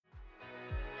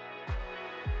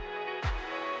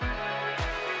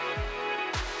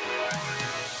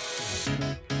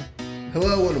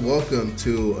Hello and welcome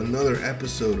to another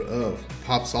episode of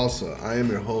Pop Salsa. I am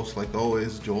your host, like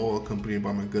always, Joel, accompanied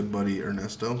by my good buddy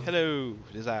Ernesto. Hello,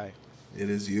 it is I.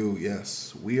 It is you,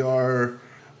 yes. We are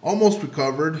almost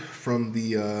recovered from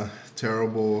the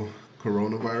terrible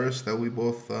coronavirus that we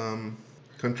both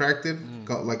contracted.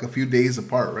 Got like a few days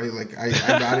apart, right? Like I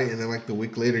got it, and then like the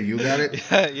week later you got it.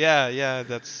 Yeah.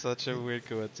 That's such a weird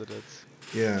coincidence.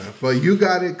 Yeah, but you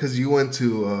got it because you went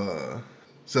to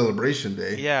Celebration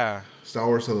Day. Yeah. Star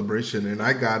Wars Celebration, and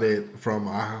I got it from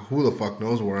who the fuck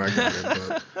knows where I got it,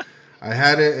 but I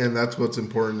had it, and that's what's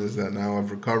important is that now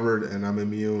I've recovered and I'm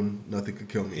immune. Nothing could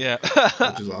kill me. Yeah.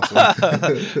 Which is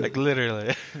awesome. Like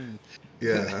literally.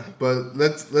 Yeah, but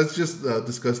let's just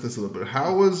discuss this a little bit.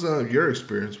 How was your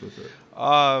experience with it?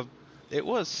 It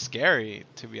was scary,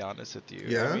 to be honest with you.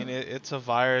 Yeah? I mean, it's a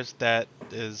virus that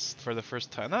is for the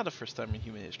first time, not the first time in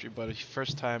human history, but the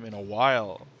first time in a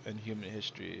while in human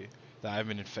history that I've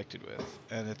been infected with,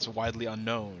 and it's widely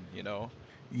unknown, you know.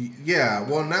 Yeah,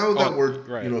 well, now that we're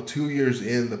right. 2 years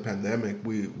in the pandemic,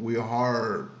 we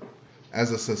are as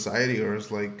a society, or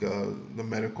as like the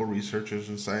medical researchers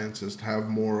and scientists have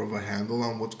more of a handle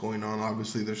on what's going on.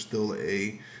 Obviously, there's still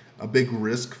a big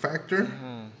risk factor,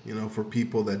 for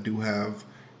people that do have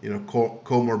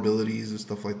comorbidities and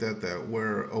stuff like that. That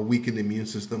where a weakened immune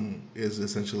system is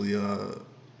essentially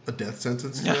a death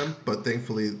sentence to them. But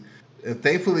thankfully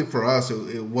for us,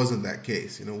 it wasn't that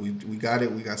case. We got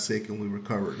it, we got sick, and we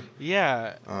recovered.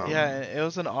 Yeah, yeah, it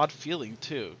was an odd feeling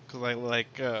too, cause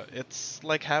it's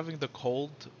like having the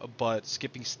cold but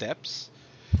skipping steps,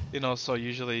 So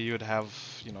usually you would have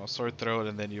sore throat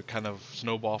and then you kind of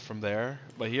snowball from there.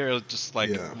 But here it was just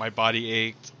like my body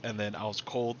ached and then I was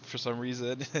cold for some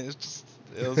reason. It was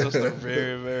just a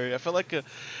very very. I felt like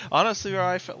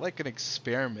I felt like an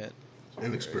experiment.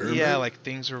 An experiment. Yeah, like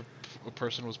a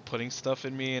person was putting stuff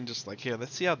in me and just like, here,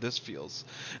 let's see how this feels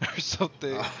or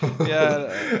something. Yeah,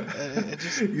 it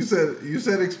just. You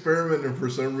said experiment, and for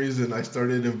some reason I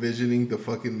started envisioning the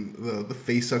fucking the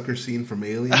face sucker scene from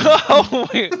Alien. Oh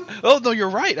wait. Oh no, you're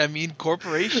right. I mean,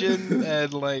 corporation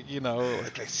and like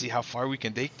let's see how far we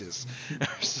can take this.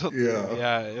 Or something.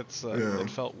 Yeah, it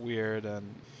felt weird and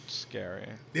scary.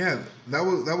 Yeah, that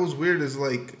was weird. Is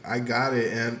like I got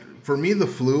it, and for me the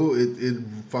flu it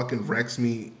fucking wrecks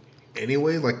me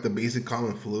anyway, like the basic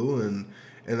common flu,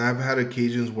 and I've had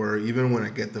occasions where even when I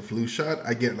get the flu shot,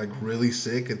 I get like really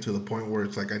sick, and to the point where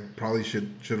it's like I probably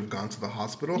should have gone to the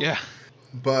hospital. Yeah.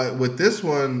 But with this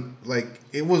one, like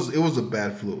it was a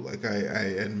bad flu. Like I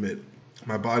admit,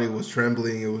 my body was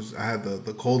trembling. I had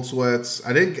the cold sweats.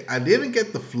 I didn't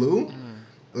get the flu,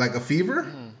 like a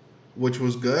fever, which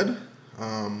was good.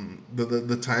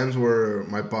 The times where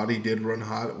my body did run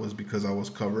hot was because I was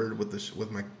covered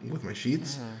with my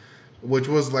sheets. Which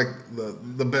was like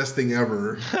the best thing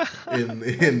ever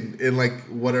in like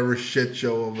whatever shit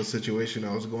show of a situation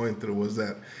I was going through, was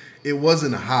that it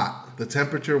wasn't hot. The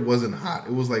temperature wasn't hot.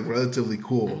 It was like relatively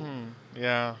cool.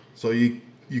 Yeah. So you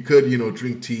could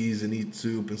drink teas and eat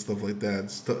soup and stuff like that.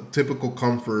 It's typical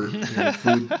comfort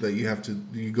food that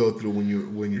you go through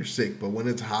when you're sick. But when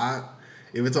it's hot,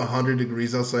 if it's 100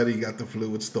 degrees outside and you got the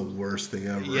flu, it's the worst thing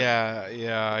ever.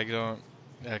 Yeah.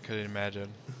 I couldn't imagine.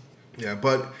 Yeah,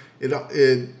 but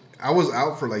I was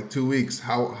out for like 2 weeks.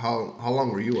 How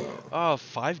long were you out?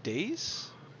 5 days.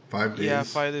 5 days. Yeah,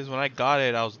 5 days. When I got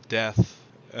it, I was death,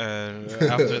 and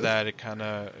after that, it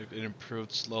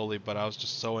improved slowly. But I was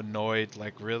just so annoyed.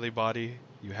 Like, really, body,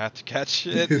 you had to catch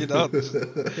it.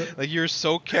 Like you're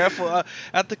so careful.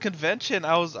 At the convention,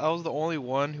 I was the only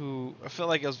one who I felt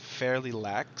like I was fairly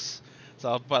lax.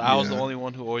 But I was the only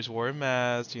one who always wore a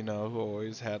mask. Who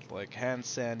always had like hand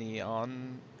sani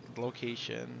on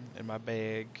location in my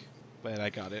bag, but I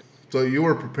got it. So you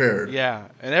were prepared. Yeah,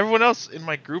 and everyone else in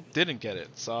my group didn't get it,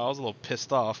 so I was a little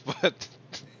pissed off. But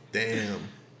damn,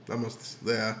 that must.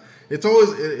 Yeah, it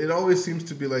always seems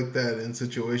to be like that in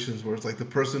situations where it's like the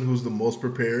person who's the most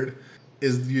prepared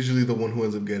is usually the one who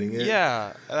ends up getting it.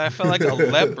 Yeah, and I felt like a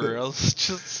leper. I was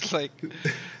just like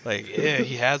yeah,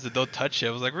 he has it. Don't touch it.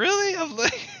 I was like, really? I'm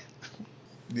like.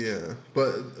 Yeah,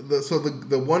 but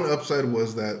the one upside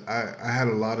was that I had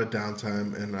a lot of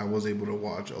downtime and I was able to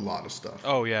watch a lot of stuff.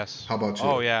 Oh yes. How about you?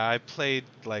 Oh yeah, I played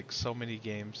like so many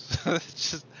games. I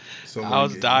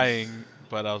was dying,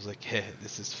 but I was like, hey,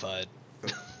 this is fun.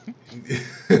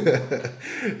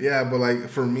 Yeah, but like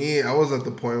for me, I was at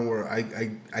the point where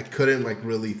I couldn't like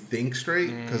really think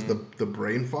straight because the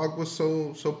brain fog was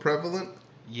so prevalent.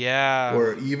 Yeah.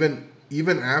 Or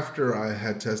even after I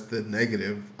had tested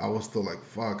negative, I was still like,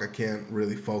 fuck, I can't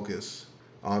really focus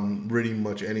on really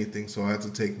much anything. So I had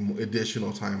to take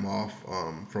additional time off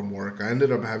from work. I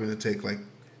ended up having to take like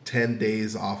 10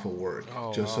 days off of work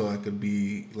Oh just wow. so I could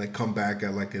be like come back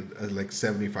at like like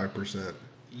 75%.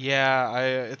 Yeah,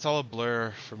 it's all a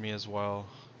blur for me as well.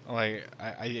 Like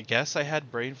I guess I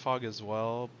had brain fog as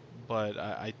well, but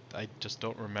I just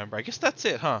don't remember. I guess that's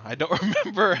it, huh? I don't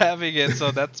remember having it,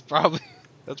 so that's probably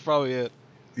it.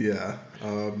 Yeah.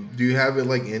 Do you have it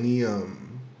like any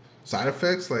side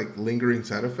effects, like lingering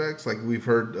side effects? Like we've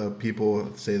heard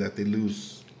people say that they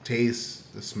lose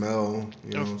taste, the smell,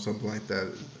 something like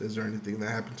that. Is there anything that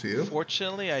happened to you?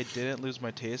 Fortunately, I didn't lose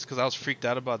my taste because I was freaked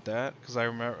out about that. Because I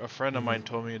remember a friend of mine Hmm.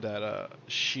 told me that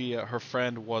her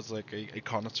friend was like a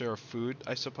connoisseur of food,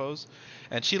 I suppose,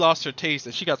 and she lost her taste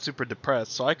and she got super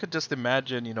depressed. So I could just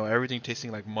imagine, everything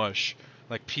tasting like mush,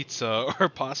 like pizza or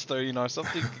pasta,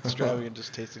 something extravagant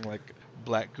just tasting like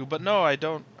black goo. But no, I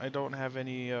don't have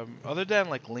any other than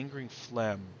like lingering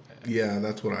phlegm. Yeah,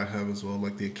 that's what I have as well.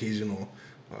 Like the occasional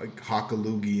like hock a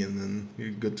loogie, and then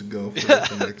you're good to go for like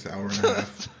the next hour and a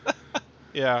half.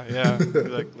 Yeah, yeah,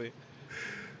 exactly.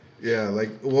 Yeah,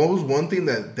 like what was one thing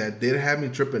that did have me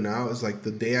tripping out is like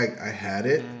the day I had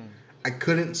it, Mm, I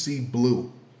couldn't see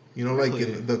blue. Like really?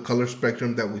 in the color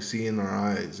spectrum that we see in our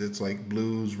eyes, it's like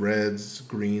blues, reds,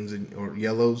 greens, or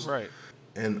yellows, Right.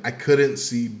 and I couldn't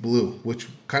see blue, which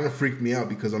kind of freaked me out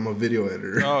because I'm a video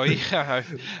editor. Oh yeah,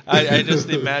 I just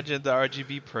imagined the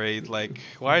RGB parade. Like,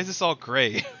 why is this all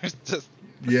gray? It's just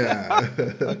Yeah,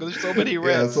 like there's so many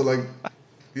yeah. So reds. like,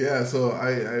 yeah. So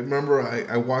I remember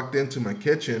I walked into my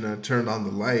kitchen and I turned on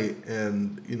the light,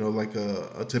 and like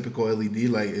a typical LED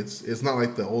light. It's not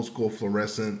like the old school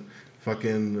fluorescent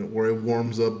fucking where it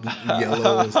warms up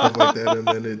yellow and stuff like that,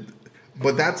 and then it.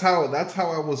 But that's how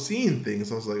I was seeing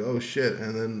things. I was like, oh shit,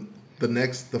 and then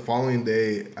the following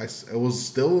day, it was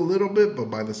still a little bit, but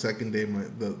by the second day,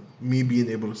 me being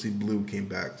able to see blue came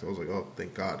back. So I was like, oh,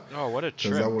 thank God, Oh, what a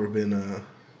because that trip. would have been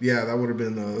yeah, that would have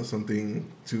been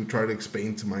something to try to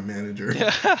explain to my manager.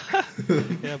 Yeah.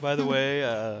 Yeah. By the way,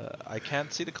 I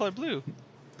can't see the color blue.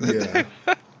 Yeah.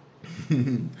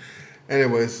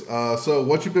 Anyways, so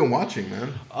what you been watching,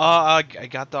 man? I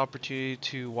got the opportunity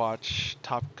to watch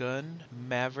Top Gun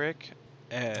Maverick.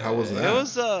 How was It that?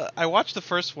 was I watched the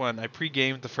first one. I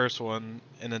pre-gamed the first one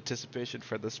in anticipation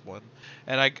for this one,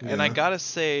 and I Yeah, gotta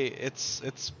say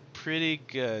it's pretty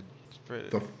good. It's pretty,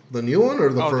 the new one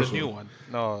or the oh, the first new one? one.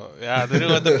 No, yeah, the new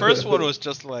one. The first one was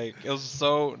just like it was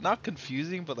so not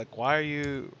confusing, but like why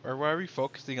are we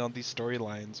focusing on these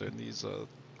storylines or these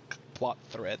plot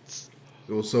threads?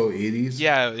 It was so 80s.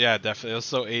 Yeah, yeah, definitely. It was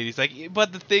so 80s. Like,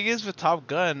 but the thing is with Top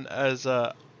Gun, as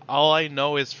all I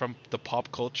know is from the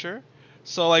pop culture.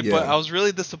 So like, but Yeah, I was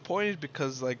really disappointed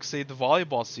because like, say the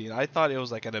volleyball scene, I thought it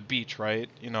was like at a beach, right?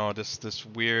 This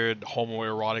weird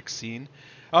homoerotic scene.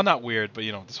 Oh, not weird, but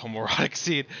this homoerotic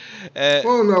scene. Uh,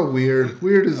 well, no, weird.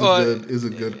 Weird is a uh, good it, is a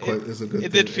good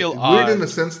it did thing. feel Weird in odd. the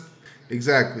sense,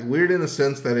 exactly. Weird in the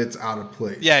sense that it's out of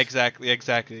Yeah, place.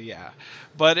 exactly, yeah.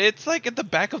 But it's like at the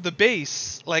back of the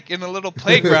base, like in a little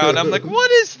playground. I'm like,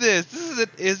 what is this?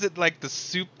 Is it like the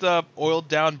souped up, oiled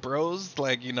down bros,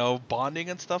 like, bonding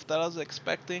and stuff that I was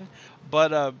expecting?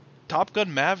 But Top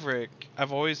Gun Maverick,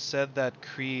 I've always said that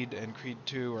Creed and Creed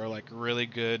 2 are like really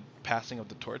good passing of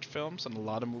the torch films, and a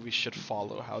lot of movies should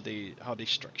follow how they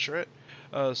structure it,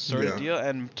 sort of Yeah. deal.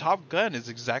 And Top Gun is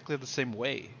exactly the same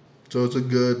way. So it's a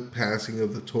good passing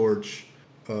of the torch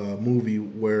movie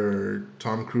where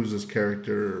Tom Cruise's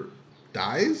character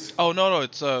dies. Oh no,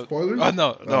 it's Spoilers.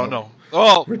 no, no, no.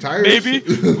 Oh, Retires. maybe,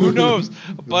 who knows?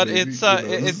 But Maybe, it's who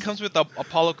it knows? comes with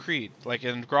Apollo Creed. Like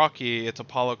in Rocky, it's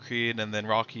Apollo Creed, and then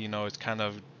Rocky, it's kind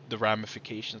of the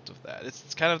ramifications of that.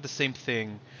 It's kind of the same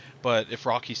thing, but if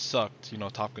Rocky sucked,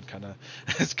 Top Gun kind of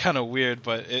it's kind of weird,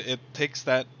 but it takes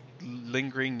that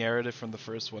lingering narrative from the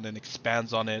first one and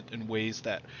expands on it in ways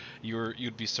that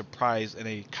you'd be surprised in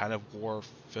a kind of war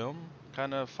film,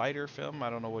 kind of fighter film. I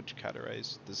don't know what you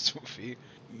categorize this movie.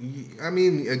 I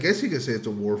mean, I guess you could say it's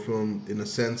a war film in a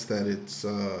sense that it's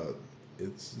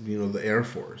the Air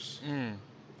Force. Mm.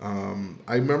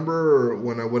 I remember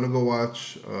when I went to go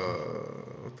watch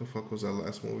what the fuck was that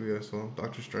last movie I saw?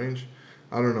 Doctor Strange.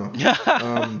 I don't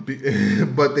know.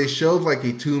 But they showed like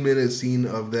a 2 minute scene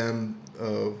of them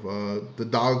of the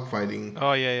dog fighting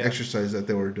Oh yeah, exercise that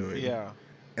they were doing. yeah,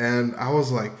 And I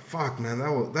was like, "Fuck, man,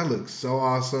 that looks so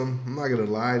awesome." I'm not gonna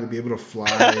lie, to be able to fly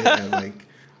at like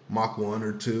Mach 1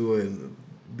 or 2 and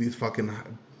these fucking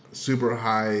super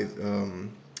high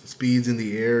speeds in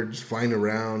the air, just flying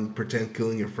around, pretend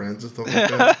killing your friends and stuff like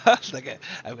that. It's like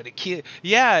I'm gonna kill.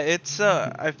 Yeah, it's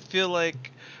I feel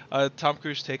like Tom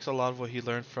Cruise takes a lot of what he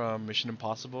learned from Mission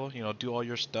Impossible. You know, do all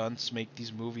your stunts, make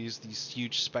these movies, these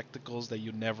huge spectacles that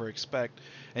you never expect,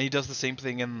 and he does the same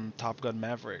thing in Top Gun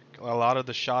Maverick. A lot of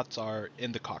the shots are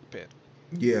in the cockpit.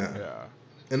 Yeah. Yeah.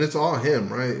 And it's all him,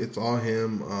 right? It's all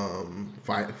him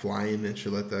flying and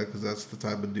shit like that, because that's the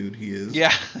type of dude he is.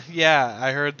 Yeah, yeah.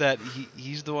 I heard that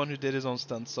he's the one who did his own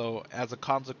stunts. So as a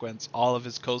consequence, all of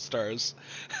his co-stars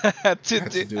had to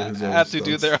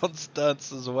do their own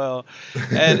stunts as well.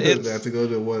 And they had to go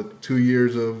to 2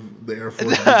 years of the Air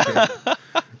Force boot camp.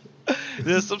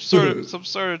 There's some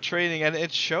sort of training, and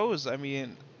it shows. I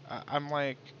mean, I'm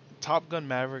like, Top Gun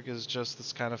Maverick is just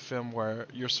this kind of film where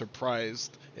you're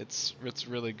surprised. It's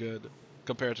really good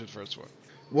compared to the first one.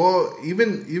 Well,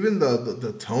 even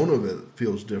the tone of it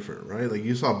feels different, right? Like,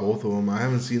 you saw both of them. I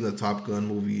haven't seen the Top Gun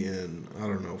movie in, I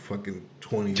don't know, fucking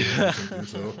 20 years or something.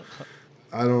 So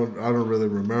I don't really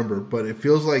remember, but it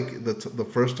feels like the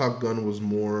first Top Gun was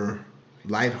more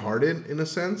lighthearted in a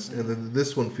sense, and then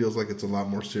this one feels like it's a lot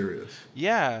more serious.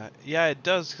 Yeah, it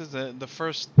does, because the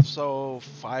first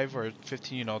 5 or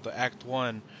 15, you know, the Act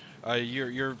 1,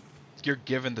 you're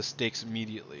given the stakes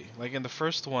immediately. Like in the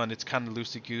first one, it's kind of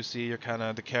loosey goosey. You're kind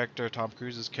of the character, Tom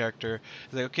Cruise's character.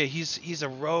 It's like, okay, he's a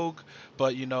rogue,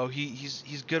 but you know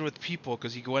he's good with people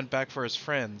because he went back for his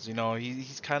friends. You know,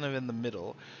 he's kind of in the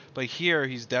middle. But here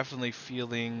he's definitely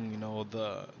feeling, you know,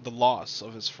 the loss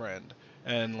of his friend,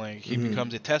 and like he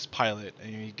becomes a test pilot,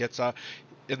 and he gets out.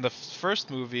 In the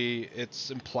first movie, it's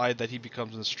implied that he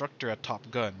becomes an instructor at Top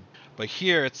Gun. But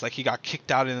here, it's like he got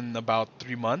kicked out in about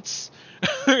 3 months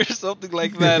or something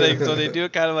like that. And so they do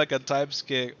kind of like a time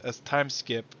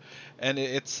skip, and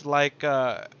it's like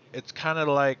it's kind of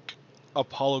like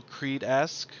Apollo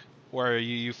Creed-esque, where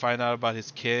you find out about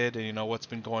his kid and you know what's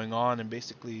been going on, and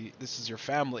basically this is your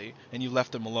family, and you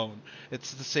left him alone.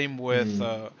 It's the same with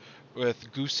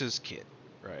Goose's kid,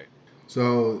 right?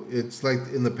 So it's like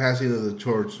in the passing of the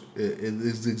torch, it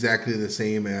is exactly the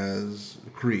same as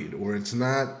Creed, where it's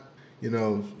not, you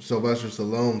know, Sylvester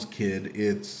Stallone's kid,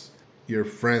 it's your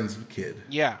friend's kid.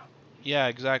 Yeah,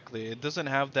 exactly. It doesn't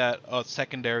have that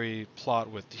secondary plot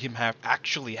with him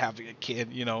actually having a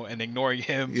kid, you know, and ignoring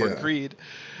him for Creed.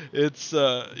 It's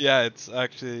it's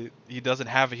actually he doesn't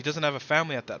have a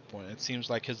family at that point. It seems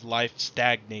like his life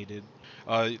stagnated.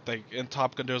 Like in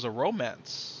Top Gun, there's a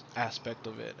romance aspect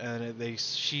of it, and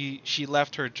she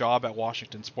left her job at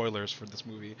Washington. Spoilers for this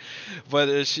movie,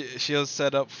 but she was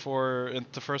set up for, in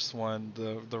the first one,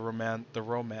 the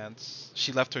romance.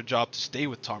 She left her job to stay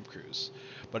with Tom Cruise,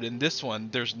 but in this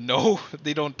one,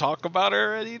 they don't talk about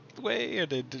her anyway, or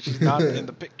she's not in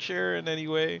the picture in any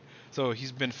way. So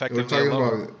he's been effectively. We're talking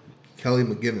about Kelly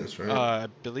McGinnis, right? I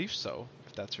believe so.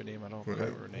 If that's her name, I don't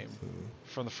remember her name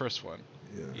from the first one.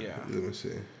 Yeah. Let me see.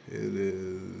 It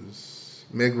is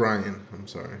Meg Ryan. I'm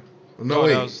sorry. Oh, no,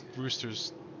 wait. That was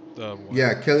Rooster's one.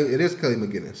 Yeah, It is Kelly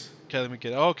McGinnis. Kelly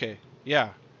McGinnis. Oh, okay. Yeah.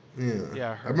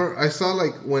 Yeah. I remember. I saw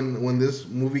like when this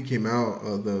movie came out,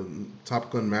 the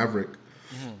Top Gun Maverick.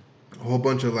 A whole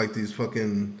bunch of like these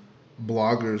fucking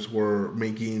bloggers were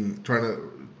trying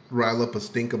to rile up a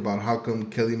stink about how come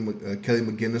Kelly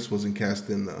McGinnis wasn't cast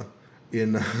in the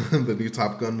new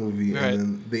Top Gun movie, right. And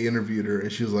then they interviewed her,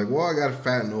 and she was like, "Well, I got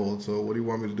fat and old, so what do you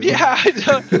want me to do?" Yeah, I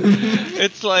know.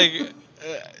 It's like,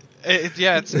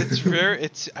 it's rare.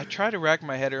 I try to rack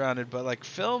my head around it, but like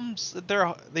films,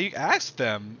 they ask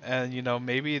them, and you know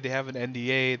maybe they have an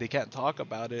NDA, they can't talk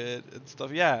about it and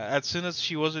stuff. Yeah, as soon as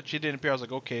she didn't appear, I was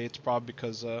like, okay, it's probably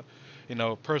because you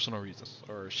know, personal reasons,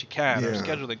 or she can, or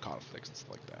scheduling conflicts and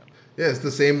stuff like that. Yeah, it's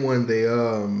the same when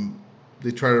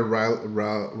they try to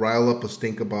rile up a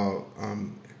stink about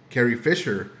Carrie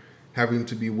Fisher having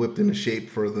to be whipped into shape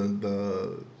for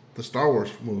the Star Wars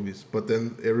movies, but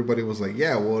then everybody was like,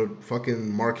 "Yeah, well,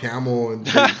 fucking Mark Hamill and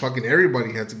fucking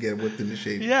everybody had to get whipped into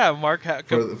shape." Yeah,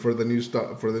 for the new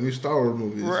Star Wars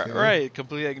movies, right? You know? Right,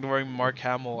 completely ignoring Mark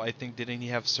Hamill. I think didn't he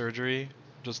have surgery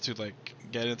just to like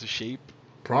get into shape?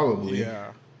 Probably.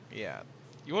 Yeah.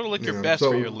 You want to look your best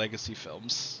for your legacy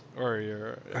films or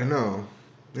your. I know.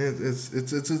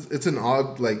 It's an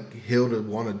odd like hill to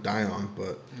want to die on,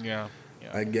 but yeah.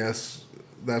 I guess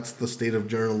that's the state of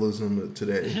journalism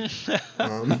today.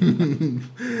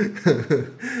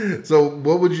 So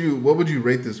what would you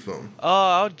rate this film?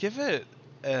 I would give it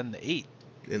an 8.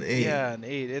 An 8. Yeah, an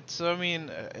 8.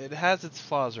 It has its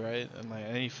flaws, right? And like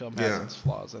any film has its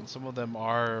flaws, and some of them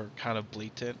are kind of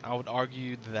blatant. I would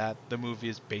argue that the movie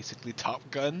is basically Top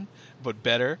Gun, but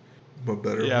better. But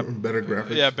better, better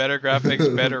graphics. Yeah, better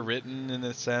graphics, better written in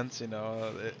a sense, you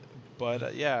know.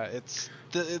 It's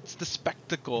the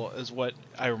spectacle is what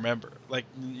I remember. Like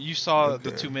you saw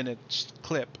the 2-minute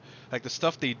clip, Like the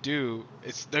stuff they do,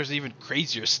 there's even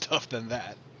crazier stuff than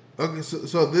that. Okay,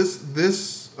 so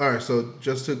this all right. So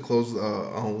just to close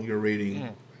on your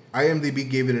rating, IMDb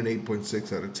gave it an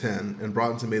 8.6 out of 10, and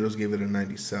Rotten Tomatoes gave it a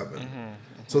 97.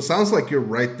 So it sounds like you're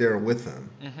right there with them.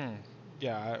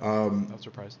 Yeah, I'm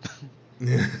surprised.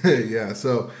 Yeah.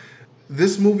 So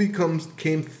this movie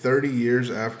came 30 years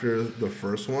after the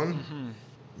first one.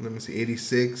 Let me see,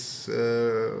 86.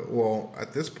 Well,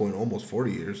 at this point, almost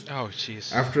 40 years. Oh,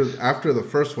 jeez. After the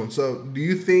first one. So do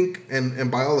you think, and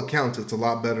by all accounts, it's a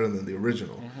lot better than the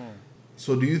original.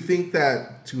 So do you think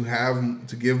that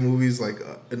to give movies like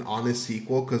an honest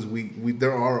sequel, because we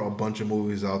there are a bunch of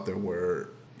movies out there where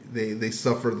they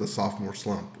suffer the sophomore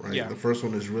slump, right? Yeah. The first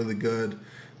one is really good,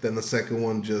 then the second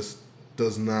one just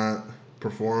does not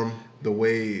perform the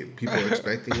way people are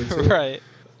expecting it to. Right.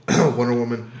 Wonder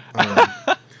Woman.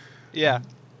 Yeah.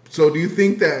 So do you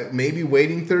think that maybe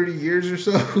waiting 30 years or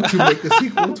so to make a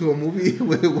sequel to a movie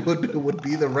would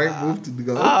be the right move to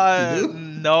go? To do?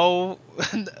 No.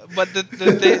 But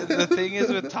the thing is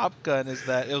with Top Gun is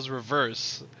that it was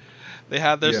reverse. They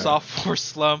had their sophomore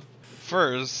slump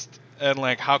first, and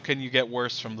like, how can you get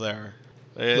worse from there?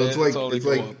 So it's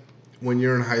like when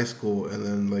you're in high school and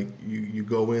then like you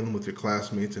go in with your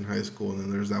classmates in high school, and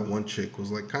then there's that one chick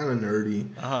who's like kind of nerdy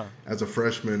as a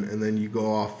freshman, and then you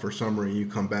go off for summer and you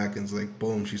come back and it's like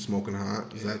boom, she's smoking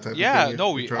hot. Is that type of thing?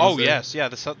 Yes,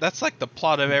 that's like the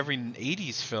plot of every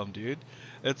 80s film, dude.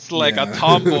 It's like a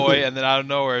tomboy, and then out of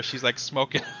nowhere she's like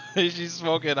smoking she's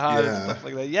smoking hot and stuff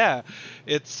like that. Yeah,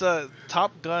 it's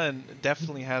Top Gun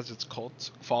definitely has its cult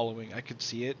following. I could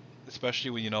see it. Especially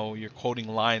when, you're quoting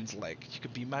lines like, you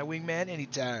could be my wingman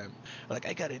anytime. Like,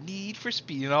 I got a need for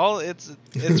speed.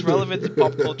 It's relevant to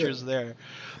pop cultures there.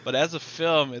 But as a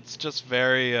film, it's just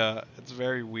it's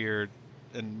very weird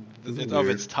and of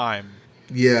its time.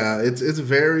 Yeah, it's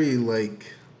very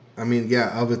like,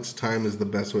 of its time is the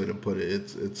best way to put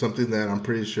it. It's something that I'm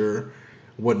pretty sure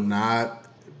would not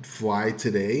fly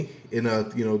today in a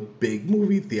big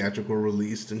movie theatrical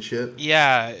release and shit.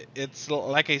 Yeah, it's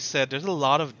like I said, there's a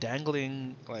lot of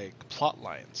dangling like plot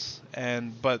lines,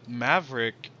 but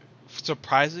Maverick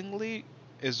surprisingly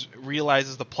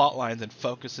realizes the plot lines and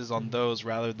focuses on those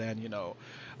rather than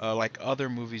like other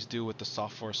movies do with the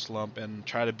sophomore slump and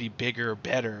try to be bigger,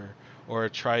 better, or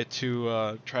try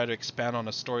to expand on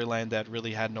a storyline that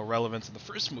really had no relevance in the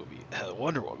first movie,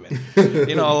 Wonder Woman.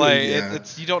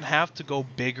 It's you don't have to go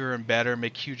bigger and better,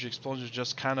 make huge explosions.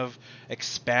 Just kind of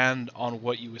expand on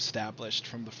what you established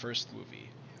from the first movie.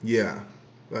 Yeah,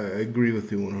 I agree with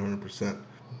you 100%.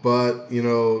 But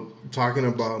talking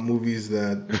about movies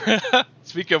that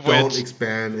speaking of don't which,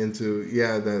 expand into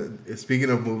speaking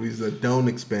of movies that don't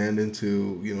expand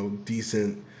into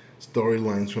decent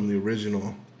storylines from the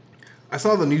original. I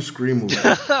saw the new Scream movie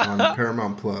on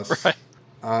Paramount Plus. Right.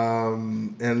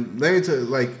 And let me tell you,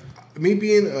 like, me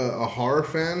being a horror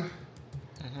fan,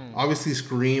 obviously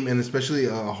Scream, and especially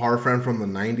a horror fan from the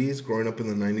 90s, growing up in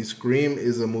the 90s, Scream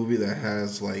is a movie that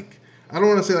has, like, I don't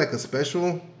want to say like a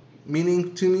special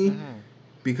meaning to me,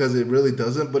 because it really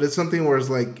doesn't, but it's something where it's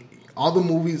like, all the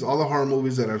horror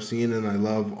movies that I've seen and I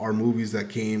love are movies that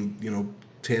came,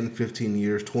 10, 15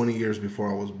 years, 20 years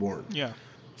before I was born. Yeah.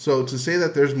 So to say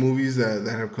that there's movies that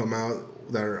have come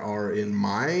out that are in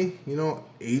my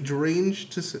age range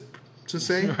to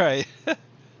say right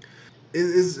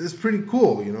is pretty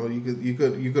cool.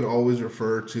 You could always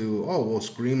refer to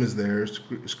Scream is there.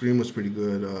 Scream was pretty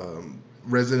good.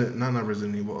 Not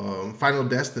Resident Evil. Final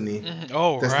Destiny.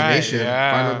 Destination. Right.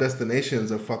 Yeah. Final Destination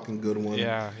is a fucking good one.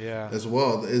 Yeah. As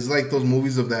well, it's like those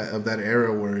movies of that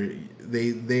era where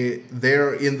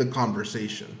they're in the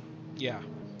conversation. Yeah.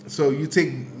 So you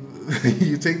take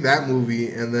that movie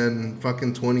and then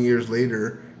fucking 20 years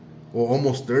later, or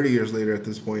almost 30 years later at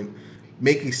this point,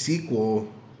 make a sequel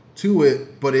to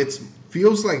it, but it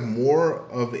feels like more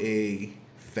of a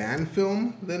fan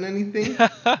film than anything.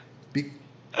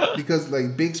 Because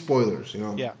like, big spoilers,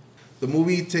 Yeah. The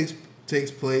movie takes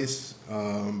place.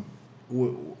 The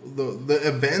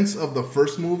events of the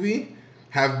first movie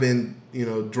have been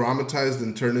dramatized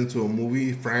and turned into a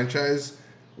movie franchise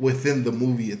within the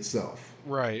movie itself.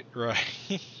 Right.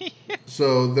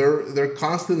 So they're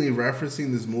constantly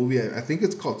referencing this movie. I think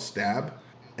it's called Stab.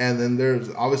 And then there's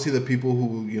obviously the people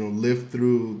who lived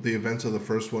through the events of the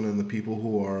first one, and the people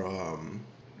who are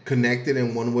connected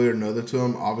in one way or another to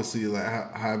them. Obviously,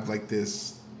 have like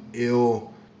this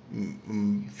ill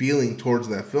feeling towards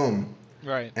that film.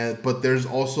 Right. But there's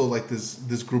also like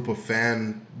this group of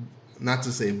not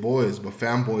to say boys, but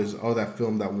fanboys of that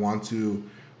film that want to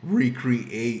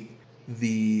recreate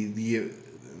the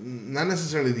not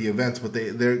necessarily the events, but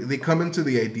they come into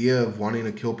the idea of wanting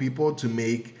to kill people to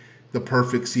make the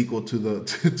perfect sequel to the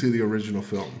to the original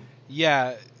film.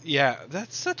 Yeah, yeah,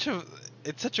 it's such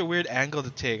a weird angle to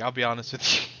take. I'll be honest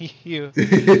with you.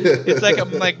 It's like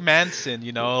I'm like Manson,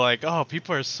 you know, like oh,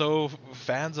 people are so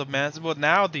fans of Manson. Well,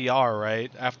 now they are,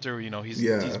 right? After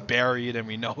he's buried and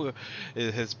we know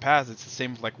his past. It's the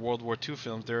same with like World War II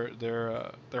films.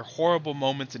 They're horrible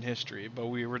moments in history, but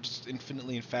we were just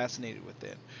infinitely fascinated with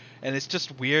it. And it's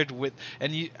just weird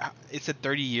it's at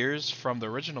 30 years from the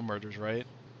original murders, right?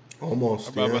 Almost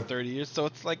about 30 years, so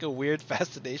it's like a weird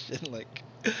fascination. Like,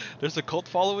 there's a cult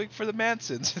following for the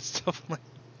Mansons and stuff like.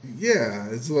 Yeah,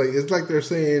 it's like they're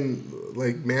saying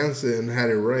like Manson had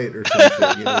it right or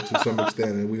something, to some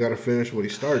extent, and we got to finish what he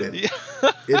started. Yeah.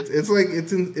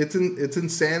 it's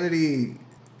insanity.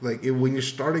 Like when you're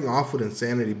starting off with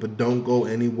insanity, but don't go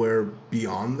anywhere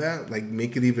beyond that, like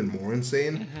make it even more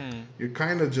insane. Mm-hmm. You're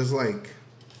kind of just like,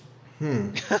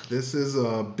 this is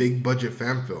a big budget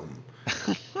fan film.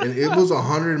 And it was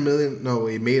 100 million. No,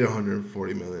 it made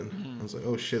 140 million. Mm-hmm. I was like,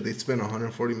 oh shit, they spent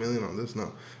 140 million on this.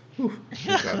 No,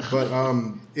 God. But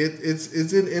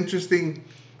it's an interesting.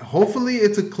 Hopefully,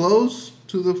 it's a close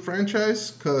to the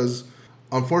franchise because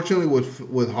unfortunately,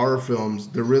 with horror films,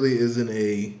 there really isn't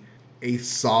a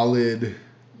solid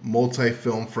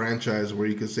multi-film franchise where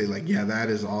you could say like, yeah, that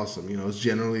is awesome. It's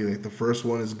generally like the first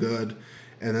one is good,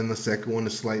 and then the second one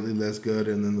is slightly less good,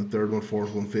 and then the third one,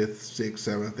 fourth one, fifth, sixth,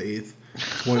 seventh, eighth,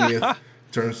 20th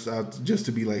turns out just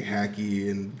to be like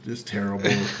hacky and just terrible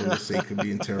for the sake of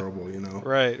being terrible,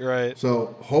 Right.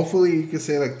 So hopefully you can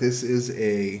say like this is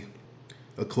a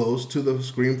close to the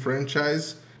Scream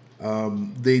franchise.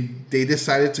 They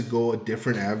decided to go a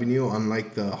different avenue,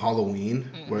 unlike the Halloween,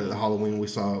 where the Halloween we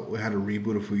had a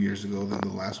reboot a few years ago. Then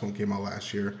the last one came out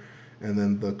last year, and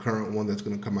then the current one that's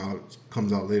going to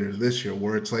comes out later this year,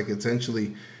 where it's like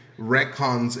essentially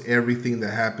retcons everything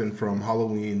that happened from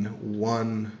Halloween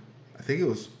 1, I think it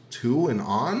was 2 and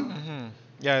on. Mm-hmm.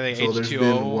 Yeah, they so H2O there's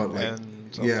been what like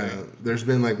and something. Yeah, there's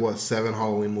been like 7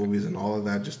 Halloween movies, and all of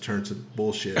that just turned to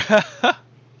bullshit.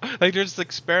 Like they're just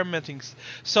experimenting.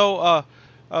 So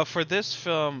for this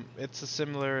film, it's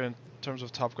similar in terms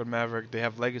of Top Gun Maverick. They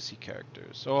have legacy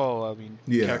characters.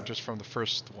 Characters from the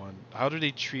first one. How do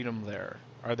they treat them there?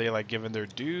 Are they like given their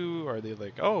due? Are they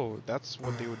like, oh, that's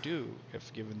what they would do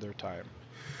if given their time?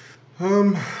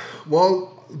 The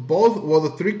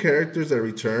 3 characters that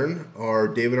return are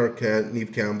David Arquette,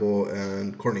 Neve Campbell,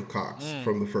 and Courtney Cox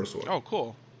from the first one. Oh,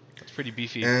 cool. That's pretty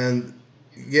beefy. And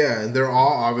they're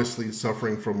all obviously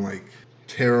suffering from like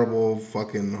terrible,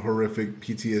 fucking horrific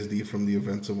PTSD from the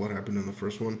events of what happened in the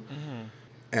first one. Mm-hmm.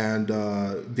 And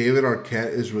David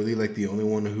Arquette is really like the only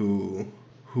one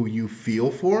who you feel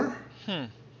for,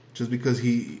 just because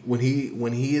when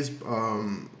he is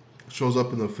shows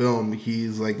up in the film,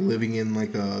 he's like living in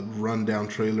like a rundown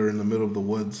trailer in the middle of the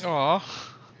woods. Aww.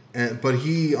 But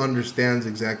he understands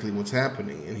exactly what's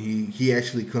happening, and he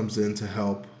actually comes in to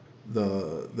help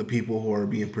the people who are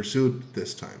being pursued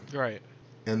this time. Right.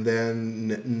 And then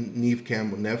Neve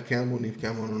Campbell, I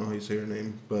don't know how you say her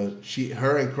name, but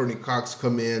her and Courtney Cox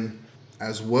come in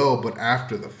as well, but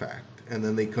after the fact. And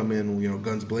then they come in,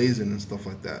 guns blazing and stuff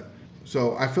like that.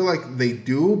 So I feel like they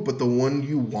do, but the one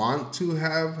you want to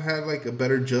have had like a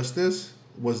better justice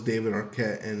was David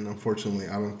Arquette, and unfortunately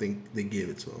I don't think they gave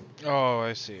it to him. Oh,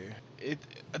 I see.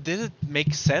 Did it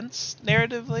make sense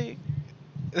narratively?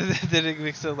 Did it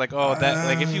make sense like, oh, that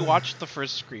like if you watched the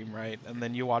first Scream, right, and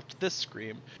then you watched this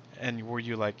Scream, and were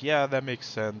you like, yeah, that makes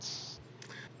sense?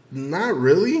 Not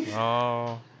really.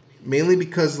 Oh. Mainly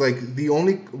because like the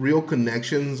only real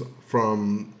connections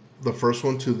from the first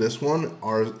one to this one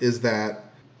is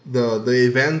that the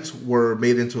events were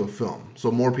made into a film,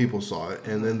 so more people saw it,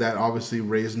 and then that obviously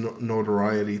raised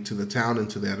notoriety to the town and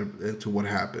to what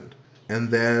happened. And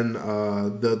then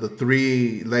the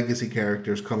 3 legacy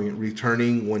characters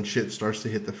returning when shit starts to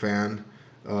hit the fan.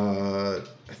 I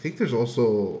think there's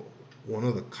also one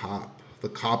of the cop. The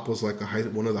cop was like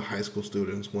one of the high school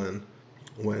students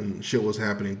when shit was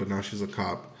happening, but now she's a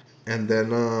cop. And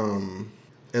then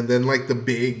like the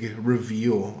big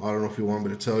reveal. I don't know if you want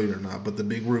me to tell you or not, but the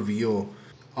big reveal.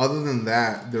 Other than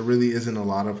that, there really isn't a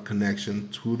lot of connection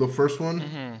to the first one.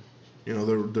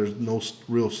 Mm-hmm. There's no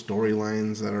real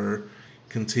storylines that are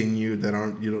continued that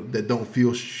aren't that don't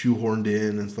feel shoehorned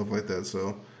in and stuff like that.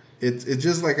 So it's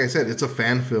just like I said, it's a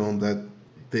fan film that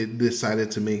they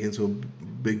decided to make into a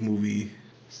big movie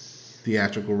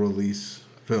theatrical release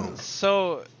film.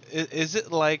 So is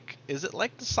it like the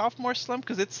sophomore slump?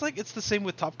 Because it's the same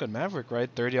with Top Gun Maverick, right?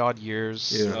 30 odd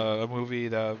years, a movie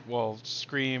that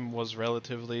Scream was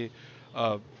relatively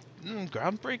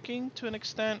groundbreaking to an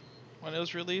extent when it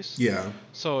was released. Yeah.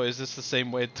 So is this the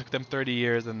same way? It took them 30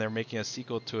 years and they're making a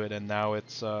sequel to it, and now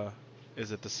it's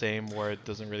is it the same where it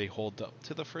doesn't really hold up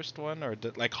to the first one, or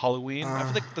like Halloween? I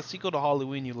feel like the sequel to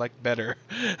Halloween you liked better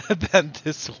than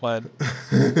this one.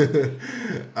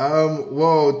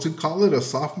 Well, to call it a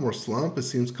sophomore slump, it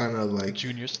seems kind of like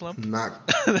Junior slump. not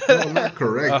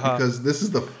correct because this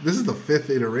is the fifth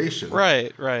iteration.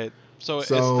 Right. So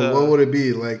what would it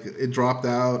be like? It dropped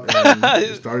out and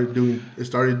it started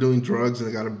doing drugs and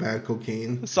it got a bad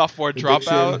cocaine. Sophomore addiction.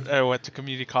 Dropout and went to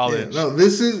community college. Yeah, no,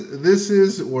 this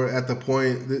is where at the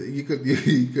point that you could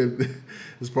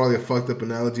it's probably a fucked up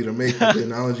analogy to make, but the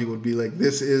analogy would be like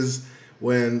this is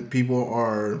when people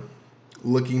are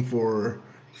looking for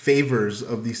favors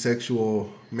of the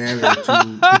sexual manner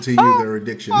to continue their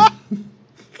addiction.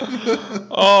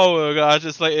 Oh my gosh,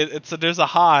 it's like there's a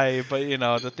high, but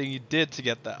the thing you did to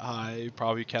get that high, you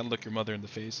probably can't look your mother in the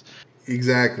face.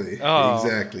 Exactly.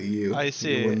 I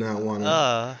see. You would not want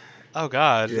to. Oh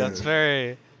god, yeah. That's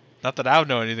very. Not that I would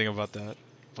know anything about that,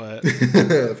 but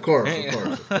of course.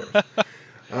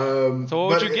 So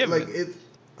what would you give it?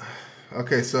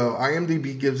 Okay, so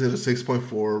IMDb gives it a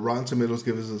 6.4, Rotten Tomatoes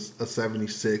gives it a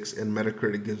 76, and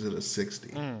Metacritic gives it a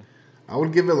 60. I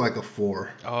would give it like a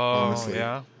 4. Oh, honestly.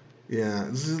 Yeah. Yeah,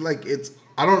 this is like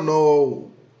I don't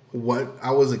know what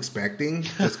I was expecting,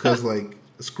 just because like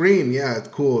Scream, yeah, it's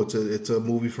cool. It's a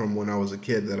movie from when I was a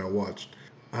kid that I watched,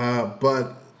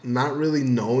 but not really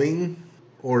knowing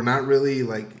or not really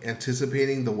like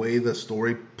anticipating the way the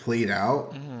story played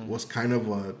out was kind of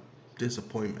a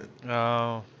disappointment.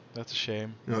 Oh, that's a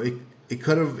shame. It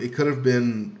could have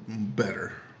been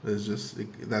better. It's just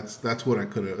that's what I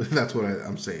could have. That's what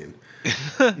I'm saying.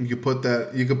 You could put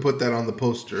that on the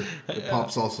poster. The pop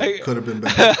salsa could have been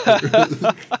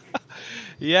better.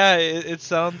 Yeah, it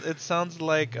sounds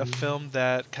like a film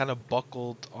that kind of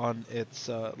buckled on its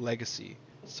legacy,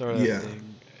 sort of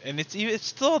thing. And it's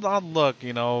still not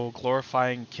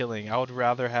glorifying killing. I would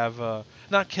rather have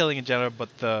not killing in general,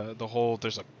 but the whole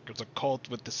there's a cult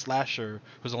with the slasher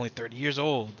who's only 30 years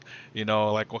old.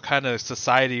 Like what kind of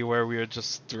society where we're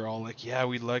all like, yeah,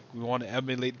 we want to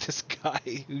emulate this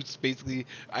guy who's basically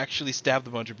actually stabbed a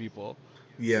bunch of people.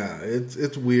 Yeah,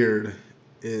 it's weird.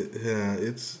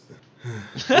 It's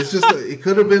just it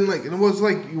could have been like it was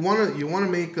like you want to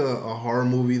make a horror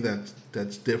movie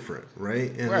that's different,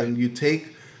 right? And then you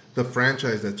take the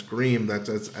franchise that's Scream, that's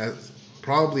as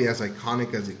probably as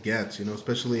iconic as it gets,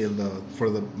 especially for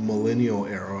the millennial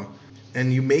era,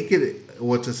 and you make it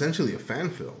what's essentially a fan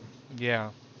film. Yeah.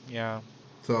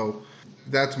 So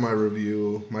that's my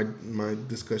review, my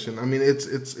discussion. I mean,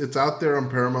 it's out there on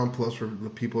Paramount Plus for the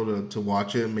people to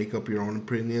watch it and make up your own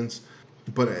opinions.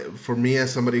 But for me,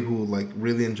 as somebody who like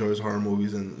really enjoys horror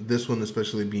movies, and this one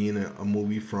especially being a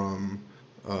movie from,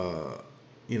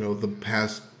 the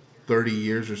past 30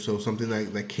 years or so, something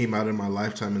that came out in my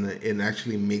lifetime, and it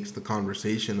actually makes the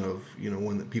conversation of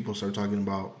when people start talking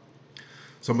about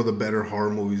some of the better horror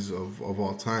movies of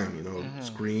all time.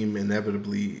 Scream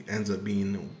inevitably ends up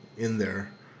being in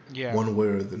there, one way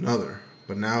or another.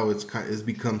 But now it's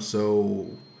become so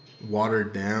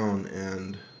watered down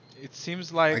and. It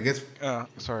seems like I guess.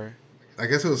 Sorry. I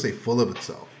guess it would say full of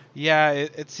itself. Yeah,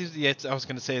 it seems. Yeah, I was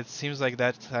gonna say it seems like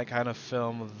that kind of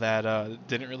film that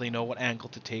didn't really know what angle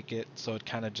to take it, so it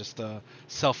kind of just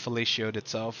self-fellatioed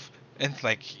itself, and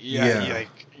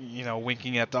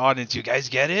winking at the audience. You guys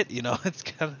get it? It's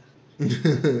kind of.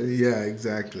 Yeah,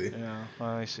 exactly. Yeah,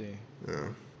 I see. Yeah.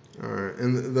 All right,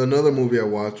 and another movie I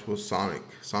watched was Sonic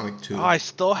 2. Oh, I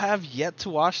still have yet to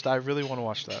watch that. I really want to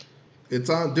watch that. It's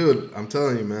on, dude. I'm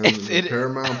telling you, man.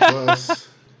 Paramount Plus.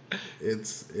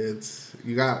 It's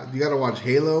you got to watch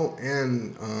Halo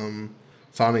and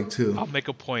Sonic 2. I'll make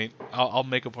a point. I'll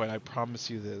make a point. I promise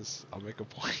you this. I'll make a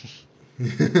point.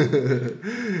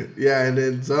 Yeah, and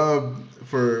it's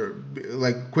for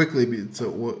like quickly.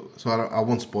 So I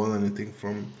won't spoil anything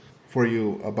for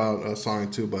you about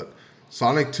Sonic 2, but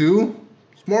Sonic 2,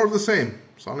 it's more of the same.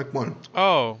 Sonic 1.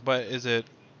 Oh, but is it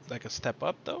like a step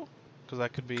up though? Because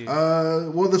that could be.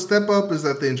 Well, the step up is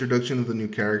that the introduction of the new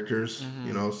characters,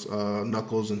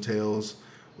 Knuckles and Tails.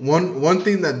 One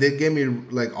thing that did get me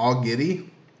like all giddy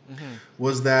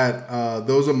was that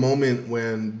there was a moment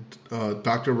when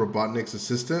Dr. Robotnik's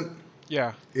assistant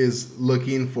is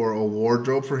looking for a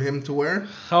wardrobe for him to wear.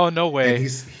 Oh, no way!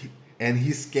 And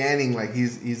he's scanning like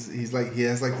he's like he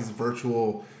has like this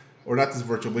virtual, or not this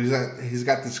virtual, but he's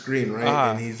got the screen,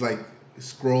 right? And he's like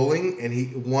scrolling,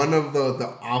 and one of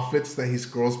the outfits that he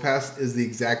scrolls past is the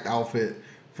exact outfit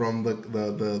from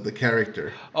the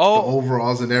character. Oh, the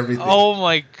overalls and everything. Oh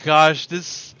my gosh,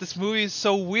 this movie is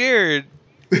so weird.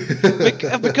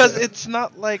 Because it's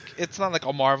not like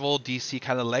a Marvel DC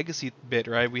kind of legacy bit,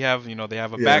 right? We have they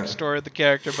have a Yeah. backstory of the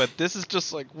character, but this is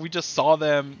just like we just saw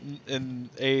them in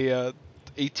a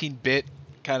 18-bit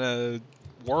kind of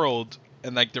world,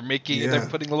 and like they're Yeah.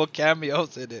 putting little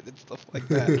cameos in it and stuff like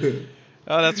that.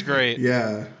 Oh, that's great.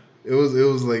 Yeah. It was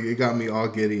like it got me all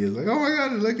giddy. It's like, oh my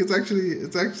god, like it's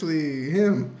actually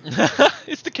him.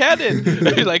 It's the canon,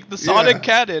 like the Yeah. Sonic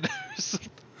canon.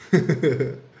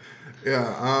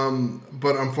 Yeah.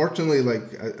 But unfortunately,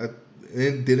 like,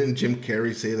 didn't Jim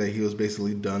Carrey say that he was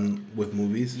basically done with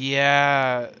movies?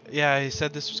 Yeah, he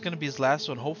said this was gonna be his last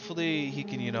one. Hopefully, he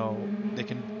can, they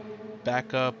can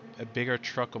back up a bigger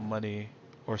truck of money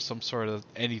or some sort of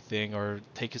anything, or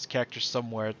take his character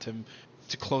somewhere to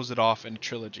close it off in a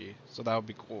trilogy. So that would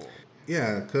be cool.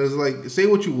 Yeah, because, like, say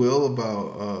what you will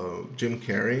about Jim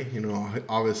Carrey,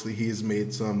 obviously he's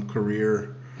made some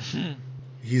career.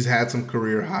 He's had some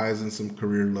career highs and some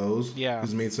career lows. Yeah.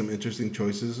 He's made some interesting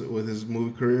choices with his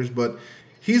movie careers, but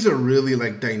he's a really,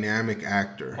 like, dynamic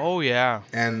actor. Oh yeah.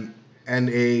 And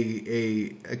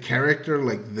a character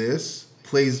like this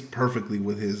plays perfectly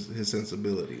with his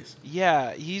sensibilities.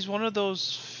 Yeah, he's one of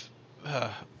those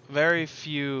very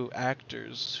few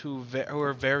actors who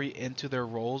are very into their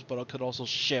roles, but could also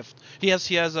shift. He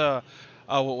has a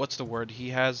what's the word? He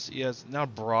has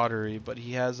not broadery, but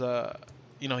he has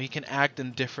he can act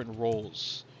in different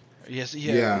roles. Yes,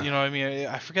 Yeah. you know what I mean.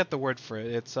 I forget the word for it.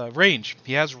 It's range.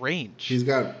 He has range. He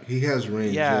has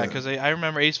range. Yeah, Yeah. because I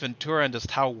remember Ace Ventura and just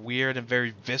how weird and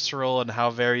very visceral and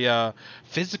how very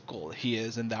physical he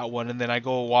is in that one. And then I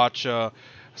go watch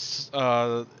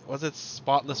was it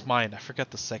Spotless Mind? I forget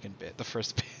the second bit, the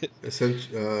first bit.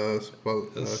 Essential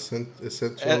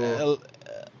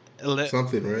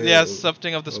something, right? Yeah,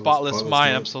 something of the Spotless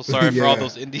Mind. I'm so sorry for all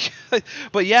those indie.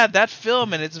 But yeah, that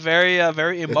film, and it's very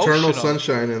emotional. Eternal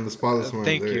Sunshine and the Spotless Mind.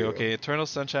 Thank There you. go. Okay, Eternal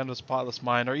Sunshine of the Spotless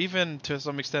Mind, or even to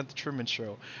some extent the Truman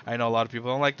Show. I know a lot of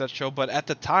people don't like that show, but at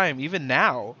the time, even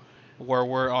now, where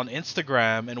we're on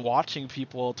Instagram and watching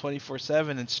people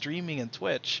 24/7 and streaming and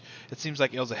Twitch, it seems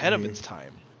like it was ahead of its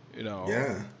time.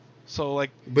 Yeah. So like.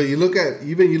 But you look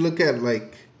at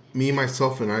like Me,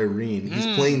 Myself, and Irene. He's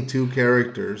playing two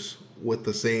characters with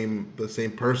the same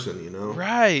person.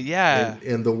 Right. Yeah.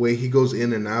 And the way he goes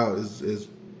in and out is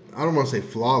I don't want to say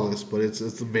flawless, but it's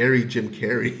very Jim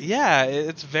Carrey. Yeah,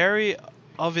 it's very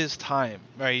of his time,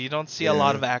 right? You don't see a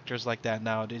lot Yeah. of actors like that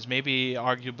nowadays. Maybe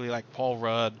arguably like Paul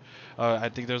Rudd. I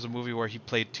think there's a movie where he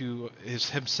played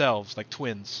himself, like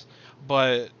twins.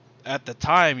 But at the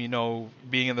time,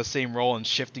 being in the same role and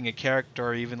shifting a character,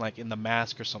 or even like in The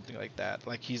Mask or something like that.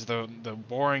 Like he's the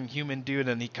boring human dude,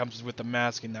 and he comes with the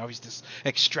mask, and now he's this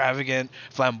extravagant,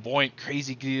 flamboyant,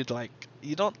 crazy dude. Like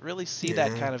you don't really see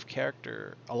that Yeah. kind of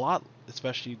character a lot,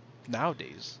 especially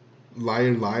nowadays.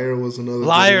 Liar, Liar was another.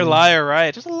 Liar, good one. liar,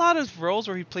 right? Just a lot of roles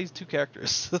where he plays two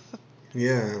characters.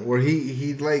 Yeah, where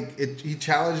he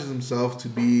challenges himself to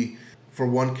be, for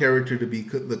one character to be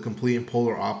the complete and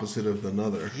polar opposite of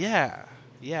another. Yeah.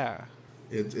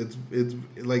 It's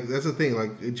like that's the thing.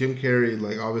 Like Jim Carrey,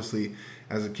 like obviously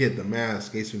as a kid, The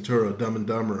Mask, Ace Ventura, Dumb and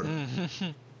Dumber,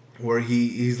 where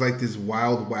he's like this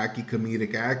wild, wacky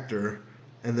comedic actor,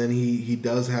 and then he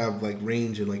does have like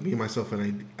range in like Me, Myself,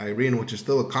 and Irene, which is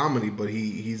still a comedy, but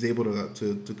he's able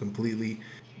to completely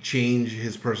change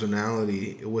his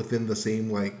personality within the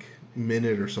same like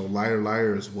minute or so. Liar,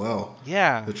 Liar as well.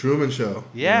 Yeah. The Truman Show.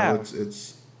 Yeah.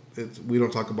 It's we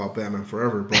don't talk about Batman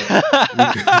Forever, but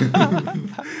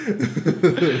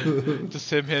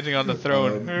Just him hitting on the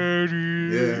throne.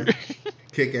 yeah.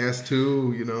 Kick-Ass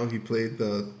 2, he played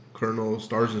the Colonel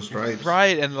Stars and Stripes.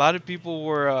 Right, and a lot of people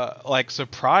were like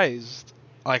surprised,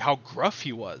 like how gruff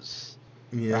he was,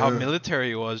 Yeah. or how military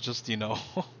he was. Just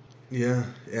Yeah,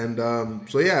 and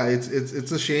so yeah,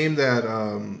 it's a shame that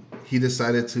he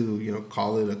decided to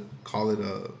call it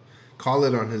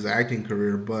on his acting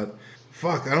career, but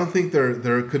fuck, I don't think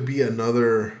there could be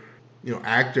another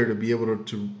actor to be able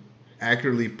to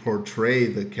accurately portray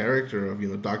the character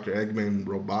of Dr. Eggman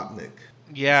Robotnik.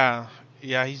 Yeah,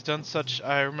 he's done such.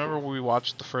 I remember when we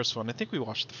watched the first one. I think we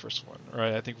watched the first one,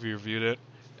 right? I think we reviewed it.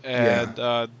 And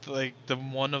like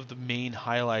one of the main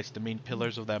highlights, the main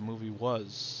pillars of that movie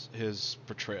was his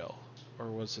portrayal, or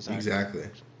was his acting. Exactly.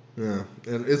 Yeah,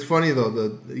 and it's funny though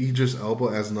the Idris Elba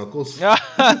as Knuckles.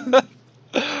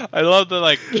 I love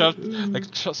the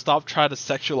stop trying to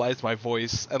sexualize my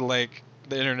voice, and like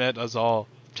the internet is all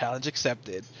challenge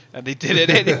accepted, and they did it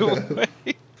anyway.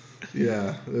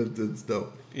 Yeah, it's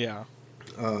dope. Yeah.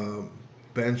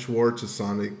 Ben Schwartz as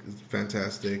Sonic is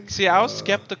fantastic. See, I was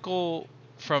skeptical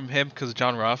from him because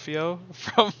John Ralphio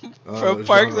from Jean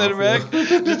Parks and Rec.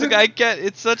 Ralphio. Just like I get,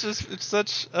 it's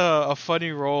such a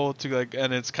funny role to like,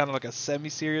 and it's kind of like a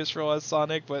semi-serious role as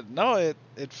Sonic, but no,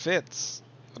 it fits,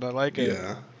 and I like it.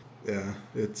 Yeah, yeah.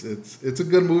 It's a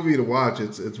good movie to watch.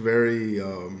 It's very.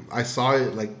 I saw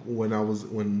it like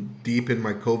when deep in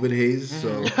my COVID haze,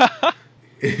 so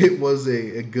it was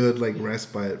a good like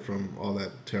respite from all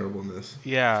that terribleness.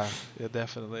 Yeah,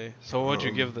 definitely. So what would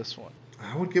you give this one?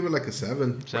 I would give it like a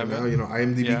 7. 7? Right now,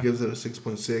 IMDb Yeah. gives it a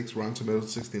 6.6, Rotten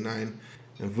Tomatoes 69,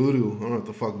 and Voodoo, I don't know what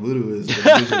the fuck Voodoo is, but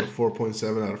it gives it a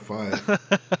 4.7 out of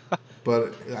 5.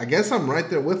 But I guess I'm right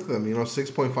there with them,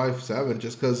 6.57,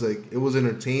 just because like it was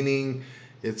entertaining.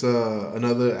 It's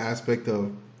another aspect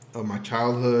of my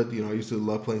childhood. I used to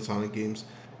love playing Sonic games.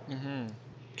 Mm-hmm.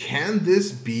 Can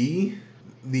this be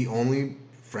the only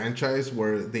franchise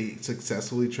where they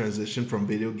successfully transition from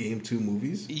video game to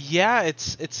movies? Yeah, it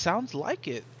sounds like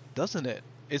it, doesn't it?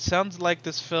 It sounds like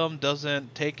this film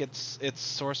doesn't take its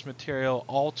source material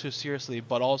all too seriously,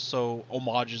 but also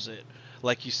homages it,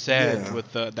 like you said, Yeah.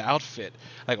 with the outfit.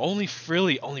 Like only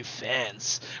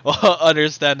fans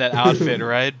understand that outfit,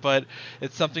 right? But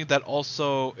it's something that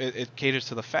also it caters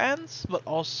to the fans, but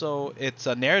also it's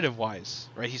narrative wise,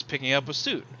 right? He's picking up a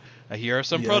suit. Here are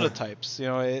some Yeah. prototypes.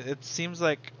 It seems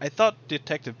like I thought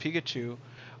Detective Pikachu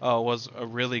was a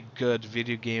really good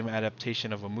video game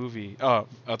adaptation of a movie.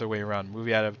 Other way around,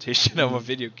 movie adaptation of a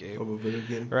video game. Of a video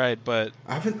game? Right, but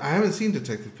I haven't seen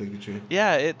Detective Pikachu.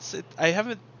 yeah, I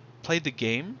haven't played the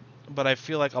game, but I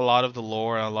feel like a lot of the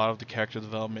lore and a lot of the character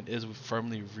development is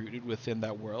firmly rooted within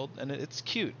that world, and it's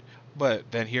cute. But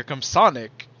then here comes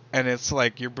Sonic, and it's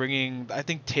like you're bringing. I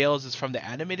think Tails is from the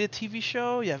animated TV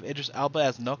show. You have Idris Elba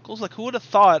as Knuckles. Like, who would have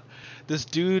thought this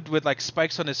dude with like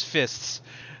spikes on his fists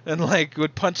and like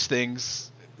would punch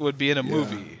things would be in a Yeah.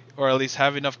 movie, or at least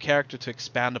have enough character to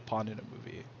expand upon in a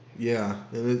movie. Yeah,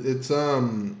 and it's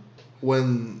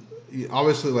when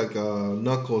obviously like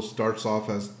Knuckles starts off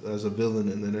as a villain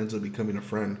and then ends up becoming a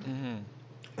friend, Mm-hmm.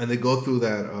 and they go through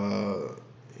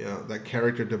that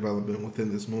character development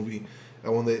within this movie,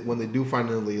 and when they do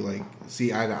finally like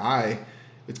see eye to eye,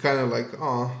 it's kind of like,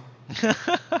 oh,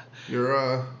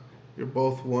 you're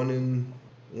both one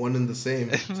in the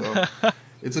same. So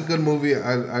it's a good movie.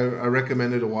 I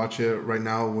recommend it to watch it right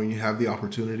now when you have the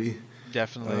opportunity.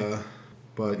 Definitely.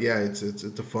 But yeah, it's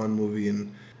a fun movie,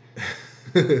 and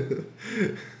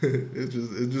it's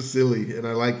just silly, and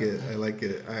I like it.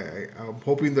 I'm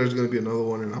hoping there's gonna be another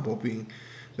one, and I'm hoping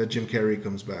that Jim Carrey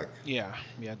comes back. Yeah,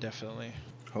 definitely.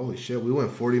 Holy shit, we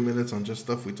went 40 minutes on just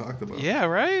stuff we talked about. Yeah,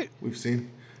 right? We've seen.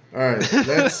 All right,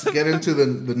 let's get into the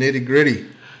nitty gritty.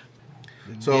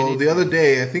 So the other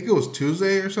day, I think it was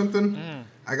Tuesday or something,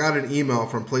 I got an email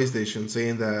from PlayStation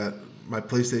saying that my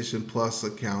PlayStation Plus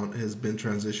account has been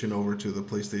transitioned over to the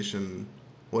PlayStation.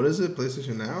 What is it?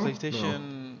 PlayStation Now?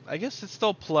 PlayStation, I guess it's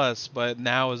still Plus, but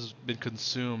now has been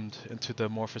consumed into the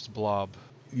Amorphous Blob.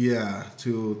 Yeah,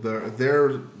 to their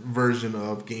version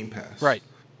of Game Pass. Right.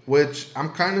 Which I'm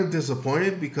kind of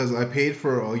disappointed because I paid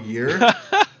for a year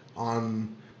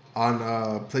on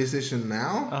PlayStation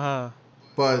Now, Uh-huh.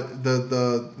 but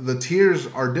the tiers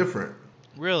are different.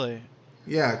 Really?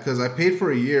 Yeah, because I paid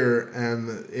for a year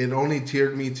and it only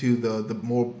tiered me to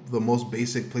the most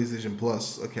basic PlayStation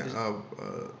Plus account.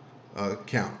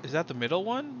 Is that the middle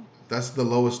one? That's the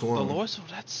lowest one. The lowest one?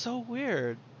 That's so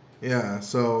weird. Yeah.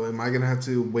 So am I gonna have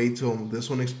to wait till this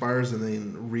one expires and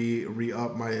then re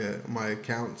up my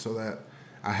account so that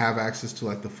I have access to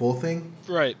like the full thing?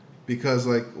 Right. Because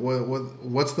like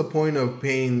what's the point of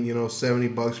paying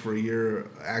 $70 for a year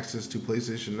access to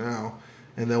PlayStation Now,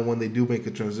 and then when they do make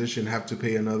a transition have to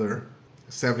pay another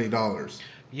 $70?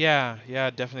 Yeah,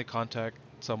 definitely contact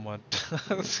someone.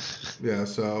 Yeah,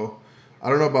 so I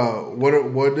don't know about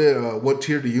what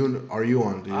tier are you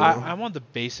on? Do you know? I'm on the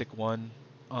basic one,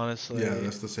 honestly. Yeah,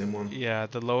 that's the same one. Yeah,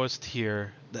 the lowest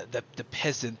tier, the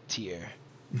peasant tier,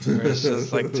 where it's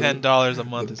just like $10 a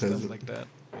month The and stuff peasant. like that.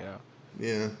 Yeah.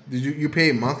 Yeah. Did you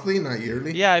pay monthly, not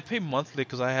yearly? Yeah, I pay monthly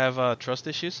because I have trust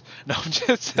issues. No, I'm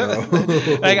just No.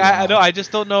 like I know. I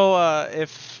just don't know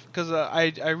if because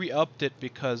I re-upped it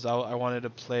because I wanted to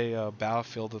play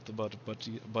Battlefield with the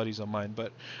buddies of mine,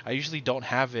 but I usually don't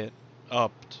have it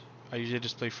upped. I usually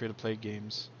just play free-to-play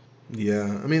games.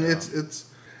 Yeah, I mean it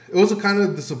was a kind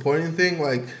of disappointing thing.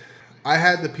 Like I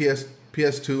had the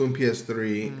PS2 and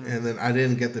PS3, and then I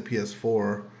didn't get the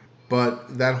PS4.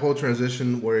 But that whole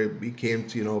transition where it became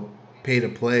to pay to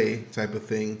play type of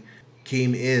thing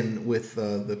came in with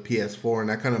the PS4, and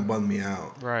that kind of bummed me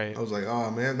out. Right. I was like, oh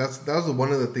man, that was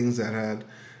one of the things that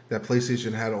that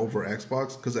PlayStation had over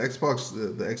Xbox, because the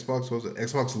Xbox was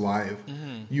Xbox Live.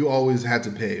 Hmm. You always had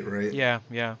to pay, right? Yeah,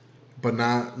 yeah. But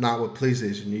not with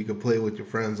PlayStation. You could play with your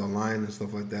friends online and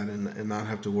stuff like that, and not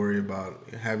have to worry about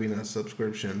having a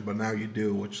subscription. But now you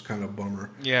do, which is kind of a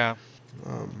bummer. Yeah.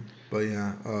 But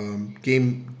yeah,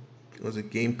 was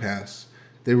it Game Pass?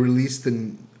 They released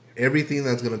everything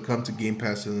that's going to come to Game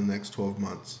Pass in the next 12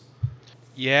 months.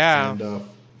 Yeah. And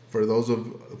for those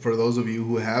of you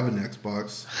who have an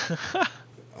Xbox,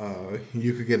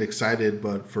 you could get excited,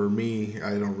 but for me,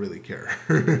 I don't really care.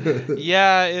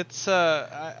 Yeah, it's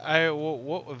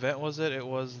what event was it? It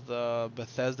was the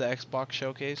Bethesda Xbox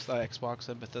showcase, the Xbox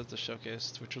and Bethesda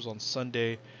showcase, which was on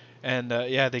Sunday. And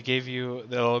yeah, they gave you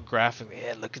the little graphic.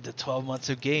 Yeah, look at the 12 months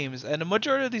of games, and the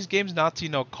majority of these games, not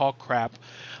to call crap,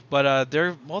 but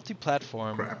they're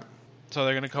multi-platform, Crap. so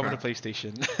they're gonna come Crap. to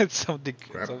PlayStation. It's something.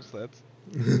 Crap. Some sense.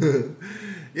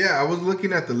 Yeah, I was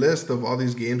looking at the list of all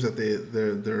these games that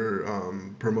they're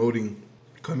promoting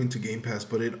coming to Game Pass,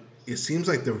 but it seems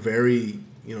like they're very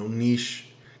niche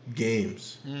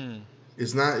games. Mm.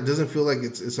 It's not. It doesn't feel like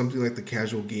it's something like the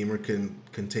casual gamer can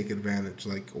take advantage.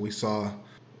 Like we saw,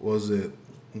 was it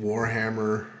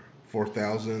Warhammer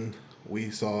 4000? We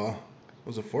saw,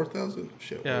 was it 4000?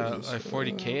 Shit. Yeah, what was this?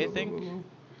 like 40K, I think.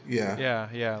 Yeah.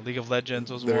 Yeah. League of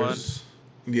Legends was one.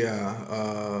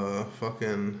 There's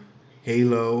fucking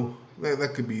Halo.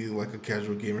 That could be like a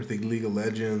casual gamer thing. League of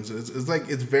Legends. It's like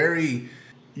it's very.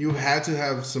 You had to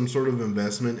have some sort of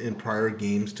investment in prior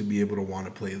games to be able to want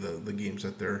to play the games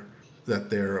that they're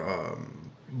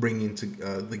bringing to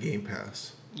the Game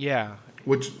Pass. Yeah.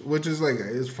 Which is like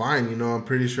it's fine. I'm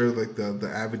pretty sure like the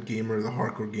avid gamer, the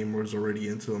hardcore gamer is already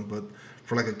into them. But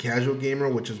for like a casual gamer,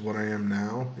 which is what I am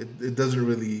now, it doesn't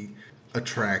really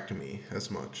attract me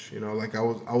as much. Like I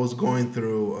was going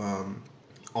through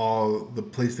all the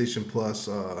PlayStation Plus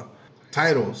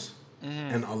titles,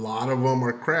 and a lot of them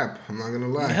are crap. I'm not gonna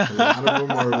lie. A lot of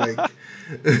them are like,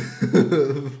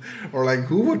 or like,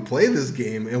 who would play this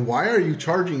game, and why are you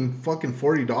charging fucking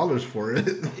 $40 for it?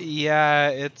 Yeah,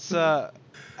 it's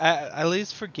at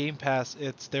least for Game Pass,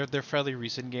 they're fairly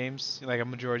recent games. Like a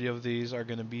majority of these are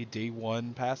gonna be day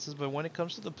one passes, but when it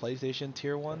comes to the PlayStation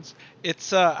tier ones,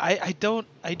 it's I don't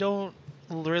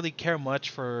really care much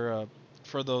for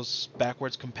those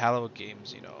backwards compatible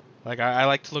games. Like I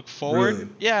like to look forward. Really?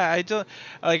 Yeah, I don't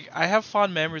like. I have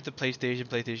fond memories of PlayStation,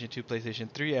 PlayStation 2, PlayStation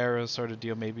 3 era sort of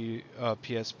deal, maybe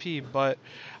PSP, but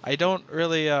I don't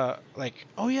really like.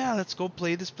 Oh yeah, let's go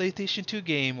play this PlayStation 2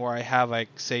 game where I have like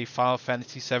say Final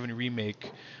Fantasy 7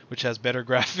 remake, which has better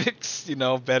graphics,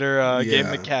 better game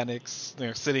Yeah. mechanics.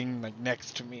 They're sitting like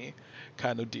next to me,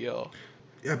 kind of deal.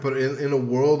 Yeah, but in a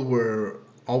world where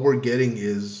all we're getting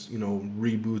is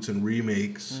reboots and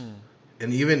remakes.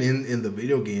 And even in the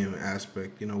video game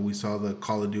aspect, we saw the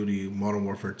Call of Duty Modern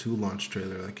Warfare 2 launch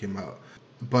trailer that came out.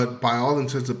 But by all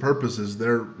intents and purposes,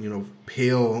 they're,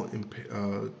 pale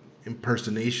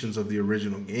impersonations of the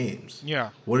original games. Yeah.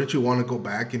 Wouldn't you want to go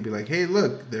back and be like, hey,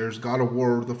 look, there's God of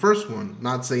War, the first one.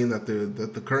 Not saying that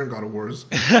the current God of War is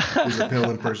a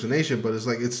pale impersonation, but it's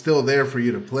like it's still there for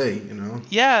you to play,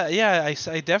 Yeah,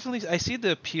 I definitely I see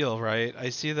the appeal, right? I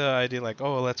see the idea like,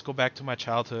 oh, let's go back to my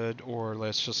childhood, or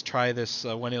let's just try this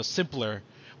when it was simpler,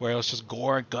 where it was just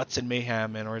gore, guts, and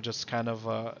mayhem, or just kind of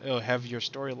heavier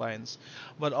storylines.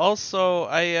 But also,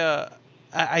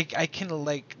 I can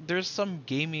like there's some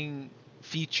gaming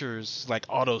features like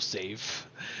autosave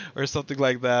or something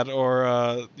like that,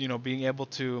 or being able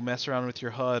to mess around with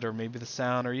your HUD, or maybe the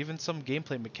sound, or even some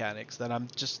gameplay mechanics that I'm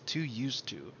just too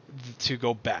used to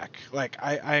go back. Like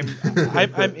I'm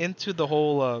into the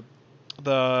whole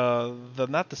the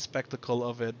not the spectacle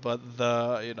of it, but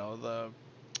the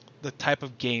type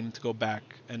of game to go back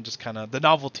and just kind of the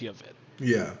novelty of it.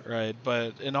 Yeah. Right,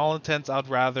 but in all intents, I'd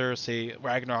rather say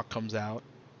Ragnarok comes out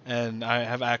and I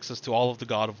have access to all of the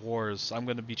God of Wars. I'm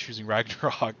going to be choosing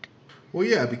Ragnarok. Well,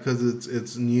 yeah, because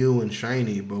it's new and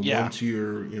shiny, but Yeah. once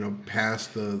you're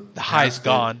past The high's past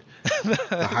gone.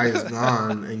 the high is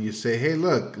gone, and you say, hey,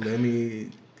 look,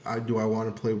 do I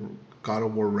want to play God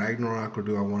of War Ragnarok, or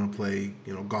do I want to play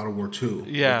God of War 2,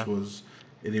 Yeah. which was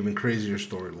an even crazier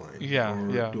storyline? Yeah, Or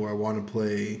yeah. do I want to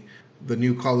play the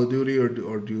new Call of Duty, or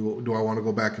do I want to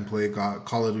go back and play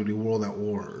Call of Duty World at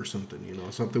War or something?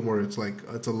 Something where it's like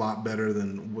it's a lot better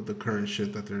than with the current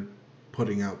shit that they're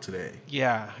putting out today.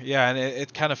 Yeah, and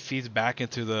it kind of feeds back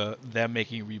into them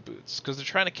making reboots, because they're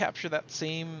trying to capture that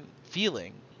same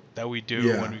feeling that we do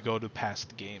Yeah. when we go to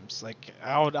past games. Like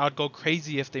I'd go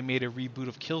crazy if they made a reboot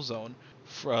of Killzone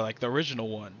for like the original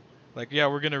one. Like, yeah,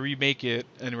 we're gonna remake it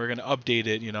and we're gonna update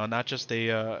it, not just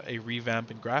a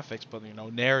revamp in graphics, but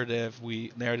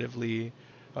narratively,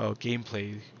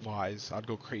 gameplay wise, I'd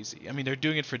go crazy. I mean, they're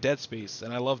doing it for Dead Space,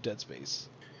 and I love Dead Space.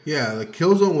 Yeah, the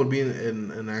Killzone would be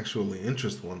an actually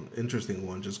interesting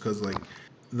one, just because like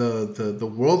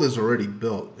the world is already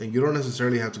built, and you don't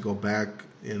necessarily have to go back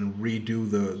and redo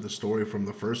the story from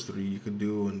the first three. You could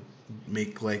do and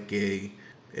make like a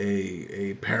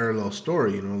parallel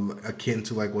story, you know, akin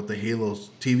to like what the Halo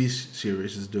TV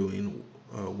series is doing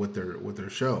with their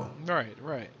show. Right,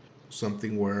 right.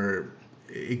 Something where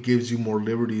it gives you more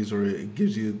liberties, or it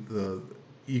gives you the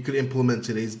you could implement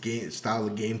today's game style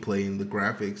of gameplay and the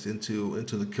graphics into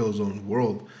the Killzone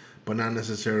world, but not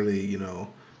necessarily, you know,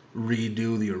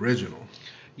 redo the original.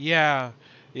 Yeah,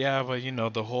 yeah, but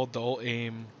the whole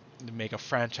aim to make a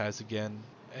franchise again,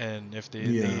 and if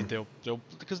Yeah, they'll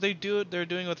because they're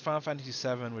doing it with Final Fantasy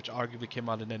VII, which arguably came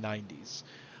out in the 90s.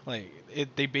 Like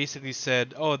they basically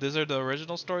said, oh, these are the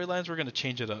original storylines. We're gonna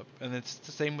change it up, and it's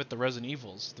the same with the Resident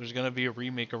Evils. There's gonna be a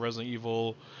remake of Resident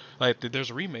Evil, like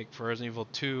there's a remake for Resident Evil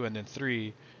 2 and then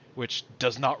 3, which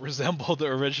does not resemble the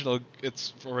original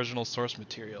its original source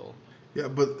material. yeah,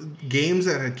 but games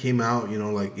that had came out, you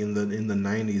know, like in the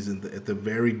 '90s, at the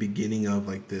very beginning of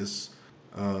like this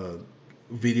uh,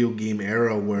 video game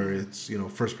era, where it's, you know,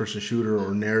 first person shooter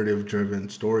or narrative driven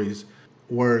stories,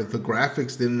 where the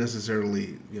graphics didn't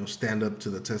necessarily, you know, stand up to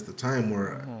the test of time.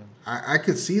 Where Mhm. I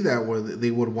could see that where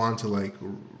they would want to like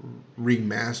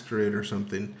remaster it or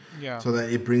something, Yeah. so that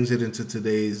it brings it into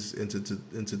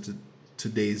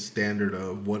today's standard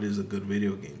of what is a good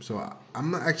video game. So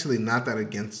I'm actually not that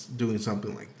against doing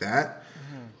something like that.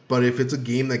 Mhm. But if it's a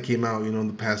game that came out, you know, in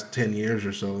the past 10 years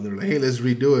or so, and they're like, "Hey, let's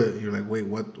redo it," you're like, "Wait,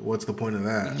 what's the point of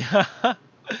that?"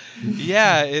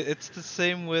 Yeah, it's the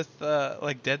same with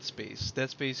like Dead Space. Dead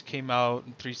Space came out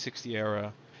in 360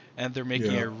 era, and they're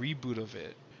making Yeah, a reboot of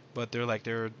it. But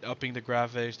they're upping the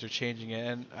graphics, they're changing it,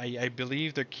 and I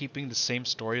believe they're keeping the same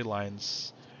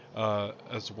storylines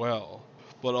as well.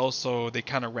 But also they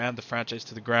kind of ran the franchise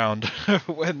to the ground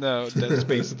when Dead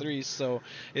Space 3, so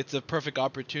it's a perfect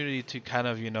opportunity to kind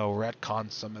of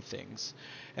retcon some of things.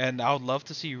 And I would love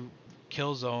to see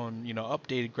Killzone,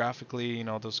 updated graphically,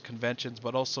 those conventions,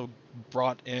 but also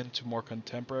brought into more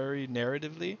contemporary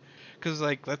narratively. Because,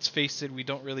 like, let's face it, we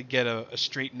don't really get a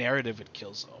straight narrative at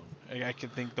Killzone. I can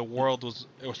think the world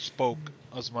spoke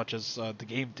as much as the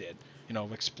game did.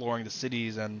 Exploring the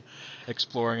cities and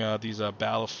exploring these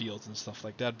battlefields and stuff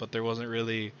like that. But there wasn't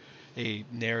really a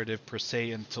narrative per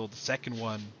se until the second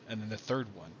one and then the third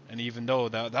one. And even though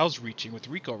that was reaching with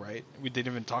Rico, right? We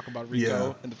didn't even talk about yeah.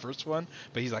 Rico in the first one,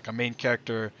 but he's like a main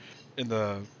character in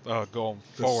the going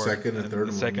The forward second and and the third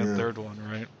one, second and yeah. third one,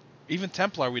 right? Even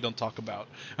Templar we don't talk about.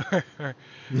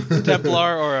 The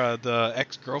Templar or the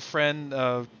ex-girlfriend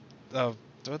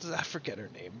what does I forget her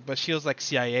name, but she was like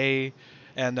CIA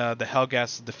and the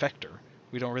Helgas defector.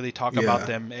 We don't really talk about Yeah,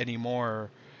 them anymore.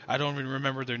 I don't even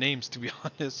remember their names, to be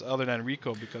honest, other than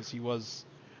Rico, because he was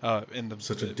in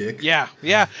such a dick. yeah,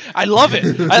 yeah. I love it.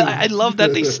 I love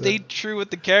that they stayed true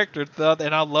with the character,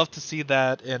 and I'd love to see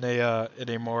that in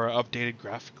a more updated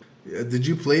graphic. Yeah, did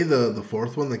you play the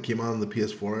fourth one that came out in the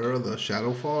PS4 era, the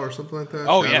Shadowfall or something like that?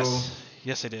 Oh Shadow. yes,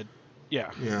 yes I did. Yeah,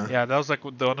 Yeah, yeah. That was like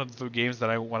one of the games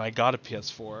that when I got a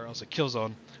PS4, I was like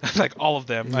Killzone, like all of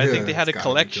them. I think yeah. they had It's a gotta be Killzone.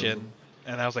 collection,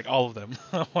 and I was like all of them.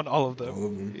 I want all of them. All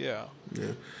of them. Yeah.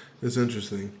 Yeah, it's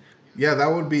interesting. Yeah, that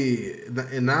would be.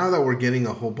 And now that we're getting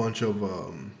a whole bunch of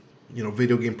you know,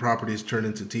 video game properties turned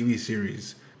into TV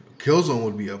series, Killzone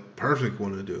would be a perfect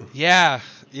one to do. Yeah,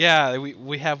 yeah.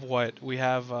 We have what we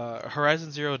have.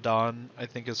 Horizon Zero Dawn, I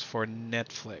think, is for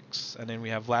Netflix, and then we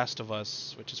have Last of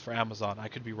Us, which is for Amazon. I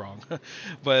could be wrong,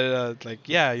 but like,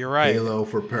 yeah, you're right. Halo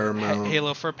for Paramount.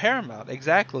 Halo for Paramount,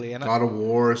 exactly, and God of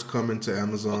War is coming to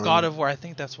Amazon. God of War. I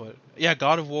think that's what. Yeah,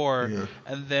 God of War, Yeah,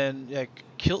 and then like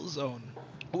Killzone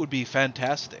would be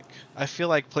fantastic. I feel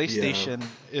like yeah, PlayStation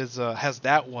is has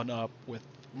that one up with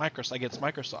Microsoft against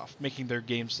Microsoft, making their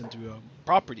games into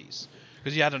properties.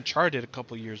 Because you had Uncharted a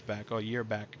couple years back, or a year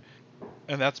back,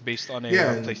 and that's based on a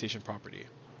yeah, PlayStation property.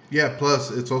 yeah. Plus,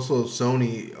 it's also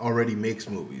Sony already makes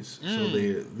movies, so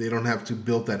Mm, they don't have to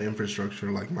build that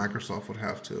infrastructure like Microsoft would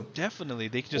have to, definitely,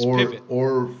 they can just pivot.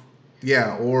 or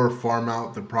yeah, or farm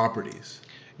out the properties.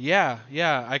 Yeah,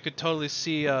 yeah, I could totally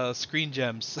see Screen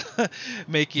Gems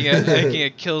making a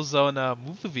Killzone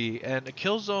movie, and a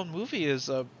Killzone movie is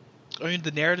I mean,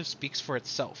 the narrative speaks for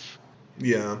itself.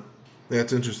 Yeah,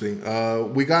 that's interesting.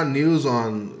 We got news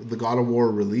on the God of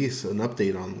War release, an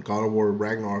update on God of War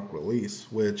Ragnarok release,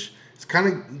 which is kind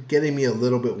of getting me a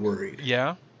little bit worried.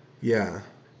 Yeah. Yeah,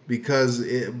 because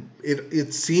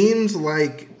it seems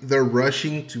like they're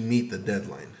rushing to meet the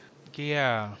deadline,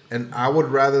 Yeah. and I would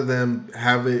rather them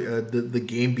have it the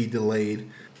game be delayed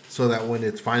so that when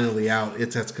it's finally out,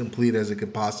 it's as complete as it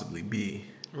could possibly be.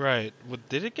 Right.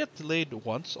 Did it get delayed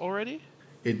once already?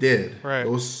 It did. It Right.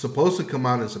 was supposed to come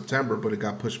out in September, but it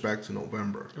got pushed back to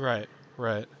November. Right.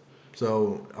 Right.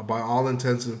 So, by all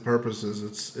intents and purposes,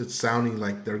 it's sounding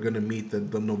like they're going to meet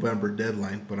the November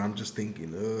deadline. But I'm just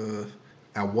thinking,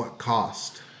 at what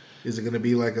cost? Is it going to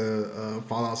be like a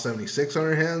Fallout 76 on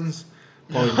our hands?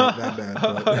 Probably not that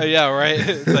bad. But Yeah. Right.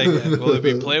 It's like, will it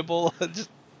be playable? Just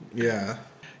yeah,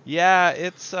 yeah.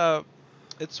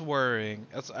 It's worrying.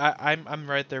 I'm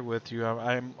right there with you.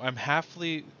 I'm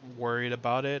halfly worried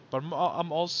about it, but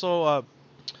I'm also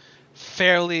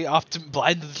fairly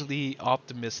blindly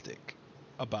optimistic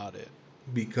about it.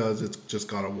 because it's just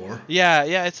God of War. Yeah,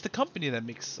 yeah, it's the company that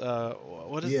makes Yeah.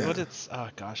 what it's oh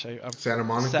gosh, I'm Santa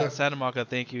Monica. Santa Monica,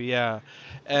 thank you. Yeah.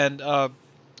 And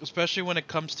especially when it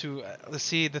comes to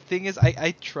see, the thing is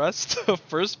I trust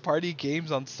first party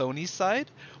games on Sony's side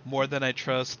more than I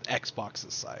trust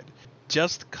Xbox's side.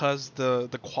 Just cuz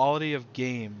the quality of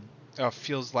game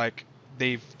feels like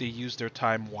they use their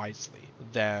time wisely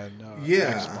than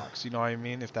Yeah. Xbox. You know what I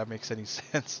mean? If that makes any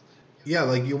sense. Yeah,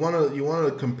 like you want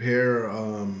to compare,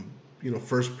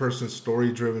 first person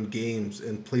story driven games,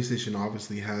 and PlayStation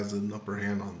obviously has an upper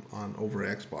hand on over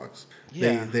Xbox.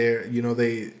 Yeah.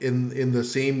 They in the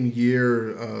same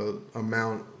year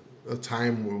amount of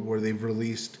time where they've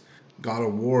released God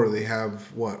of War, they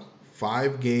have what,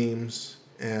 5 games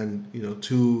and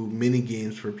 2 mini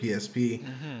games for PSP.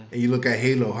 And you look at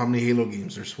Halo, how many Halo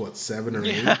games? There's what, 7 or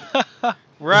 8?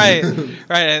 Right,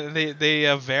 right. And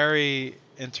they vary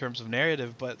in terms of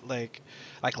narrative, but like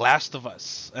Last of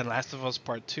Us and Last of Us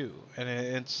Part Two, and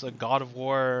it's a God of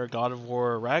War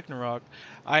Ragnarok.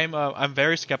 I'm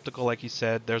very skeptical, like you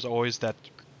said. There's always that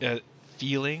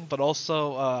feeling, but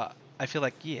also I feel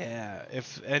like, yeah,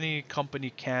 if any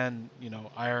company can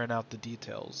iron out the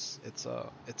details,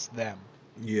 it's them.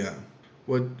 Yeah.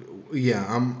 What? Yeah.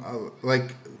 I'm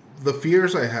like, the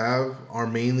fears I have are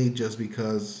mainly just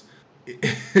because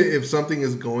if something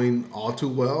is going all too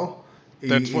well,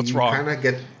 That's what's wrong. You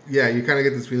kind of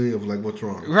get this feeling of like, what's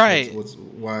wrong? Right.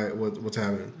 What's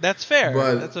happening? That's fair.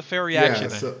 But That's a fair reaction.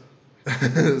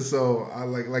 Yeah. So I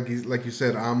like you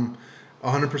said, I'm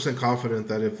 100% confident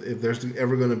that if there's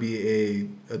ever going to be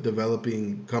a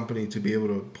developing company to be able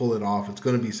to pull it off, it's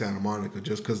going to be Santa Monica,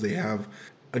 just because they have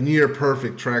a near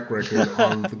perfect track record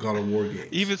on the God of War games.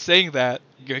 Even saying that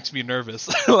makes me nervous.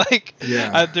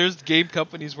 There's game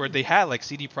companies where they had, like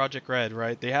CD Projekt Red,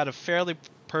 right? They had a fairly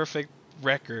perfect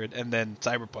record, and then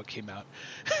Cyberpunk came out.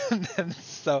 And then,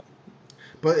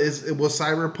 but was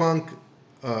Cyberpunk,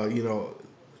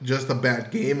 just a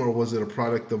bad game, or was it a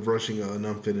product of rushing an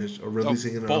unfinished or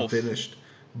releasing an unfinished?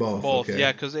 Both. Okay.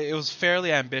 Yeah, because it was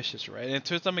fairly ambitious, right? And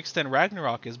to some extent,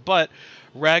 Ragnarok is. But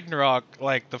Ragnarok,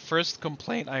 like, the first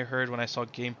complaint I heard when I saw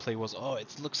gameplay was, "Oh,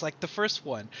 it looks like the first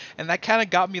one," and that kind of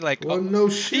got me like, "Well, no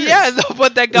shit." Yeah, no,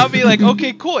 but that got me like,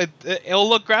 "Okay, cool. It'll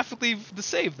look graphically the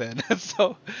same then."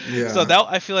 So that,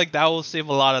 I feel like that will save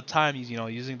a lot of time.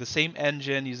 Using the same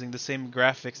engine, using the same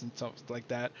graphics and stuff like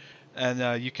that.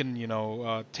 And you can,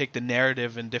 take the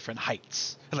narrative in different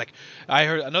heights. And like, I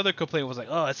heard another complaint was like,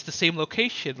 "Oh, it's the same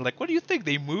location." Like, what do you think?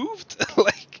 They moved?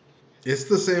 Like, it's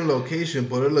the same location,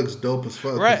 but it looks dope as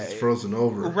fuck. Right. It's frozen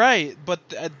over. Right, but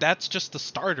that's just the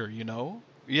starter,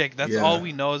 Yeah, that's all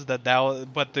we know is that.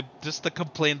 But just the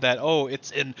complaint that, oh,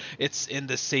 it's in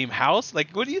the same house.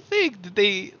 Like, what do you think? Did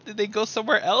they go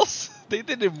somewhere else? They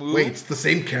didn't move. Wait, it's the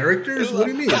same characters? What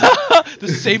do you mean? The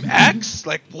same acts?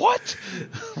 Like, what?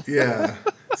 Yeah.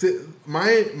 See,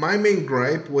 my main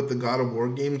gripe with the God of War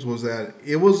games was that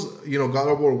it was, God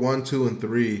of War 1, 2, and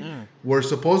 3 were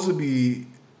supposed to be,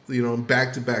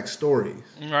 back-to-back stories.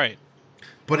 Right.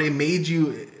 But it made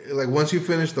you, like, once you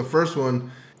finish the first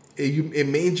one, it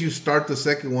made you start the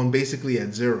second one basically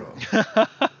at 0.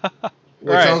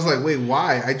 Which I was like, wait,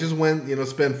 why? I just went,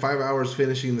 spent 5 hours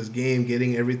finishing this game,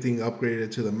 getting everything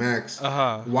upgraded to the max.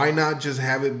 Why not just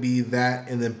have it be that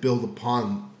and then build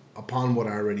upon what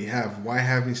I already have? Why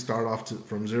have me start off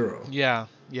from 0? Yeah.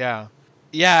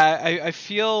 I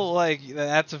feel like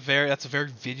that's a very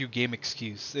video game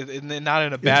excuse, not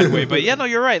in a bad way, but yeah, no,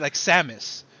 you're right. Like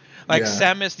Samus.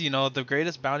 Samus, the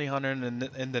greatest bounty hunter in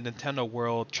the Nintendo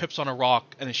world, trips on a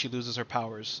rock and then she loses her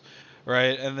powers.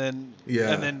 Right, and then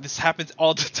this happens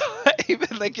all the time.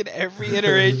 Like, in every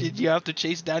iteration, you have to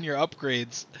chase down your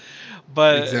upgrades.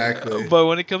 But exactly. But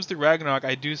when it comes to Ragnarok,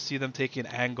 I do see them taking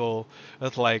an angle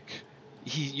with, like,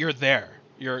 you're there,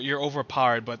 you're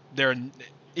overpowered, but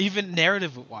even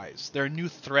narrative wise, there are new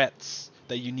threats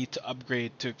that you need to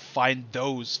upgrade to fight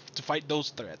those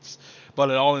threats.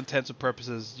 But at all intents and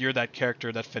purposes, you're that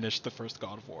character that finished the first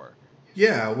God of War.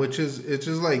 Yeah, which is it's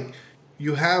just like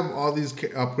you have all these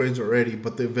upgrades already,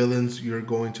 but the villains you're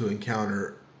going to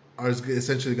encounter are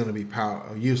essentially going to be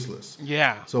useless.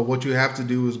 Yeah. So what you have to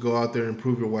do is go out there and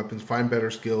improve your weapons, find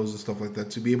better skills and stuff like that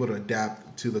to be able to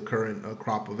adapt to the current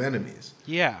crop of enemies.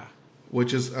 Yeah.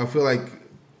 Which is I feel like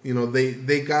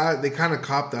they kind of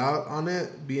copped out on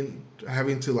it being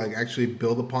having to like actually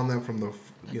build upon that from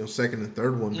the second and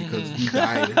third one because you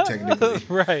died technically.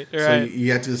 Right. So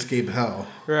you had to escape hell.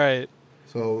 Right.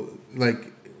 So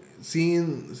like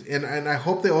seeing and I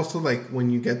hope they also like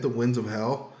when you get the winds of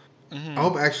hell, I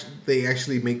hope they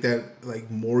actually make that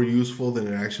like more useful than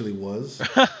it actually was.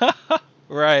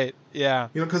 Right. Yeah.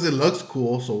 Because it looks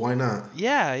cool, so why not?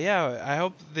 Yeah. Yeah. I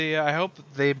hope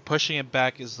they pushing it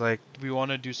back is like we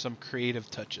want to do some creative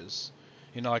touches.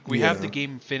 Like we have the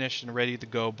game finished and ready to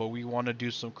go, but we want to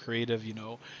do some creative,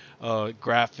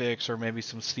 graphics or maybe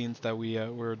some scenes that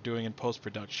we're doing in post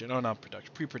production. Oh, not production,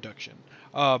 pre-production.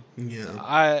 Yeah.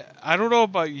 I don't know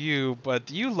about you, but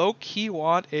do you low key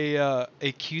want a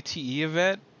QTE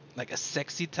event, like a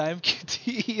sexy time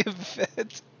QTE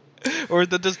event, or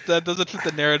that doesn't fit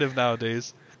the narrative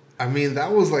nowadays? I mean,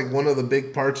 that was like one of the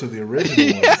big parts of the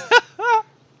original ones.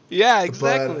 Yeah,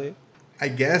 exactly. But I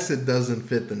guess it doesn't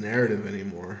fit the narrative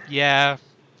anymore. Yeah,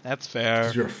 that's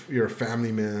fair. You're a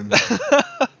family man.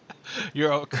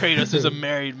 Kratos is a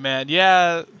married man.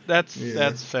 Yeah, that's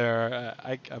fair.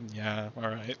 Yeah, all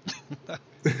right.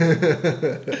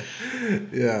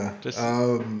 Yeah.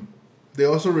 They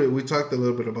also we talked a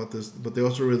little bit about this, but they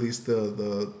also released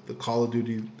the Call of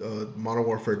Duty Modern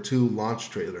Warfare 2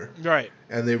 launch trailer. Right.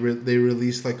 And they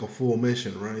released like a full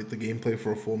mission, right? The gameplay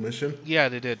for a full mission. Yeah,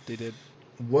 they did.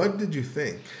 What did you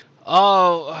think?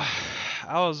 Oh,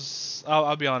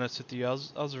 I'll be honest with you. I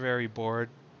was very bored.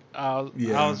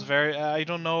 I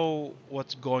don't know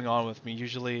what's going on with me.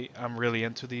 Usually, I'm really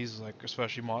into these, like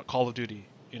especially Call of Duty.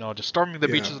 Just storming the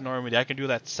beaches of Normandy. I can do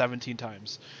that 17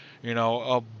 times.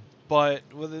 But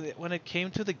when it came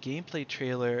to the gameplay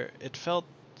trailer, it felt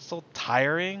so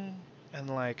tiring. And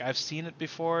like I've seen it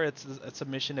before. It's a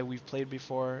mission that we've played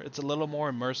before. It's a little more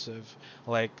immersive.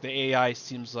 Like the AI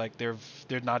seems like they're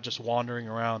not just wandering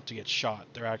around to get shot.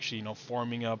 They're actually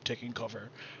formming up, taking cover,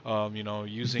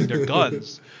 using their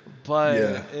guns.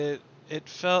 But it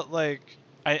felt like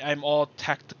I'm all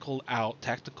tactical out,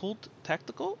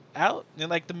 and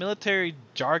like the military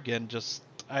jargon. Just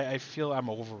I feel I'm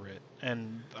over it,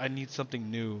 and I need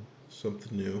something new.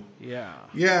 Something new. Yeah.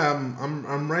 Yeah,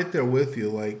 I'm right there with you.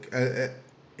 Like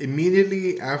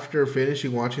immediately after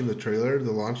finishing watching the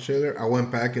launch trailer, I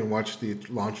went back and watched the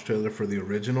launch trailer for the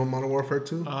original Modern Warfare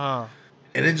 2.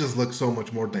 And it just looks so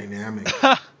much more dynamic.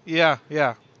 Yeah.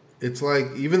 It's like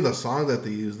even the song that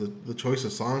they use, the choice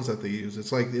of songs that they use.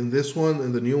 It's like in this one,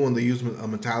 in the new one, they use a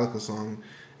Metallica song,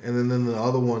 and then in the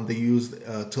other one they used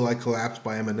 "Till I Collapse"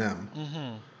 by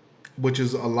Eminem, which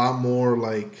is a lot more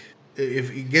like.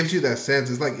 If it gives you that sense,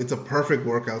 it's a perfect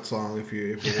workout song if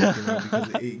you're working out because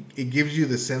it gives you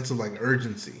the sense of like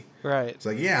urgency. Right. It's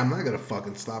like, yeah, I'm not gonna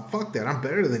fucking stop. Fuck that. I'm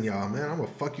better than y'all, man. I'm gonna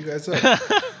fuck you guys up.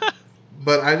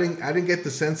 But I didn't get the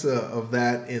sense of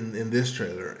that in this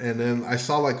trailer. And then I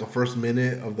saw like a first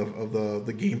minute of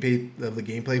the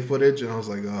gameplay footage, and I was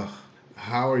like, ugh,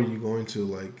 how are you going to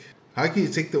like? How can you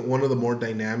take one of the more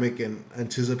dynamic and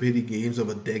anticipated games of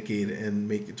a decade and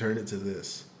turn it to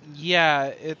this?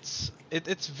 Yeah, it's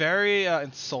very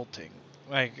insulting.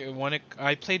 Like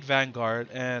I played Vanguard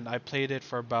and I played it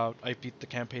for I beat the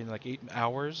campaign in like 8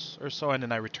 hours or so, and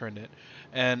then I returned it,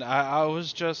 and I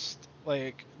was just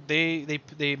like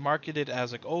they marketed it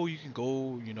as like, oh, you can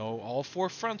go all 4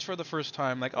 fronts for the first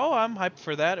time, like, oh, I'm hyped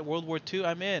for that. World War II,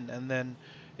 I'm in, and then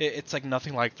it's like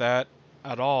nothing like that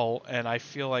at all, and I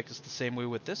feel like it's the same way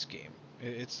with this game.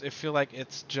 I feel like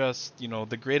it's just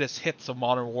the greatest hits of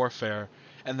Modern Warfare.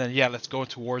 And then let's go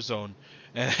into Warzone,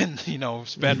 and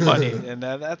spend money, and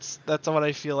that's what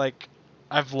I feel like.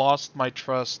 I've lost my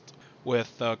trust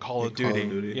with Call of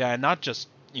Duty. Yeah, and not just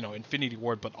Infinity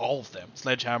Ward, but all of them: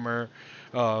 Sledgehammer,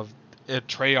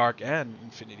 Treyarch, and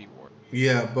Infinity Ward.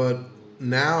 Yeah, but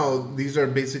now these are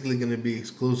basically going to be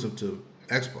exclusive to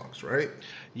Xbox, right?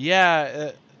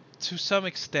 Yeah, to some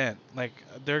extent. Like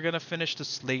they're gonna finish the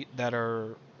slate that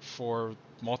are for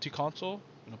multi-console.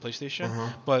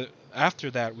 PlayStation, but after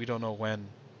that we don't know when.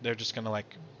 They're just gonna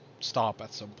like stop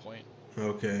at some point.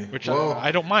 Okay. Which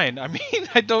I don't mind. I mean,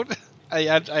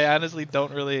 I honestly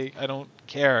don't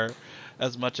care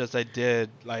as much as I did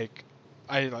like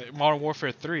Modern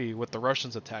Warfare 3 with the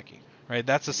Russians attacking. Right,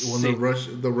 that's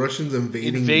the Russians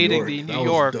invading New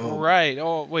York. Right.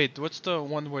 Oh wait, what's the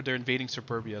one where they're invading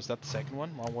Suburbia? Is that the second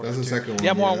one? That's the second one.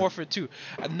 Yeah, Modern Warfare 2.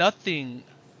 Nothing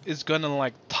is gonna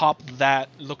like top that,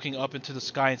 looking up into the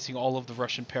sky and seeing all of the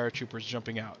Russian paratroopers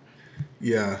jumping out.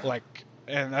 Yeah. Like,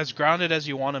 and as grounded as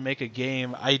you want to make a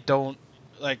game, I don't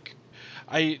like.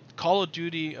 I Call of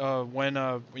Duty when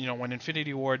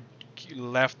Infinity Ward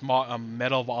left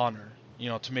Medal of Honor,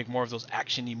 to make more of those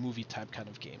actiony movie type kind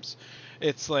of games.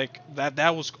 It's like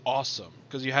that was awesome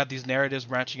because you had these narratives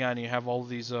branching out and you have all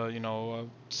these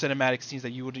cinematic scenes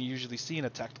that you wouldn't usually see in a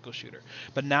tactical shooter.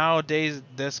 But nowadays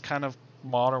this kind of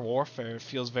modern warfare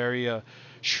feels very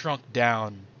shrunk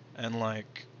down and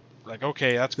like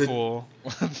okay, that's Did, cool.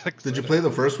 did you play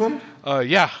the first one?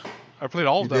 Yeah, I played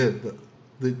all You of them.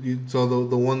 did. So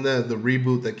the one the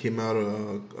reboot that came out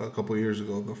a couple years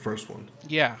ago, the first one.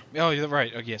 Yeah. Oh, you're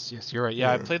right. Oh, yes, you're right.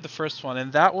 Yeah, I Yeah. played the first one,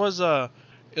 and that was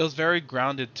it was very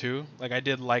grounded too. Like I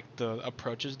did like the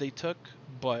approaches they took,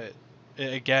 but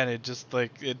again, it just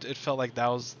like it felt like that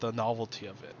was the novelty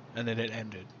of it, and then it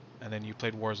ended, and then you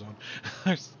played Warzone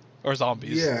or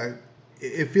zombies. Yeah,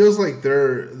 it feels like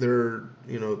they're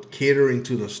catering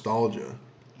to nostalgia.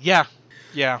 Yeah.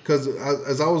 Yeah. Because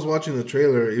as I was watching the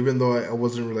trailer, even though I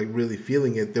wasn't really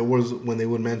feeling it, there was when they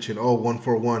would mention, "Oh,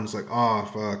 141," it's like, "Oh,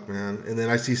 fuck, man!" And then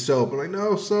I see Soap, I'm like,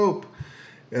 "No, Soap,"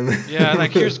 and then Yeah.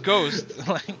 Like here's Ghost.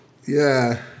 Like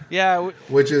yeah, yeah.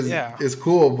 which is Yeah. is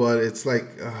cool, but it's like,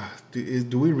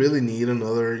 do we really need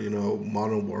another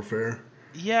Modern Warfare?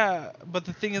 Yeah. But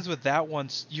the thing is with that one,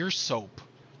 you're Soap,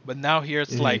 but now here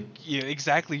it's Mhm. like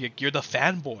exactly you're the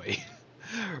fanboy.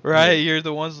 Right, Yeah. you're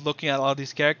the ones looking at all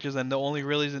these characters, and the only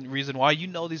reason why you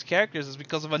know these characters is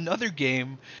because of another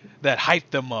game that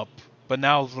hyped them up. But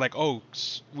now it's like, oh,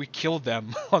 we killed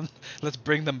them. Let's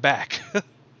bring them back.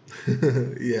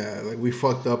 Yeah, like we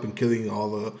fucked up in killing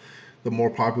all the more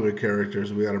popular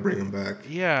characters. We got to bring them back.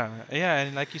 Yeah,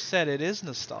 and like you said, it is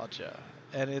nostalgia,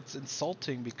 and it's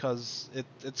insulting because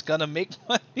it's gonna make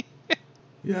money.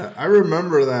 Yeah, I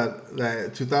remember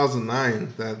that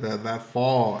 2009 that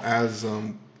fall as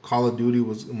Call of Duty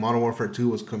was Modern Warfare 2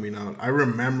 was coming out. I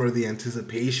remember the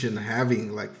anticipation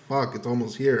having like fuck, it's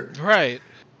almost here. Right.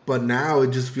 But now it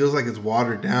just feels like it's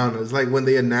watered down. It's like when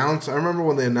they announced. I remember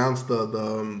when they announced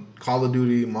the Call of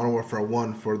Duty Modern Warfare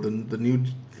 1 for the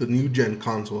new gen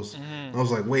consoles. I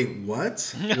was like, wait,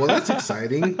 what? Well, that's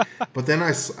exciting. But then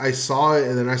I saw it,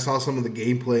 and then I saw some of the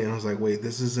gameplay, and I was like, wait,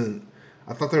 this isn't.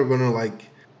 I thought they were gonna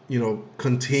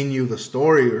continue the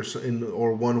story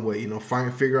or one way,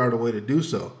 figure out a way to do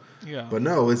so. Yeah. But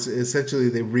no, it's essentially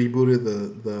they rebooted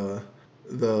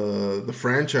the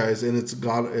franchise, and it's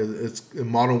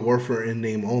Modern Warfare in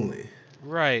name only.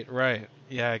 Right.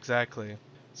 Yeah, exactly.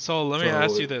 So let me So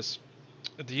ask you this.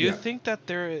 Do you yeah, think that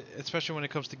especially when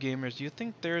it comes to gamers, do you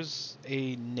think there's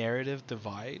a narrative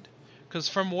divide? Because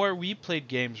from where we played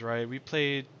games, right, we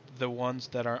played the ones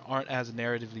that aren't as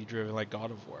narratively driven, like God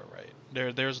of War, right?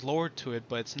 There's lore to it,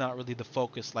 but it's not really the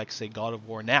focus, like say God of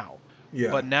War now.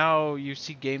 yeah. But now you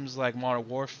see games like Modern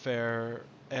Warfare,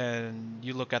 and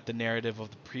you look at the narrative of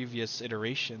the previous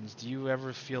iterations. Do you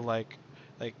ever feel like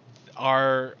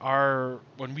our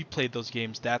when we played those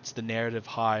games, that's the narrative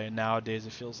high, and nowadays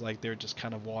it feels like they're just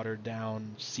kind of watered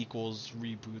down sequels,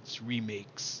 reboots,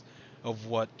 remakes of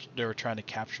what they were trying to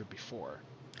capture before.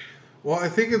 Well, I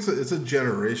think it's a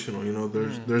generational.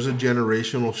 There's a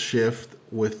generational shift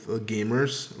with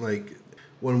gamers. Like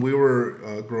when we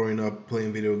were growing up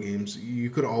playing video games, you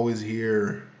could always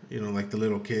hear like the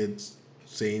little kids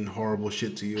saying horrible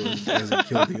shit to you as it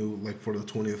killed you like for the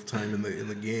 20th time in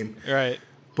the game. Right.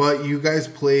 But you guys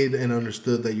played and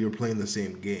understood that you were playing the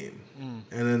same game. Mm.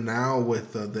 And then now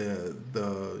with the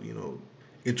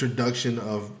introduction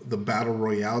of the battle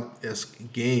royale esque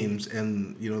games,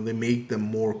 and they make them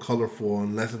more colorful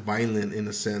and less violent in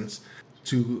a sense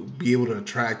to be able to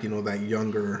attract that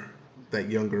younger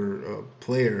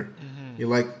player. Mm-hmm. You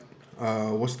like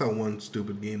what's that one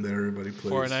stupid game that everybody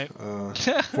plays? Fortnite.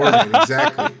 Fortnite,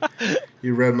 exactly.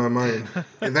 You read my mind.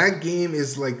 And that game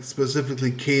is like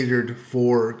specifically catered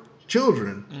for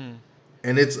children,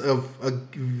 and it's a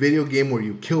video game where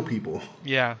you kill people.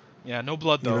 Yeah. No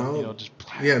blood though. Just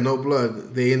Yeah, no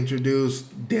blood. They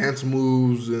introduced dance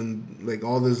moves and like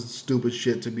all this stupid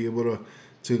shit to be able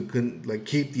to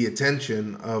keep the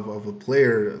attention of a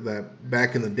player that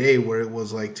back in the day where it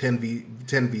was like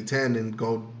 10v10 and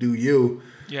go do you.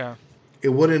 Yeah. It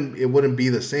wouldn't be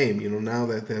the same, now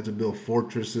that they have to build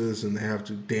fortresses and they have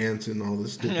to dance and all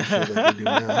this stupid shit that they do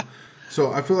now.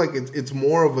 So I feel like it's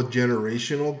more of a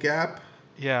generational gap.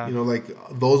 Yeah. Like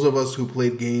those of us who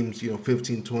played games,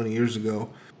 15, 20 years ago,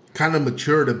 kind of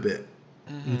matured a bit.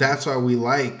 Mm-hmm. That's why we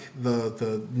like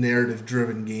the narrative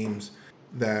driven games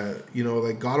that,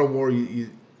 like God of War,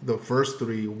 the first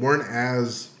three weren't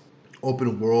as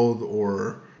open world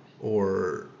or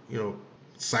or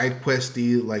side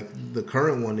questy like the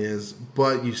current one is,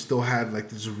 but you still had like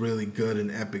this really good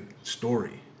and epic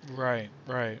story. Right,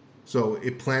 right. So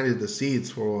it planted the seeds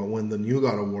for when the new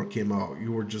God of War came out.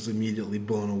 You were just immediately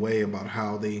blown away about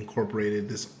how they incorporated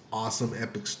this awesome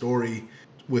epic story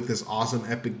with this awesome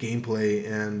epic gameplay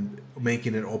and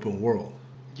making it open world.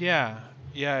 Yeah,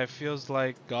 yeah, it feels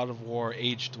like God of War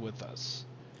aged with us.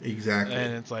 Exactly.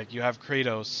 And it's like you have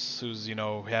Kratos, who's he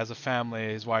has a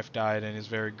family, his wife died, and is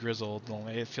very grizzled.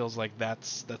 It feels like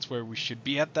that's where we should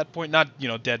be at that point. Not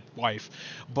dead wife,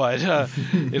 but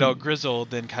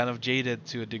grizzled and kind of jaded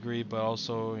to a degree, but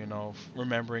also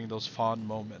remembering those fond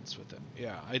moments with him.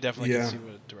 Yeah, I definitely can see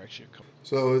what direction you're coming.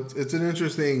 So it's an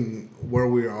interesting where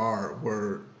we are,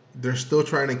 where they're still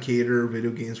trying to cater video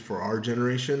games for our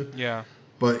generation. Yeah.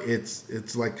 But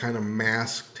it's like kind of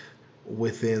masked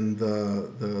within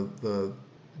the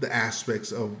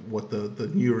aspects of what the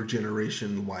newer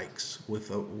generation likes with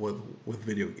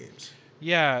video games.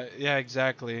 Yeah,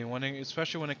 exactly.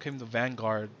 Especially when it came to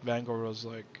Vanguard was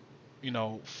like,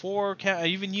 4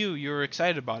 even you were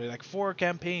excited about it, like 4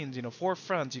 campaigns, 4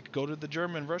 fronts. You could go to the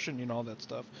German, Russian, all that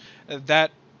stuff. That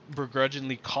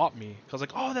begrudgingly caught me. I was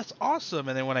like, oh, that's awesome.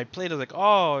 And then when I played, I was like,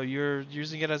 oh, you're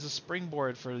using it as a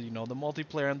springboard for the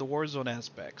multiplayer and the Warzone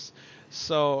aspects.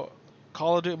 So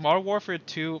Call of Duty Modern Warfare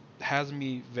 2 has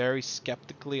me very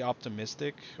skeptically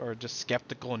optimistic, or just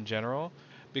skeptical in general,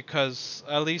 because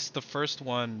at least the first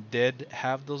one did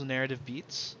have those narrative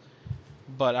beats.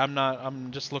 But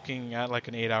I'm just looking at like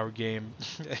an 8-hour game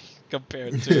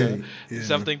compared to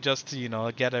something just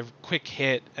to get a quick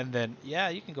hit, and then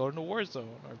you can go into Warzone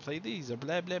or play these or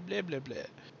blah blah blah blah blah.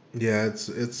 Yeah,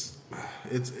 it's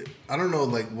I don't know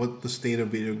like what the state of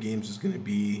video games is going to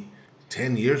be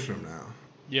 10 years from now.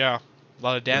 Yeah, a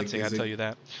lot of dancing, like, I tell you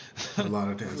that. A lot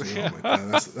of dancing. Oh my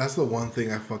god, that's the one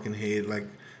thing I fucking hate. Like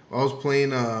I was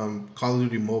playing Call of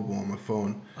Duty Mobile on my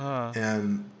phone,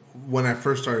 and when I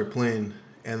first started playing,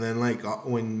 and then like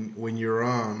when you're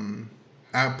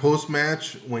at post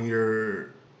match, when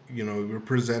you're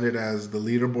presented as the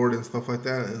leaderboard and stuff like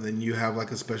that, and then you have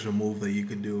like a special move that you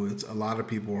could do. It's a lot of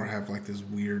people have like this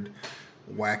weird,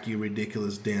 wacky,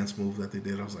 ridiculous dance move that they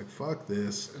did. I was like, fuck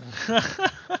this.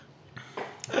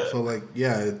 So like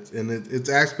it's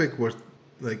aspect where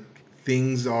like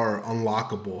things are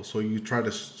unlockable, so you try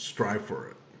to strive for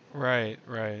it. Right.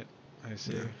 I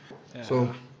see. Yeah.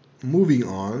 So moving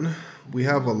on, we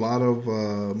have a lot of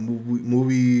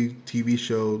movie, TV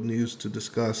show news to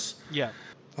discuss. Yeah.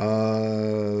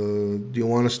 Do you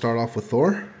want to start off with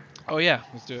Thor? Oh yeah,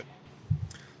 let's do it.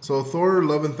 So Thor: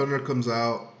 Love and Thunder comes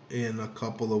out in a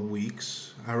couple of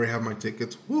weeks. I already have my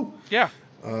tickets. Woo! Yeah.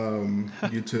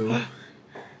 You too.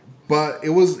 But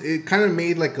it kind of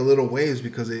made like a little waves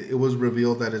because it was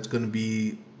revealed that it's going to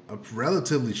be a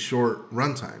relatively short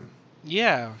runtime.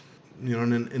 Yeah. In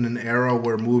an era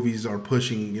where movies are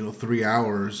pushing 3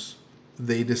 hours,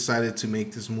 they decided to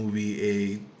make this movie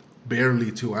a barely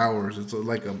 2 hours. It's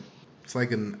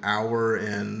like an hour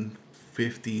and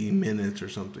 50 minutes or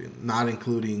something, not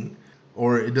including,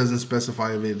 or it doesn't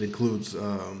specify if it includes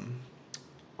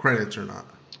credits or not.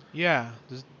 Yeah.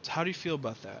 How do you feel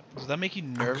about that? Does that make you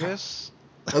nervous?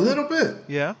 A little bit.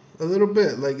 Yeah. A little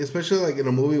bit. Like, especially like in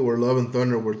a movie where Love and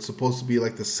Thunder, where it's supposed to be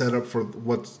like the setup for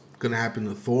what's going to happen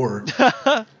to Thor.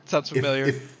 Sounds familiar.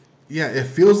 It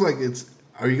feels like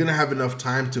are you going to have enough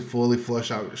time to fully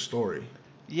flesh out your story?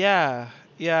 Yeah,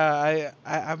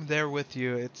 I'm there with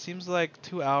you. It seems like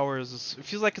 2 hours, it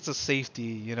feels like it's a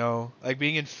safety, Like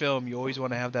being in film, you always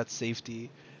want to have that safety.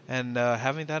 And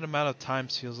having that amount of time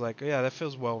feels like, that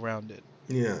feels well-rounded.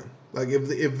 Yeah. Like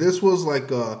if this was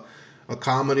like a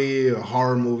comedy, a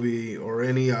horror movie, or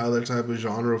any other type of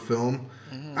genre film,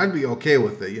 I'd be okay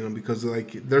with it, because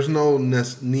like there's no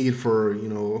need for,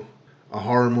 a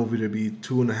horror movie to be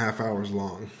 2.5 hours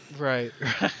long. Right.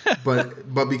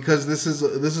 but because this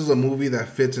is a movie that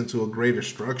fits into a greater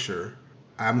structure,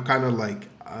 I'm kind of like,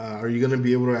 are you going to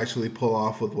be able to actually pull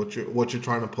off with what you're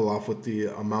trying to pull off with the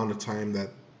amount of time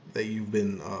that you've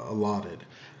been allotted?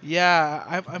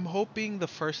 Yeah, I'm hoping the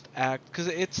first act, because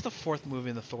it's the 4th movie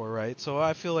in the Thor, right? So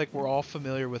I feel like we're all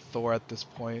familiar with Thor at this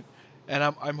point, and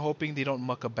I'm hoping they don't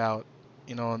muck about,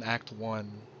 in Act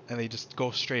 1, and they just go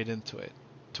straight into it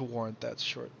to warrant that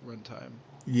short runtime.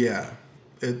 Yeah,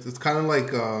 it's kind of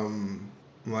like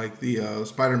the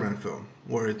Spider-Man film,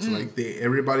 where it's like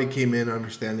everybody came in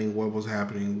understanding what was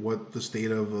happening, what the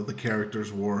state of the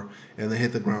characters were, and they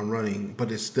hit the ground running, but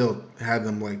it still had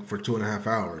them like for 2.5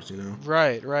 hours,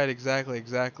 Right,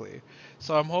 exactly.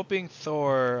 So I'm hoping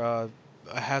Thor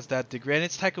has that degree, and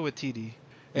it's Taika Waititi.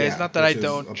 Yeah, it's not that I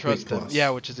don't trust him. Yeah,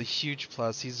 which is a huge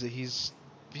plus. He's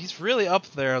he's really up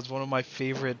there as one of my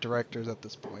favorite directors at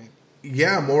this point.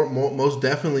 Yeah, most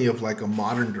definitely of like a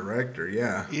modern director.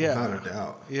 Yeah, without Yeah, a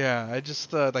doubt. yeah. I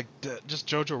just like just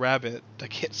Jojo Rabbit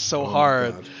like hit so Oh my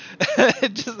hard. god.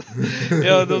 It just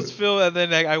those film, and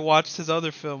then I watched his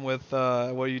other film with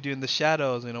What You Do in the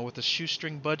Shadows. With the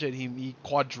shoestring budget, he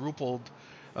quadrupled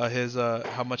his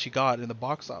how much he got in the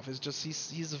box office. Just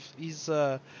he's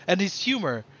and his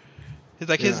humor. It's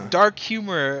like his Yeah. dark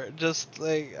humor, just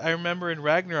like I remember in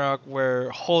Ragnarok where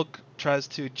Hulk tries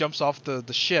to jumps off the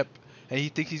ship and he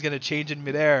thinks he's gonna change in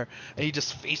midair and he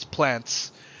just face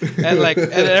plants. And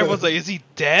everyone's like, is he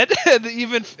dead? And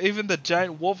even the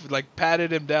giant wolf like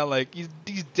patted him down like he's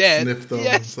dead. Sniffed them.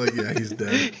 Yes, It's like, yeah, he's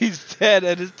dead. he's dead,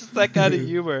 and it's just that kind of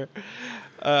humor.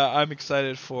 I'm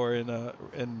excited for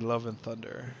in Love and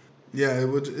Thunder. Yeah,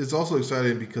 it's also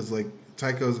exciting because like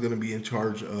Taika is going to be in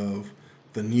charge of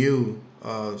the new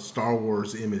Star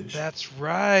Wars image, That's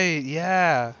right.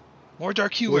 Yeah, more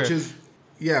dark humor. which is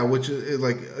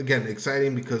like again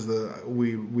exciting because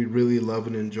we really love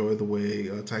and enjoy the way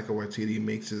Taika Waititi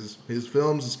makes his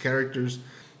films, his characters.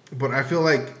 But I feel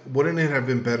like wouldn't it have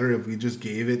been better if we just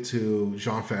gave it to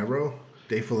Jon Favreau,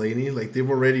 Dave Filoni? Like they've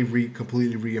already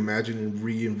completely reimagined and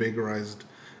reinvigorized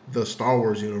the Star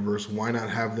Wars universe. Why not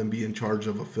have them be in charge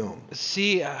of a film?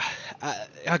 See,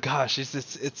 gosh,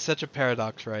 it's such a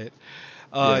paradox, right?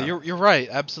 Yeah, You're right,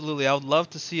 absolutely. I would love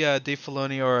to see Dave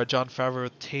Filoni or Jon Favreau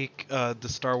take the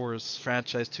Star Wars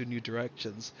franchise to new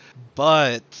directions,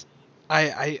 but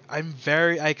I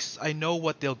know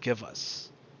what they'll give us.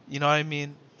 You know what I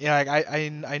mean? Yeah,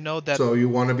 I know that. so you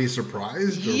want to be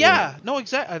surprised or what? Yeah, no,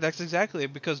 exactly. That's exactly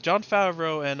it, because Jon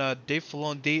Favreau and Dave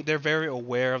Filoni, they're very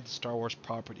aware of the Star Wars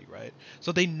property, right?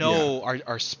 So they Yeah, know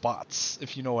our spots,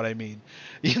 if you know what I mean.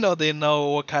 They know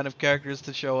what kind of characters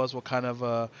to show us, what kind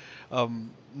of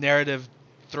narrative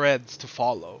threads to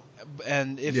follow.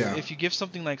 And yeah, if you give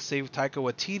something like, say, Taika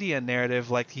Waititi a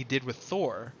narrative like he did with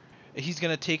Thor, he's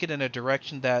gonna take it in a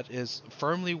direction that is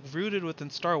firmly rooted within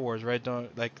Star Wars, right?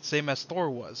 Don't, like same as Thor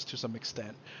was to some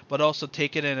extent, but also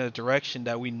take it in a direction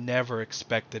that we never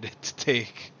expected it to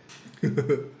take.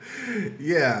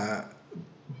 yeah.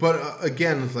 But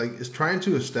again, it's trying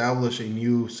to establish a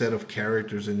new set of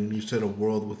characters and a new set of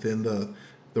world within the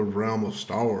realm of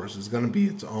Star Wars. Is going to be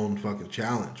its own fucking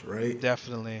challenge, right?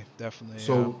 Definitely, definitely, yeah.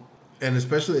 So, and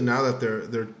especially now that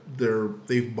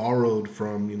they've borrowed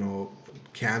from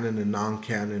canon and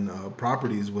non-canon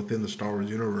properties within the Star Wars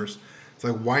universe. It's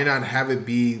like, why not have it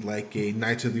be like a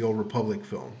Knights of the Old Republic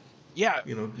film? Yeah,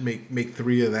 Make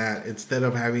three of that instead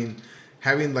of having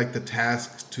like the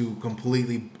task to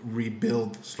completely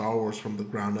rebuild Star Wars from the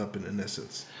ground up in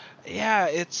essence. yeah,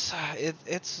 it's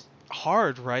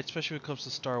hard, right? Especially when it comes to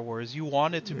Star Wars. You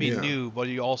want it to be Yeah, new, but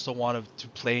you also want it to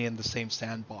play in the same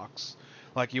sandbox.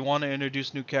 Like you want to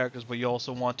introduce new characters, but you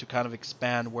also want to kind of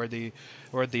expand where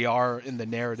they are in the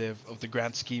narrative of the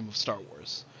grand scheme of Star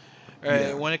Wars.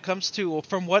 yeah, When it comes to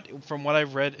from what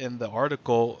I've read in the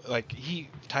article, like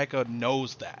Taika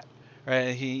knows that,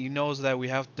 right? He knows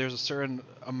that there's a certain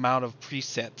amount of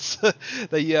presets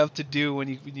that you have to do when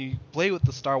you play with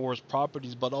the Star Wars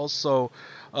properties, but also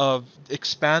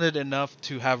expanded enough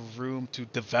to have room to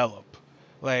develop,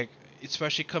 like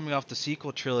especially coming off the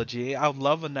sequel trilogy. I would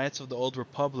love a Knights of the Old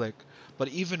Republic. But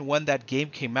even when that game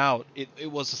came out,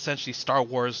 it was essentially Star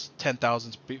Wars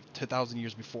 10,000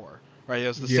 years before, right? It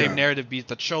was the same yeah. narrative beat,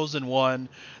 the Chosen One,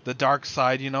 the Dark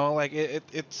Side, like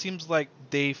it seems like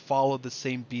they follow the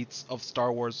same beats of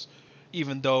Star Wars,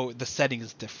 even though the setting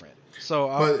is different. So,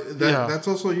 But yeah, that's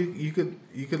also you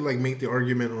could like make the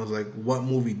argument was like what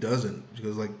movie doesn't,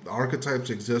 because like the archetypes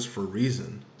exist for a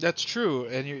reason. that's true,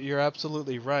 and you're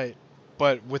absolutely right.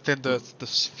 But within the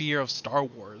sphere of Star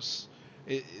Wars,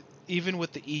 even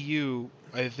with the EU,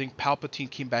 I think Palpatine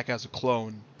came back as a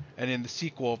clone, and in the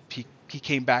sequel, he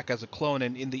came back as a clone.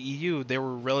 And in the EU, they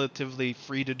were relatively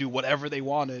free to do whatever they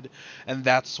wanted, and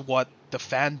that's what the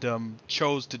fandom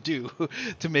chose to do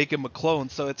to make him a clone.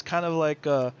 So it's kind of like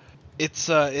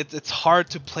it's hard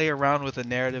to play around with a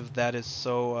narrative that is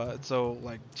so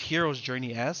like hero's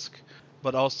journey esque,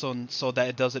 but also so that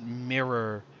it doesn't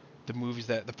mirror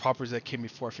the properties that came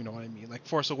before, if you know what I mean, like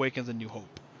Force Awakens and New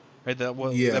Hope, right? The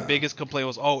Yeah, biggest complaint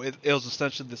was, it was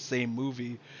essentially the same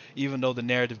movie, even though the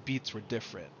narrative beats were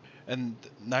different. And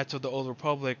Knights of the Old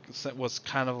Republic was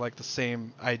kind of like the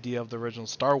same idea of the original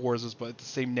Star Wars, but the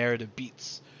same narrative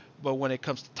beats. But when it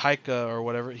comes to Taika or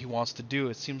whatever he wants to do,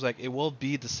 it seems like it will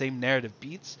be the same narrative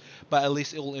beats, but at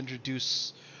least it will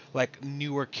introduce like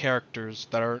newer characters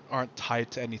that aren't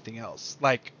tied to anything else,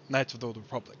 like Knights of the Old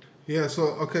Republic. yeah. So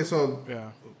okay, so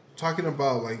Yeah. talking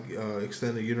about like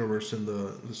extended universe in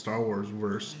the Star Wars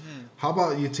verse, Hmm. how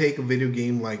about you take a video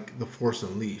game like The Force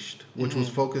Unleashed, which was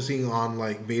Hmm. focusing on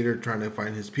like Vader trying to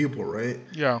find his pupil, right?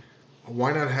 Yeah.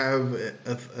 Why not have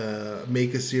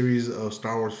make a series of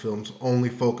Star Wars films only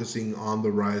focusing on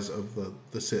the rise of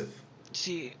the Sith,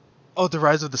 See, oh, the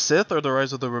Rise of the Sith or the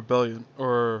Rise of the Rebellion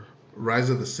or Rise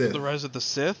of the the Sith? Rise of the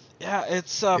Sith? Yeah,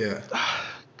 it's Yeah,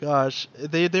 gosh,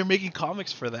 they're making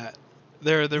comics for that.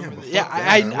 They're yeah, but yeah, fuck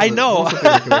that. I I know. want something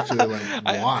I can actually like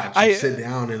I watch and I sit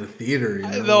down in a theater. You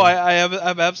No, know?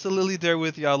 I'm absolutely there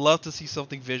with you. I'd love to see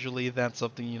something visually. That's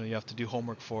something you have to do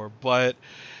homework for. But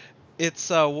it's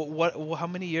how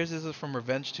many years is it from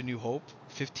Revenge to New Hope?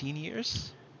 15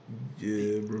 years?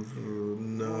 Yeah,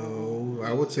 no,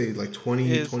 I would say like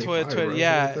 20, Is 25, 2020, right? Something like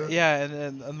yeah, that. yeah,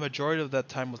 and the majority of that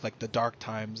time was like the dark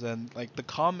times and like the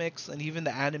comics and even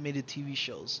the animated TV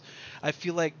shows. I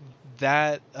feel like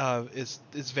that is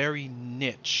very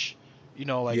niche.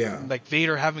 Yeah, Like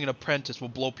Vader having an apprentice will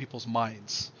blow people's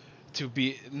minds. To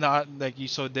be not like you,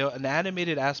 so an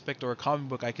animated aspect or a comic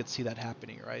book, I could see that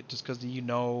happening, right? Just because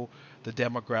the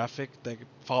demographic that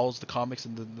follows the comics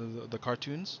and the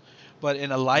cartoons. But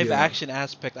in a live yeah. action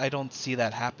aspect, I don't see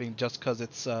that happening just because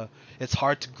it's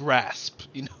hard to grasp.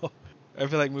 I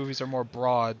feel like movies are more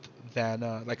broad than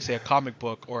like say a comic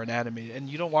book or an anime, and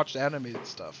you don't watch the animated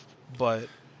stuff, but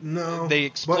No, they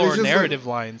but it's explore just like narrative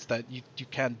lines that you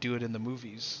can't do it in the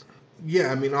movies.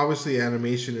 yeah. I mean, obviously,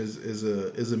 animation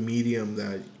is a medium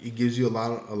that it gives you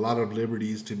a lot of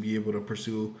liberties to be able to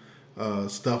pursue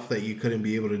stuff that you couldn't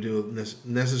be able to do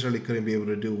necessarily couldn't be able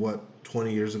to do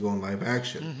 20 years ago in live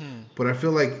action. Hmm. But I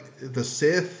feel like the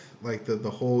Sith, like the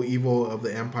whole evil of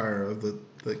the Empire of the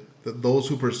those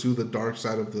who pursue the dark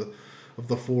side of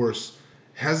the Force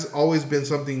has always been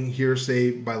something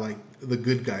hearsay by like the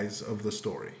good guys of the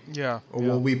story, Yeah, or yeah.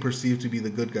 what we perceive to be the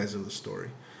good guys of the story.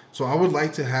 So I would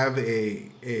like to have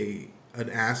an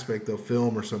aspect of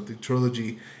film or something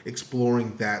trilogy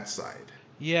exploring that side.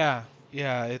 Yeah,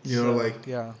 yeah, You know, like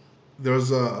yeah. there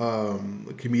was a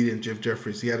comedian Jeff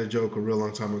Jeffries. He had a joke a real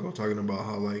long time ago talking about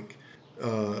how like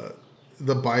uh,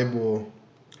 the Bible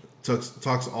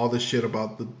talks all this shit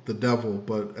about the devil,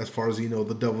 but as far as you know,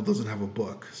 the devil doesn't have a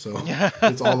book. So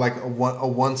it's all like a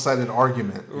one sided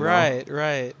argument. You know? Right,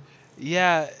 right.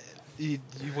 Yeah,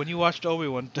 when you watched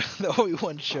Obi-Wan, the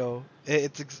Obi-Wan show,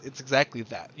 it's exactly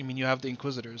that. I mean, you have the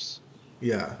Inquisitors.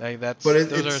 Yeah, Like but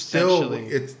those are it's still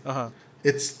essentially. Uh-huh.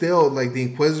 it's still like the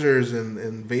Inquisitors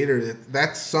and Vader.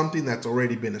 That's something that's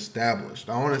already been established.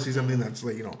 I want to see something that's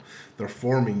like they're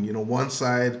forming. One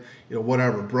side,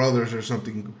 whatever brothers or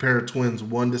something, a pair of twins.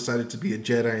 One decided to be a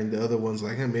Jedi, and the other one's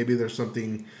like, hey, maybe there's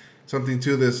something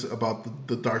to this about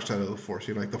the dark side of the Force.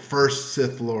 Like the first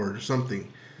Sith Lord or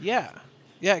something. Yeah,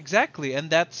 yeah, exactly, and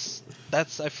that's I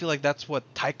feel like that's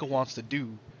what Taika wants to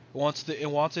do. It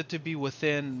wants it to be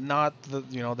within not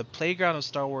the playground of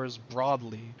Star Wars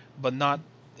broadly, but not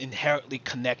inherently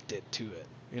connected to it.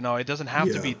 It doesn't have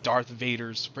to Yeah, be Darth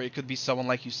Vader's. It could be someone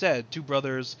like you said, two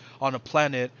brothers on a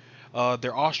planet.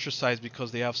 They're ostracized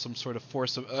because they have some sort of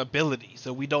force ability,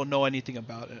 so we don't know anything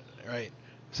about it, right?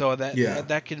 So that, yeah, that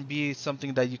that can be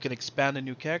something that you can expand in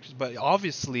new characters, but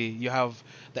obviously you have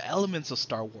the elements of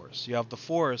Star Wars. You have the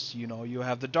Force, you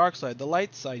have the dark side, the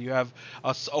light side. You have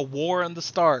a war in the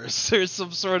stars. There's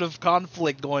some sort of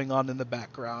conflict going on in the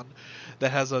background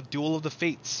that has a duel of the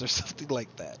fates or something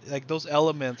like that. Like those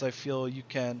elements, I feel you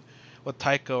can, with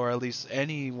Taika or at least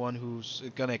anyone who's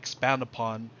gonna expand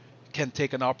upon, can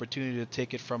take an opportunity to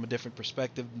take it from a different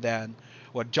perspective than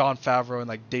what John Favreau and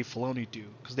like Dave Filoni do,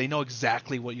 because they know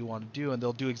exactly what you want to do, and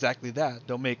they'll do exactly that.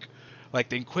 They'll make like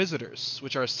the Inquisitors,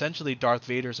 which are essentially Darth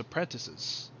Vader's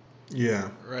apprentices, yeah,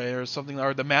 right, or something,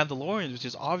 or the Mandalorians, which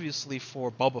is obviously for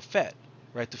Boba Fett,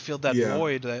 right, to fill that yeah,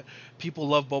 void that people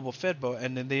love Boba Fett,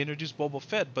 and then they introduced Boba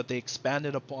Fett, but they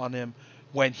expanded upon him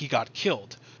when he got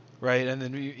killed, right, and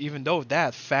then even though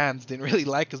that fans didn't really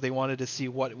like, because they wanted to see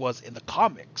what it was in the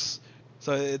comics,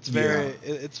 so yeah,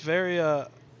 it's very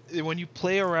when you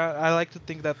play around. I like to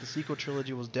think that the sequel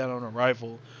trilogy was dead on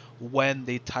arrival when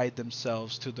they tied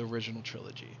themselves to the original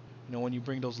trilogy. When you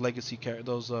bring those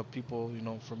those people,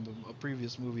 from the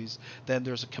previous movies, then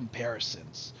there's a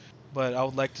comparisons. But I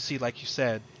would like to see, like you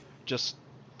said, just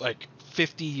like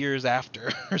 50 years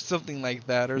after or something like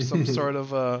that, or some sort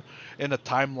of in a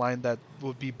timeline that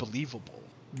would be believable.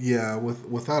 yeah.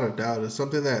 Without a doubt, it's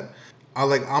something that I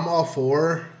like. I'm all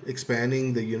for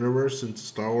expanding the universe into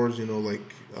Star Wars.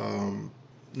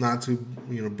 Not to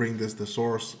bring the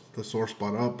sore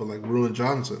spot up, but like Ruin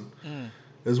Johnson Mm.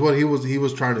 is what he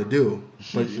was trying to do.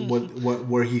 But what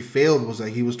where he failed was that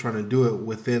he was trying to do it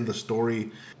within the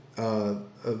story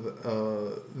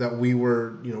that we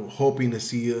were, hoping to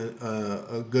see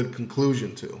a good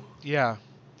conclusion to. Yeah.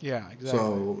 Yeah. Exactly.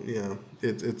 So yeah,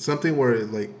 it's something where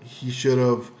like he should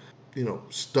have,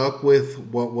 stuck with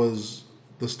what was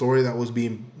the story that was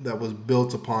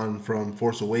built upon from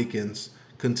Force Awakens.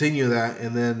 Continue that,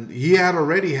 and then he had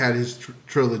already had his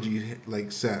trilogy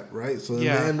like set, right? So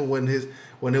then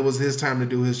when it was his time to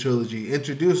do his trilogy,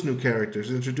 introduce new characters,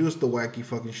 introduce the wacky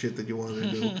fucking shit that you wanted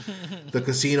to do, the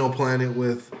casino planet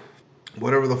with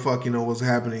whatever the fuck was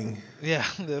happening. Yeah,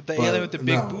 the alien with the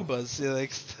big boobas.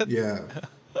 Yeah.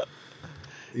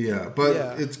 Yeah,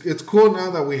 but it's cool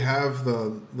now that we have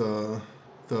the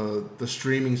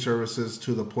streaming services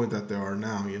to the point that there are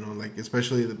now. Like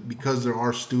especially because there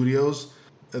are studios,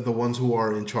 the ones who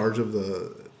are in charge of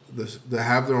they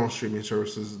have their own streaming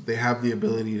services. They have the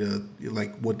ability to,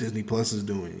 like what Disney Plus is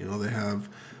doing. They have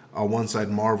on one side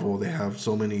Marvel. They have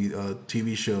so many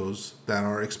TV shows that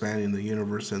are expanding the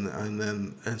universe, and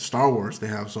then Star Wars. They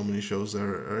have so many shows that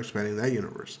are expanding that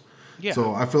universe. Yeah.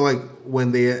 So I feel like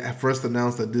when they first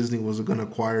announced that Disney was going to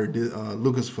acquire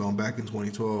Lucasfilm back in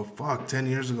 2012, 10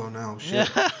 years ago now. Shit,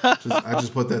 I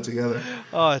just put that together.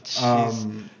 Oh,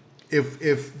 jeez.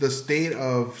 If the state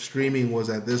of streaming was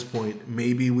at this point,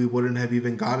 maybe we wouldn't have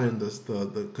even gotten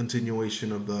the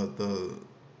continuation of the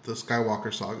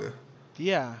Skywalker saga.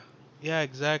 Yeah,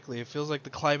 exactly. It feels like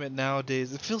the climate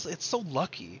nowadays. It's so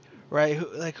lucky. Right,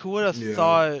 who would have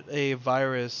thought a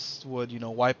virus would,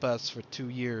 wipe us for 2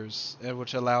 years, and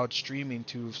which allowed streaming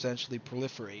to essentially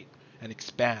proliferate and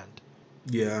expand.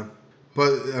 Yeah,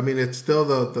 but I mean, it's still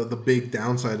the big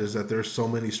downside is that there's so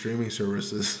many streaming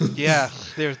services. Yeah,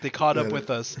 they caught up with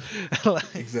us.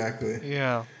 Exactly.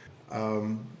 Yeah.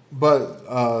 But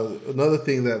another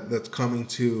thing that's coming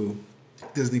to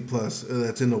Disney Plus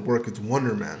that's in the work, it's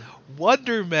Wonder Man.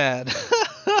 Wonder Man.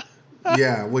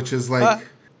 Yeah, which is like.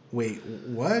 Wait,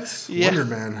 what? Yeah. Wonder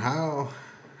Man?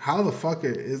 How the fuck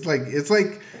it's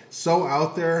like so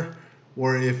out there.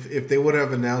 Where if they would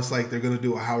have announced like they're gonna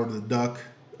do a Howard the Duck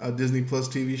Disney Plus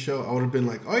TV show, I would have been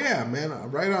like, oh yeah, man,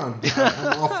 right on.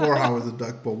 I'm all for Howard the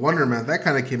Duck. But Wonder Man, that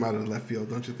kind of came out of left field,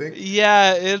 don't you think?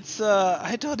 Yeah, it's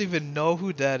I don't even know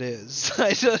who that is.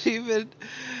 I don't even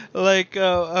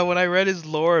when I read his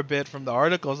lore a bit from the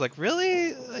article, I was like,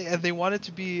 really? And they want it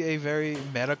to be a very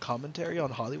meta commentary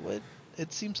on Hollywood.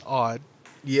 It seems odd.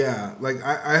 Yeah, like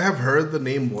I have heard the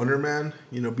name Wonder Man,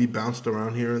 be bounced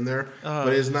around here and there,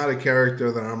 but it's not a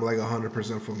character that I'm like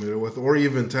 100% familiar with, or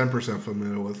even 10%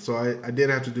 familiar with. So I did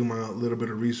have to do my little bit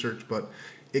of research, but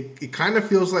it kind of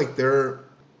feels like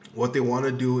what they want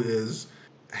to do is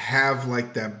have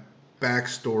like that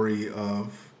backstory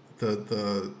of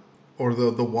the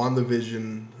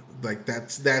WandaVision, like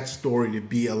that story to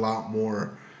be a lot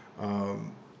more.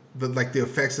 The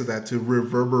effects of that to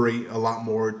reverberate a lot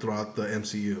more throughout the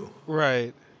MCU.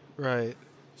 Right.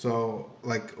 So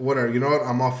whatever, you know what?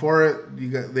 I'm all for it.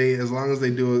 As long as they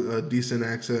do a decent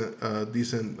accent,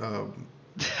 decent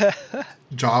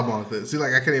job on it. See,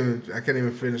 like I can't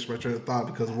even finish my train of thought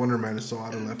because Wonder Man is so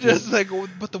out of left field. Just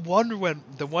but the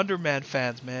Wonder Man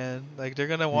fans, man, like they're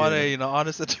gonna want a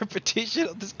honest interpretation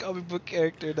of this comic book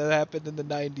character that happened in the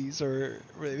 '90s or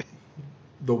maybe.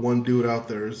 The one dude out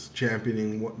there is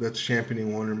championing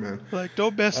Wonder Man. Like,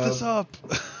 don't mess this up.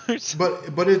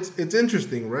 but it's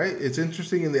interesting, right? It's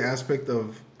interesting in the aspect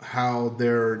of how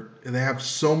they have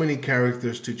so many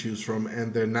characters to choose from,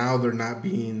 and they're not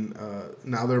being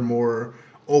now they're more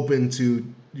open to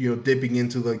dipping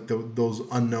into like those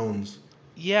unknowns.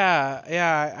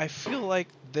 Yeah. I feel like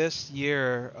this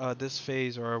year, this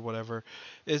phase or whatever,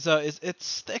 it's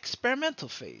the experimental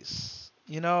phase.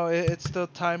 It's the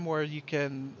time where you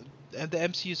can, and the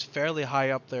MCU is fairly high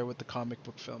up there with the comic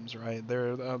book films, right?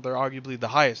 They're arguably the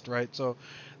highest, right? So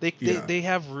they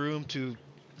have room to,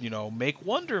 make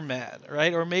Wonder Man,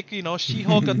 right? Or make,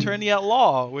 She-Hulk Attorney at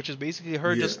Law, which is basically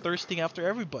her just thirsting after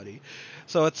everybody.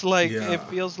 So it's like, it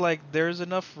feels like there's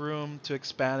enough room to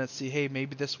expand and see, hey,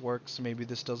 maybe this works, maybe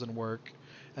this doesn't work.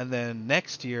 And then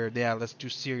next year, let's do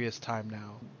serious time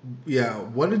now. Yeah,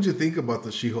 what did you think about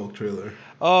the She-Hulk trailer?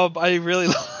 I really,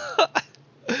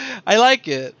 I like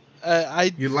it.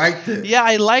 You liked it? Yeah,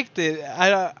 I liked it.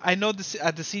 I know the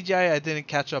CGI I didn't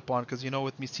catch up on because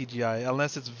with me CGI,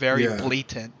 unless it's very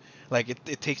blatant, like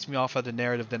it takes me off of the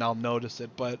narrative, then I'll notice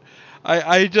it. But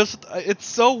I just it's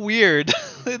so weird.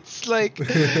 It's like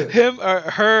him or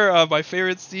her. My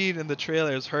favorite scene in the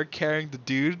trailer is her carrying the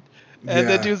dude. And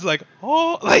the dude's like,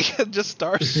 oh, like just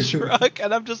starstruck,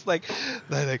 and I'm just like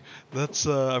that's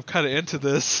I'm kind of into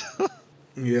this.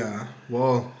 Yeah,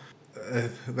 well,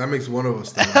 that makes one of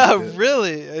us.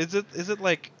 Really? Is it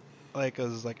like Like,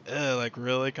 is like, like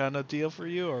really kind of deal for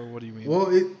you, or what do you mean? Well,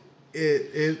 it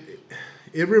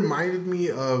it reminded me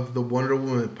of the Wonder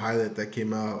Woman pilot that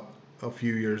came out a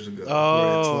few years ago,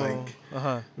 where it's Oh, like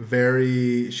uh-huh.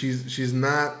 very she's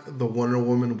not the Wonder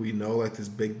Woman we know, like this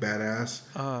big badass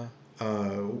Uh-huh.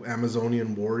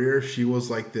 Amazonian warrior. She was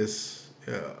like this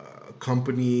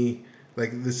company,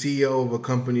 like the CEO of a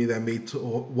company that made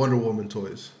Wonder Woman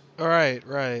toys. All right,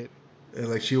 right. And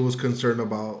like she was concerned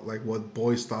about like what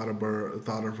boys thought of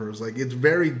her. It's like it's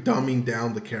very dumbing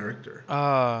down the character,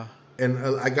 Uh, and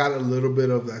I got a little bit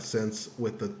of that sense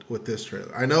with this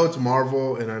trailer. I know it's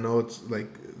Marvel, and I know it's like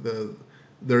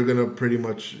they're gonna pretty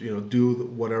much do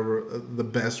whatever the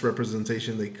best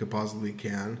representation they could possibly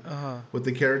can uh-huh. with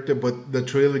the character. But the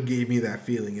trailer gave me that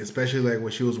feeling, especially like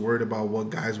when she was worried about what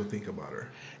guys would think about her.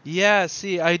 Yeah,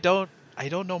 see, I don't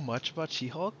know much about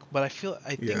She-Hulk, but I think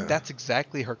Yeah, that's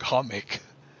exactly her comic.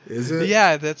 is it?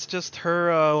 Yeah, that's just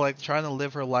her like trying to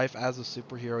live her life as a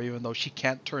superhero, even though she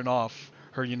can't turn off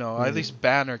her, at Hmm. least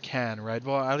Banner can, right?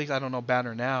 Well, at least I don't know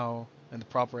Banner now in the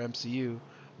proper MCU,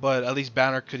 but at least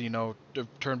Banner could,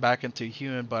 turn back into a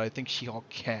human, but I think She-Hulk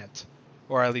can't.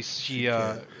 Or at least She she,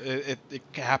 can't. it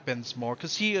happens more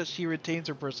because she retains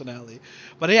her personality.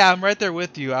 But yeah, I'm right there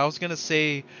with you. I was gonna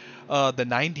say, the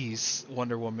 '90s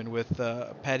Wonder Woman with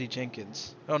Patty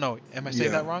Jenkins. Oh no, am I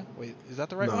saying Yeah. that wrong? Wait, is that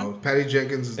the right one? No, Patty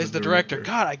Jenkins is the Is the director. director.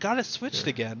 God, I got it switched Yeah.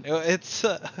 again. It's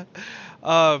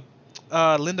uh,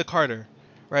 Linda Carter,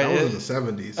 right? That was in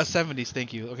the 70s. 70s,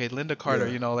 thank you. Okay, Linda Carter,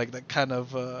 Yeah. like that kind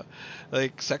of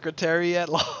like secretary at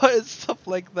law and stuff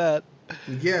like that.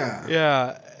 Yeah.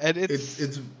 Yeah, and It's it's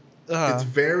it's it's uh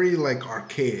very like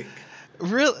archaic.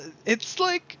 real it's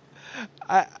like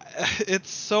I it's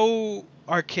so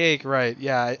archaic, right?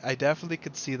 Yeah, I definitely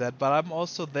could see that, but I'm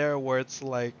also there where it's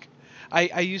like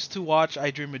I used to watch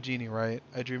I Dream of Jeannie, right?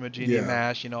 I Dream of Jeannie, Yeah.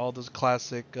 MASH, all those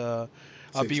classic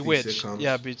 60 Bewitched,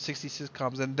 yeah, sitcoms. 60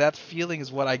 sitcoms, and that feeling is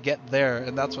what I get there,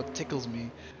 and that's what tickles me,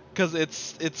 because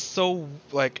it's so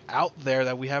like out there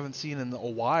that we haven't seen in a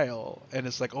while, and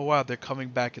it's like, oh wow, they're coming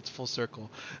back, it's full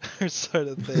circle, sort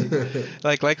of thing.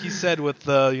 Like you said with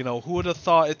the who would have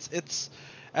thought it's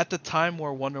at the time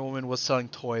where Wonder Woman was selling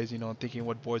toys, and thinking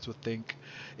what boys would think.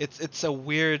 It's a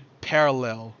weird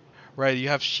parallel, right? You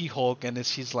have She-Hulk, and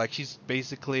she's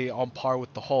basically on par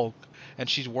with the Hulk, and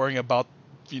she's worrying about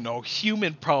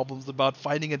human problems, about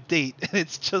finding a date, and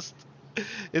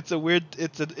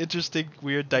it's an interesting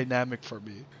weird dynamic for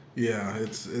me. Yeah,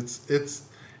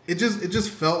 it just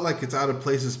felt like it's out of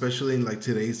place, especially in like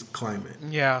today's climate.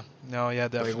 Yeah, no, yeah,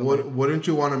 Like, definitely. wouldn't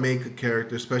you want to make a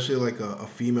character, especially like a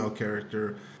female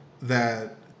character,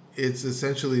 that it's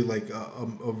essentially like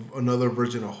another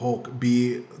version of Hulk,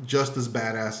 be just as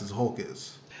badass as Hulk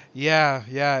is? Yeah,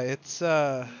 yeah,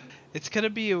 it's gonna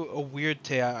be a weird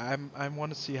take. I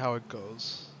want to see how it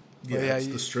goes. But Yeah, yeah, it's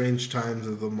the strange times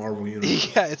of the Marvel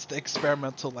universe. yeah, it's the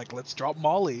experimental, like, let's drop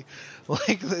Molly.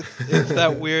 Like it's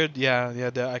that weird. Yeah,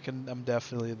 yeah. I'm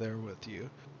definitely there with you.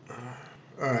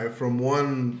 All right, from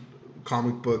one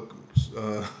comic book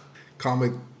uh,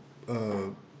 comic uh,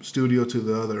 studio to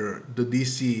the other, the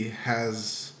DC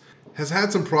has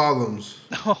had some problems,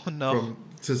 Oh no. from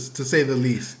to say the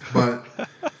least. But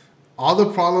all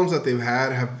the problems that they've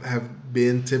had have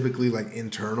been typically like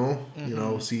internal.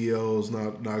 Mm-hmm. CEOs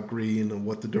not agreeing on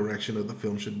what the direction of the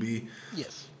film should be.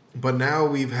 Yes. But now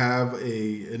we have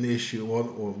an issue. Well,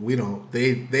 we don't.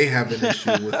 They have an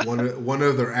issue with one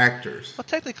of their actors. Well,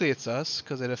 technically it's us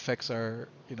because it affects our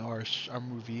our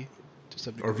movie to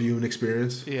some Our degree. viewing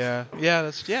experience. Yeah, yeah,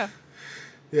 that's yeah.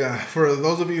 Yeah, for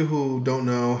those of you who don't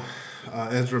know,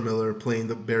 Ezra Miller playing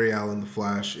the Barry Allen, the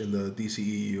Flash in the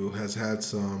DCEU,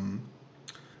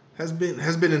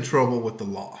 has been in trouble with the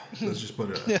law. Let's just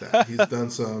put it at that. He's done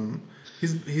some.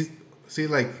 He's see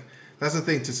like that's the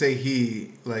thing to say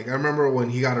he like. I remember when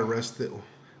he got arrested,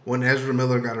 when Ezra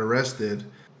Miller got arrested.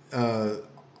 Uh,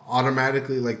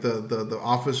 Automatically, like the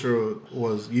officer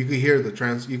was, you could hear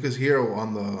you could hear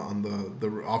on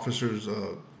the officer's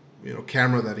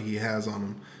camera that he has on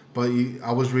him. But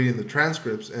I was reading the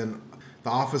transcripts, and the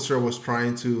officer was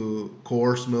trying to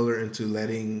coerce Miller into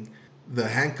letting the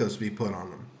handcuffs be put on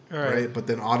him, All right. right? But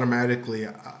then automatically,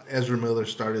 Ezra Miller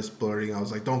started splurting. I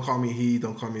was like, "Don't call me he,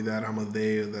 don't call me that. I'm a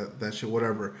they, or that shit,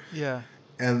 whatever." Yeah.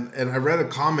 And I read a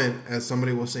comment as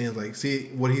somebody was saying, like, see,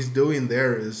 what he's doing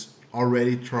there is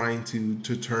already trying to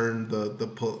turn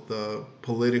the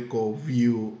political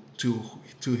view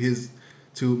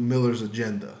to Miller's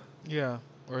agenda. Yeah.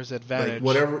 Or his Like advantage.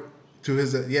 whatever to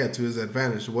his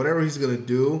advantage. Whatever he's gonna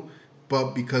do,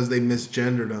 but because they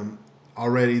misgendered him,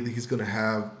 already he's gonna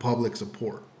have public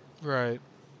support. Right.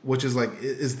 which is like,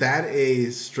 is that a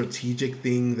strategic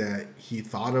thing that he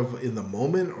thought of in the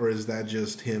moment, or is that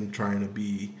just him trying to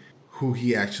be who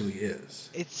he actually is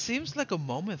It seems like a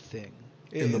moment thing.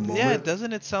 in the Yeah, moment?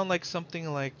 doesn't it sound like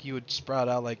something like you would sprout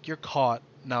out like you're caught,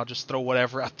 now just throw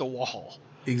whatever at the wall.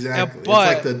 Yeah, Exactly.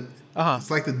 but uh-huh.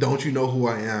 It's like the don't you know who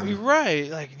I am? You're right,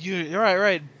 like you're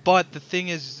right. But the thing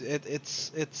is,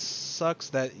 it sucks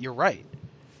that you're right.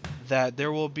 That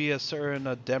there will be a certain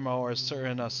demo or a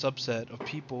certain subset of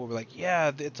people who are like,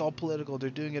 yeah, it's all political. They're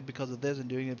doing it because of this and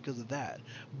doing it because of that.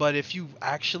 But if you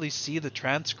actually see the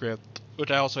transcript,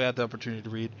 which I also had the opportunity to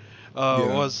read,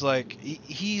 Yeah. was like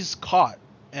he's caught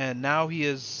and now he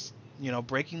is,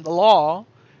 breaking the law,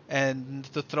 and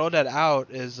to throw that out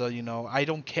is, I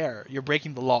don't care. You're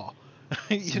breaking the law,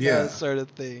 Yeah. sort of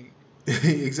thing.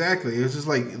 Exactly. It's just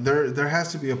like there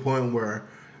has to be a point where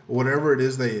whatever it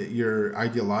is that your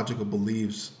ideological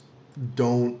beliefs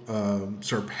don't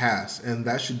surpass, and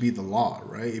that should be the law,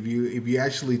 right? If you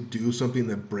actually do something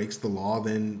that breaks the law,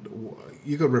 then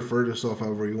you could refer to yourself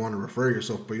however you want to refer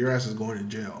yourself, but your ass is going to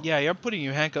jail. Yeah, you're putting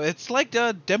your handcuff. It's like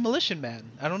the Demolition Man.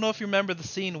 I don't know if you remember the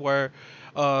scene where,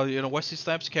 Wesley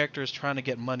Snipes' character is trying to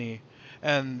get money,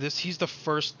 and he's the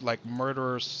first like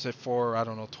murderer for I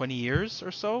don't know 20 years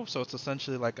or so. So it's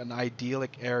essentially like an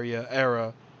idyllic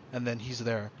era, and then he's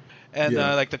there, and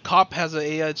Yeah. like the cop has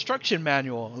a instruction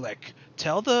manual like.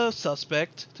 Tell the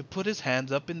suspect to put his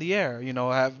hands up in the air.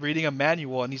 Reading a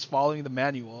manual, and he's following the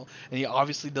manual, and he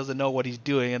obviously doesn't know what he's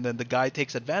doing. And then the guy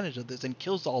takes advantage of this and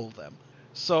kills all of them.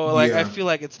 So, like, I Yeah. feel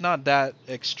like it's not that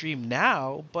extreme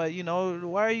now, but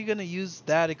why are you gonna use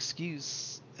that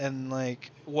excuse? And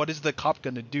like, what is the cop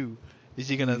gonna do? Is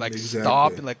he gonna like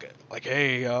stop Exactly. and like,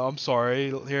 hey, I'm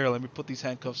sorry, here, let me put these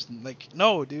handcuffs? Like,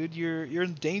 no, dude, you're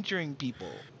endangering people.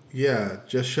 Yeah,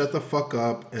 just shut the fuck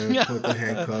up and put the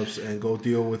handcuffs and go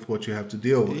deal with what you have to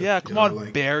deal with. Yeah, You come know, on,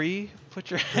 like, Barry, put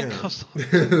your yeah. handcuffs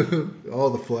Oh,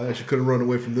 the Flash. You couldn't run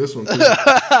away from this one.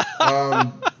 on.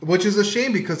 Which is a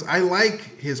shame because I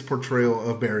like his portrayal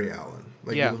of Barry Allen.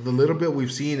 Like Yeah. the little bit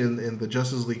we've seen in the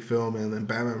Justice League film and then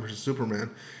Batman versus Superman,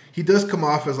 he does come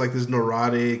off as like this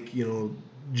neurotic,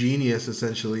 genius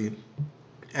essentially.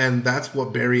 And that's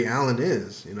what Barry Allen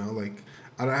is, like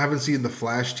I haven't seen the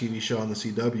Flash TV show on the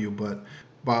CW, but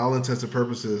by all intents and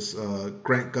purposes,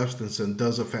 Grant Gustafson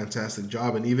does a fantastic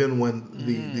job. And even when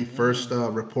the first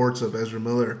reports of Ezra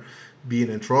Miller being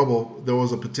in trouble, there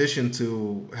was a petition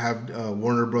to have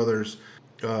Warner Brothers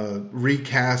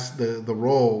recast the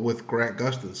role with Grant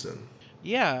Gustafson.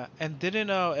 Yeah, and didn't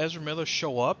Ezra Miller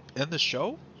show up in the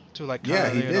show to like kind Yeah,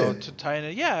 of he did. to tie in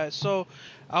it? Yeah, so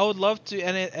I would love to,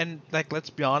 and like let's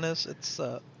be honest, it's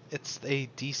a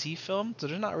DC film, so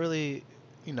they're not really,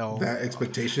 That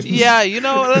expectations. yeah,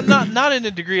 not in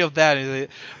the degree of that,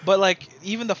 but like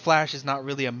even the Flash is not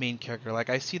really a main character. Like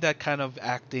I see that kind of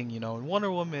acting, in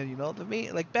Wonder Woman, the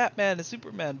main like Batman and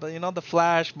Superman, but the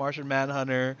Flash, Martian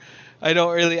Manhunter, I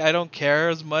don't care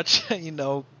as much, in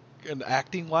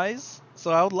acting wise. So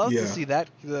I would love to Yeah. see that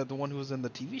the one who was in the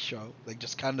TV show, like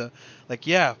just kind of like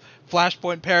yeah,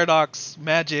 Flashpoint paradox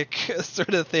magic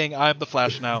sort of thing. I'm the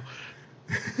Flash now.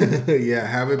 Yeah,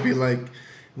 have it be like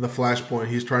the Flashpoint.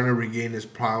 He's trying to regain his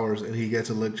powers and he gets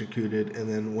electrocuted, and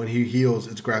then when he heals,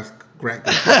 it's Grant.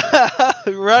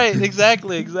 Right,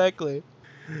 exactly.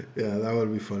 Yeah, that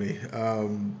would be funny.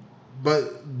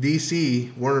 But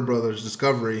DC, Warner Brothers,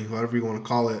 Discovery, whatever you want to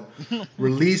call it,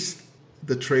 released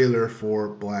the trailer for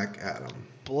Black Adam,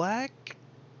 Black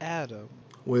Adam.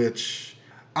 which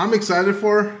I'm excited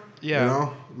for.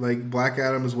 Yeah. Like Black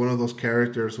Adam is one of those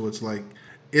characters who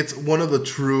it's one of the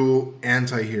true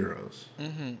anti-heroes.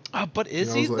 Mm-hmm. But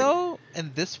is he though?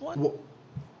 In this one?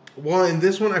 Well, in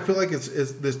this one, I feel like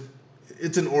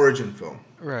it's an origin film.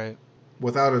 Right.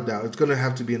 Without a doubt, it's going to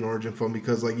have to be an origin film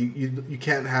because like you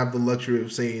can't have the luxury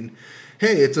of saying,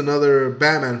 "Hey, it's another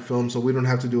Batman film, so we don't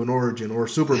have to do an origin," or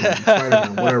Superman,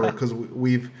 Spider-Man, whatever, because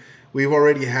we've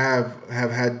already have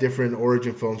had different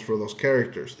origin films for those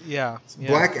characters. Yeah.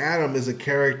 Black Adam is a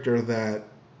character that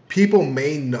people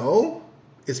may know,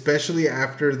 especially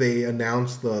after they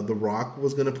announced the Rock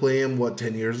was going to play him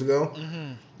 10 years ago.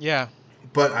 Mm-hmm. Yeah.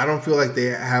 But I don't feel like they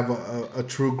have a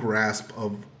true grasp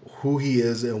of who he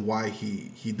is and why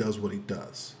he does what he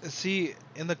does. See,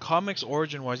 in the comics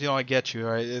origin wise, I get you,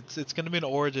 right? It's gonna be an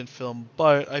origin film,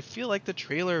 but I feel like the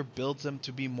trailer builds him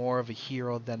to be more of a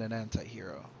hero than an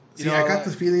anti-hero. See, I got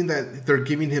the feeling that they're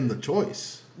giving him the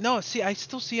choice. No, see, I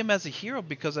still see him as a hero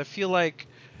because I feel like,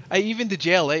 even the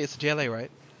JLA, it's JLA,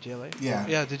 right? JLA? Yeah.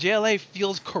 Yeah, the JLA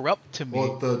feels corrupt to me.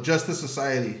 Well, the Justice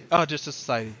Society. Oh, Justice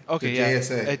Society. Okay, The yeah.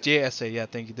 JSA. JSA, yeah,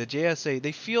 thank you. The JSA,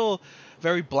 they feel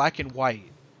very black and white.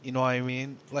 You know what I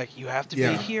mean? Like you have to be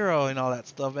a Yeah. hero and all that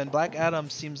stuff. And Black Adam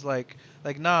seems like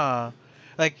nah,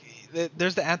 like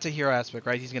there's the anti-hero aspect,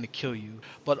 right? He's gonna kill you,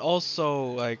 but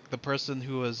also like the person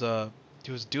who was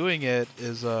doing it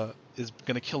is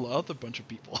gonna kill other bunch of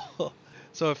people.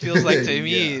 So it feels like to Yeah.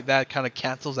 me that kind of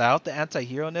cancels out the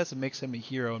anti-hero-ness and makes him a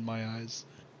hero in my eyes.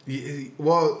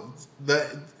 Well,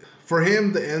 for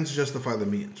him, the ends justify the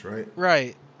means, right?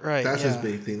 Right, right, That's his yeah.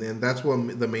 big thing, and that's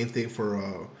what the main thing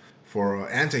for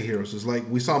anti-heroes is. Like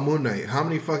we saw Moon Knight. How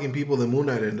many fucking people did Moon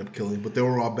Knight end up killing? But they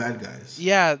were all bad guys.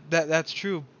 Yeah, that's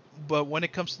true. But when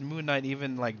it comes to Moon Knight,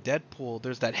 even like Deadpool,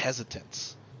 there's that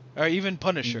hesitance, or even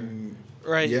Punisher, Mm,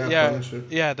 right? yeah, Yeah, Punisher.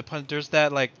 yeah. There's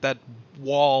that like that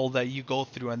wall that you go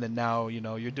through, and then now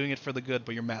you're doing it for the good,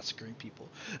 but you're massacring people,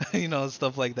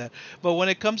 stuff like that. But when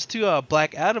it comes to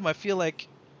Black Adam, I feel like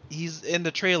he's in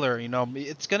the trailer.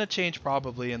 It's gonna change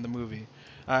probably in the movie.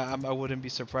 I wouldn't be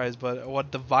surprised. But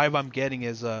what the vibe I'm getting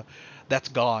is that's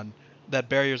gone. That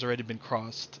barrier's already been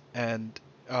crossed, and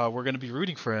we're gonna be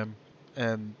rooting for him,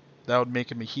 and that would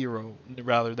make him a hero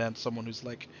rather than someone who's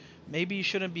like, maybe you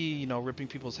shouldn't be, ripping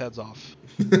people's heads off,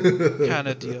 kind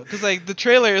of deal. Because like the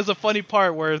trailer is a funny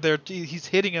part where he's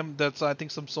hitting him. That's I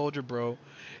think some soldier bro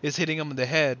is hitting him in the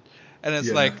head, and it's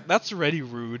Yeah. like that's already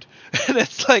rude. And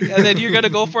it's like, and then you're gonna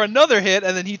go for another hit,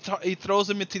 and then he throws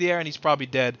him into the air, and he's probably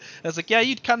dead. And it's like, yeah,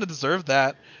 you'd kind of deserve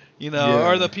that, Or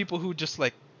Yeah. the people who just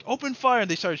like open fire and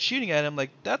they started shooting at him,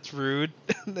 like that's rude.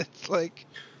 And it's like,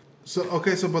 So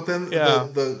okay, so but then yeah.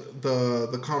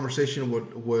 the conversation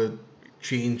would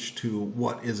change to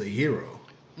what is a hero.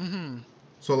 Mm-hmm.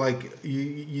 So like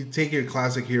you take your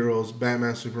classic heroes,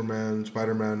 Batman, Superman,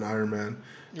 Spider-Man, Iron Man.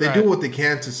 They do Right. what they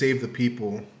can to save the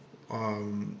people,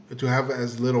 to have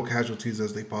as little casualties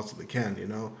as they possibly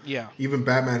can. Yeah. Even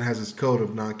Batman has his code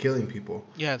of not killing people.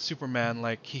 Yeah, and Superman,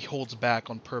 like he holds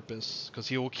back on purpose because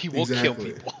he will kill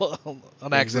Exactly. people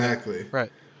on accident. Exactly.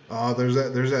 Right. There's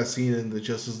that scene in the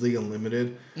Justice League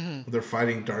Unlimited. Mm-hmm. They're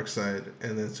fighting Darkseid,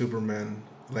 and then Superman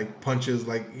like punches,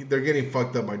 like they're getting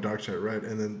fucked up by Darkseid, right?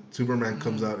 And then Superman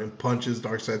comes out and punches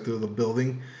Darkseid through the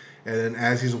building, and then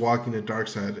as he's walking to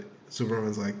Darkseid,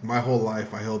 Superman's like, "My whole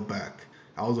life I held back.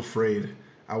 I was afraid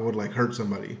I would like hurt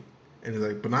somebody," and he's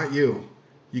like, "But not you.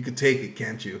 You could take it,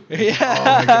 can't you?" Yeah. Oh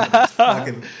my god, it's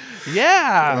fucking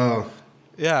Yeah. oh,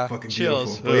 Yeah. fucking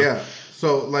Chills. beautiful. But yeah,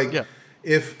 so like Yeah.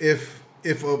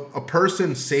 if a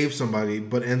person saves somebody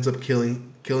but ends up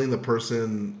killing the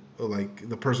person, like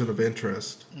the person of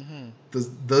interest, Mm-hmm.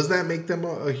 does that make them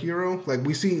a hero? Like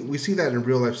we see that in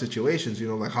real life situations,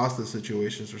 like hostage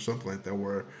situations or something like that,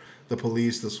 where the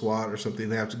police, the SWAT or something,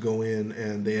 they have to go in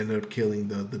and they ended up killing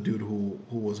the dude who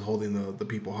was holding the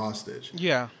people hostage.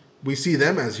 Yeah. We see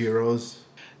them as heroes,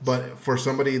 but for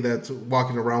somebody that's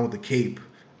walking around with a cape,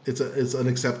 it's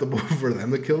unacceptable for them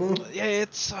to kill him. Yeah.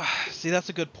 It's see, that's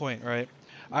a good point, right?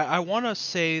 I want to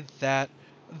say that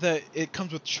it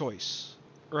comes with choice,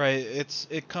 right?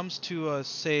 It comes to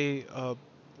say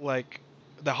like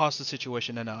the hostage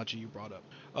situation analogy you brought up.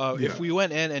 Yeah. If we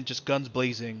went in and just guns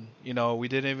blazing, we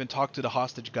didn't even talk to the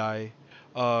hostage guy.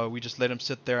 We just let him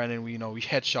sit there and then we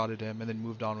headshotted him and then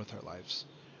moved on with our lives.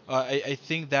 I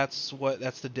think that's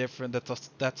the difference.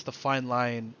 That's the fine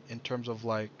line in terms of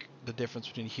like the difference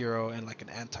between hero and like an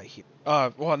anti-hero.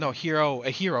 Well, no, a hero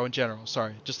in general.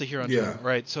 Sorry, just a hero in general,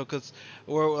 right? So, because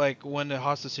we're like when the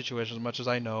hostage situation, as much as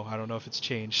I don't know if it's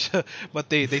changed, but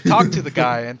they talk to the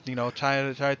guy and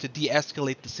try to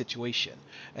de-escalate the situation,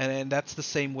 and that's the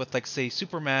same with like say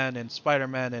Superman and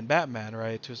Spider-Man and Batman,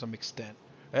 right? To some extent.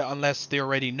 Unless they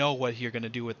already know what you're going to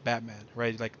do with Batman,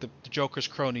 right? Like the Joker's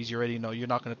cronies, you already know you're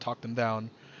not going to talk them down.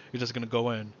 You're just going to go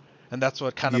in. And that's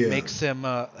what kind of makes him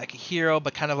like a hero,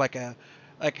 but kind of like a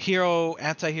hero,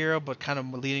 anti-hero, but kind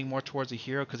of leaning more towards a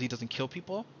hero because he doesn't kill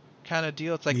people kind of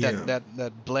deal. It's like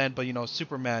that blend, but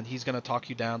Superman, he's going to talk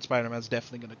you down. Spider-Man's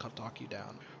definitely going to talk you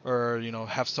down. Or,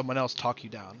 have someone else talk you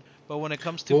down. But when it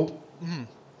comes to...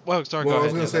 Well, sorry. Well, go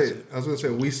I was ahead. gonna say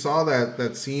we saw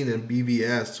that scene in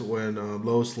BVS when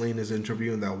Lois Lane is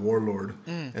interviewing that warlord,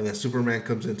 and then Superman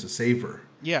comes in to save her.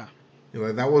 Yeah.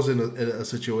 Like that wasn't a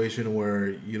situation where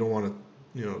you don't want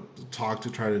to talk to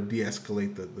try to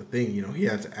de-escalate the thing. He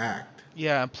had to act.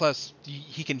 Yeah, and plus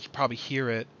he can probably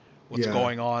hear it. What's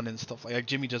going on and stuff like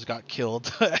Jimmy just got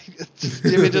killed.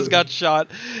 Jimmy just got shot.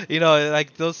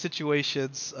 Like those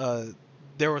situations.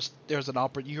 There's an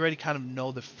you already kind of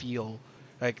know the feel.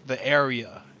 Like the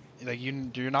area, like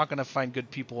you're not gonna find good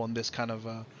people in this kind of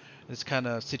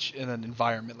in an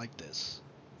environment like this.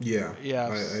 Yeah, Yeah,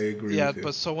 I agree. Yeah, with you.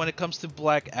 but so when it comes to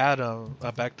Black Adam,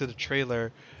 back to the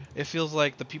trailer, it feels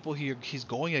like the people he's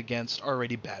going against are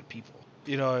already bad people.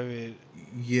 You know what I mean?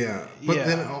 Yeah, but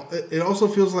then Yeah. it also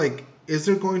feels like, is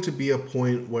there going to be a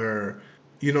point where,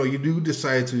 you do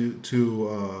decide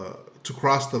to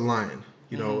cross the line,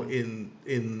 Mm-hmm.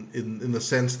 in the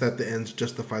sense that the ends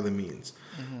justify the means.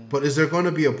 Mm-hmm. But is there going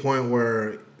to be a point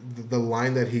where the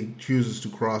line that he chooses to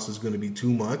cross is going to be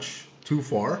too much, too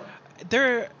far?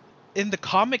 There, in the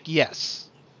comic, yes,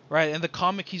 right. In the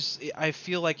comic, I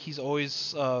feel like he's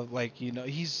always like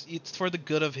it's for the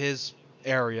good of his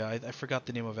area. I forgot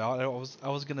the name of it. I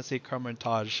was gonna say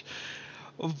Carmontage,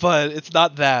 but it's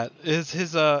not that. It's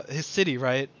his city,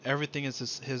 right? Everything is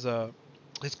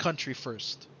his country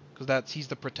first, because that's he's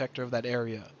the protector of that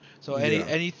area. So Yeah,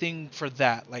 anything for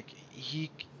that, like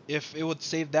if it would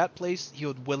save that place, he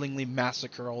would willingly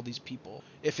massacre all these people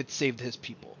if it saved his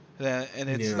people. And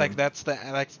it's yeah, like that's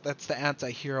the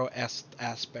anti-hero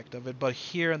aspect of it. But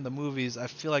here in the movies, I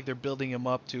feel like they're building him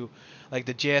up to, like,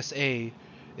 the JSA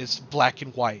is black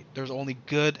and white. There's only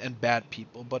good and bad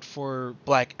people. But for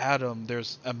Black Adam,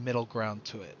 there's a middle ground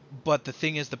to it. But the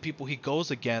thing is, the people he goes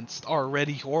against are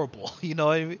already horrible. You know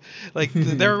what I mean? Like,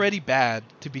 they're already bad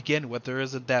to begin with. There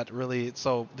isn't that really.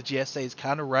 So the GSA is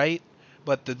kind of right.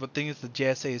 But the thing is, the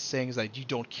JSA is saying is that you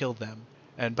don't kill them,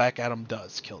 and Black Adam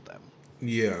does kill them.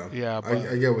 yeah. Yeah, I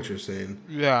but get what you're saying.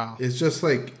 yeah, It's just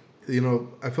like,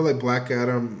 I feel like Black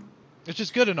Adam. it's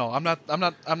just good and all. I'm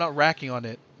not racking on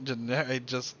it.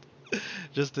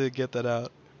 Just to get that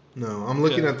out. No, I'm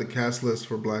looking Yeah. at the cast list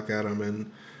for Black Adam,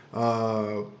 and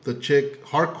the chick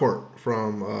Harcourt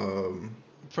from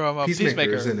From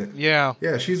Peacemaker is Peacemaker. in it. Yeah,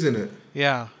 Yeah, she's in it.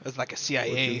 yeah. It's like a Which is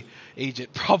CIA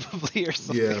agent probably or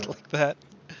something yeah, like that,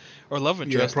 or love yeah.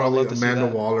 interest. I'd Probably love to see Amanda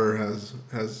that. Waller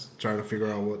has trying to figure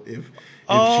out what if she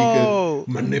could Oh,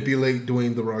 manipulate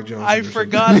Dwayne the Rock I Johnson or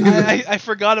forgot. something. I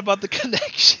forgot about the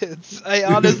connections. I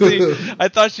honestly, I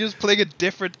thought she was playing a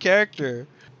different character.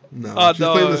 No, Oh she's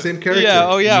playing the no. same Yeah. character,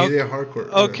 Oh yeah. Emilia Harcourt.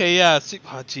 Yeah. Okay. Yeah.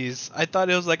 Oh jeez. I thought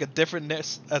it was like a different a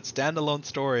standalone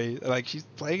story. Like she's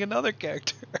playing another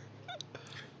character.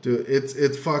 Dude,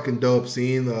 it's fucking dope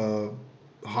seeing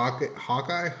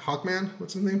Hawkman,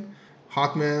 what's his name?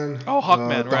 Hawkman, Oh,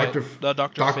 Hawkman, right? The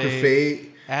Doctor Doctor Fate,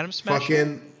 Fate, Atom Smasher,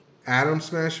 fucking Atom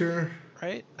Smasher.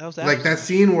 right? That was Atom Like that Smasher.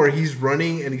 scene where he's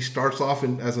running and he starts off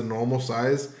as a normal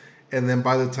size, and then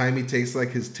by the time he takes like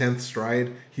his 10th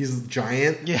stride, he's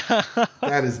giant. Yeah.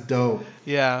 That is dope.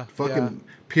 Yeah. Yeah. Fucking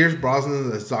Pierce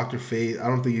Brosnan as Doctor Fate. I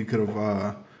don't think you could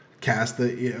have cast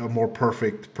a more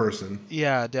perfect person.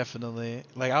 Yeah, definitely.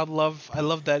 Like I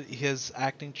love that his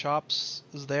acting chops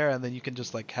is there, and then you can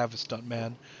just like have a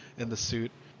stuntman in the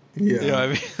suit. You Yeah. know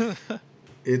what I mean?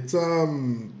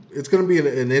 It's gonna be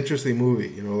an interesting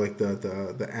movie, like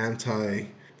the anti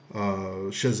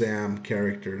Shazam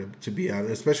character to be out,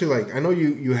 especially like I know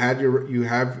you had your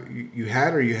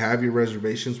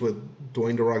reservations with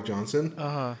Dwayne the Rock Johnson,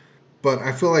 Uh-huh. but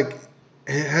I feel like,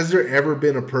 has there ever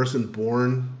been a person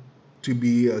born to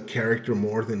be a character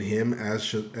more than him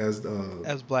as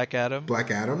As Black Adam.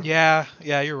 Black Adam? Yeah,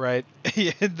 yeah, you're right.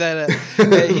 Yeah,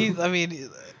 that I mean,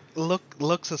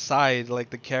 looks aside, like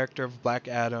the character of Black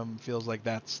Adam feels like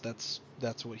that's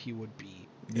what he would be.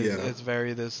 Yeah. It's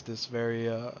very this very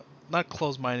not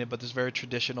close-minded, but this very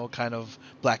traditional kind of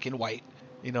black and white,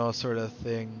 sort of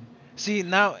thing. See,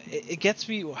 now it gets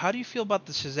me. How do you feel about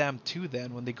the Shazam 2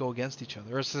 then when they go against each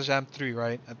other? Or Shazam 3,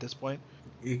 right? At this point?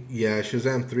 Yeah,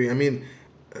 Shazam 3. I mean,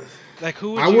 Like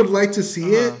who would I you would like to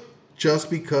see Uh-huh. it just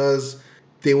because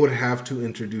they would have to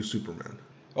introduce Superman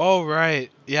Oh, right.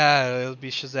 Yeah, it would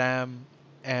be Shazam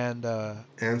and and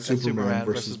and Superman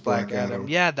versus Black Adam.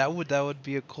 Yeah, that would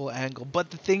be a cool angle.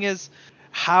 But the thing is,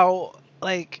 how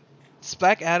like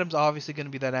Black Adam's obviously going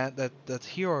to be that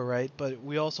hero, right? But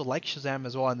we also like Shazam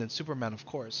as well, and then Superman, of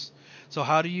course. So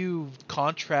how do you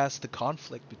contrast the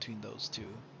conflict between those two?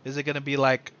 Is it going to be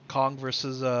like Kong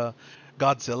versus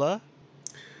Godzilla,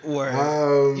 or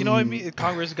you know what I Um, mean?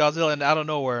 Kong versus Godzilla, and I don't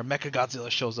know where Mecha Godzilla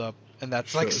shows up, and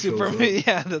that's like shows up. Superman.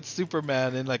 Yeah, that's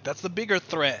Superman, and like that's the bigger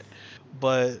threat.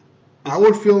 But I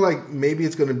would feel like maybe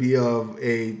it's going to be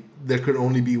there could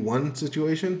only be one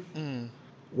situation mm,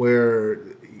 where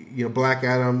Black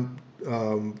Adam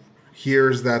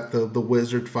hears that the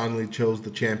wizard finally chose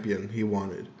the champion he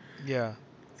wanted, yeah,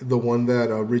 the one that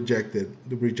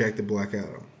rejected Black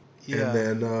Adam, yeah. and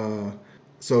then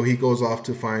so he goes off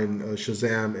to find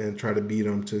Shazam and try to beat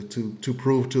him to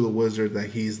prove to the wizard that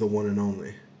he's the one and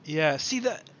only. Yeah, see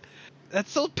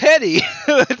that's so petty.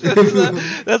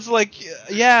 That's like,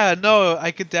 yeah, no,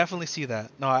 I could definitely see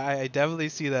that. No, I definitely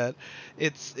see that.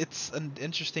 It's an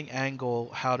interesting angle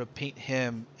how to paint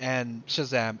him and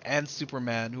Shazam and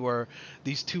Superman, who are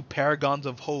these two paragons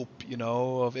of hope,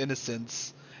 of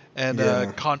innocence, and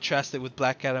Yeah. contrast it with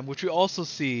Black Adam, which we also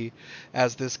see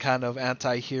as this kind of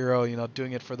anti-hero,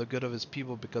 doing it for the good of his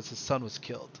people because his son was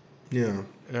killed. Yeah.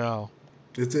 Yeah.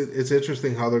 It's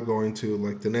interesting how they're going to,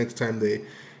 like, the next time they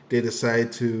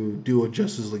decide to do a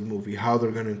Justice League movie, how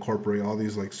they're going to incorporate all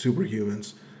these like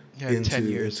superhumans Yeah, 10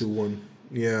 years. into one.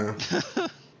 Yeah.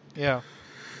 Yeah.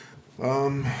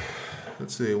 Um,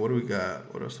 let's see. What do we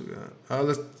got? What else do we got?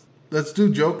 Let's do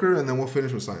Joker, and then we'll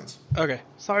finish with science. Okay.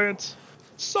 Science.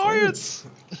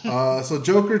 So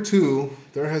Joker 2,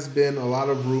 there has been a lot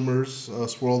of rumors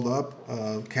swirled up,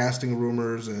 casting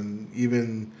rumors, and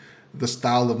even the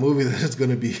style of movie that it's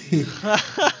going to be.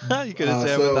 You couldn't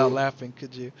say it without laughing,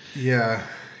 could you? Yeah.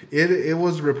 It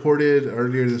was reported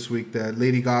earlier this week that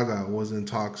Lady Gaga was in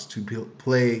talks to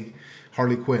play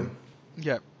Harley Quinn.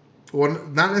 Yeah. Well,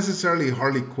 not necessarily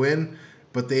Harley Quinn,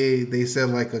 but they said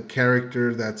like a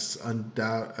character that's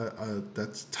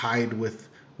that's tied with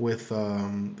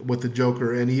the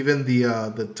Joker, and even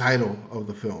the title of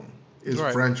the film is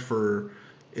French for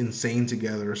insane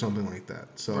together or something like that.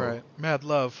 So right, mad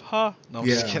love, huh? No, I'm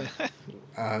just kidding.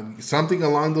 Something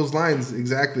along those lines,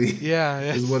 exactly. Yeah,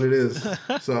 is what it is.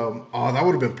 So, that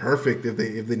would have been perfect if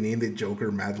they named it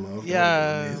Joker Mad Love.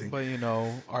 Yeah, but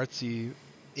artsy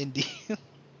indie.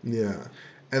 Yeah,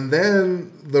 and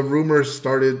then the rumors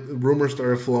started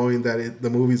flowing that the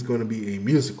movie's going to be a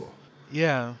musical.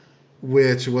 Yeah,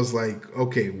 which was like,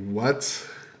 okay, what?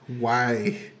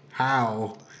 Why?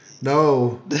 How?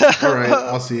 No. All right,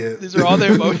 I'll see it. These are all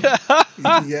their emotions.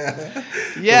 Yeah.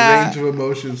 The range of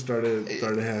emotions started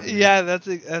happening. Yeah, that's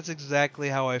exactly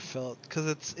how I felt,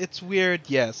 because it's weird,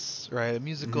 yes, right? A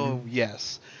musical,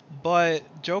 yes, but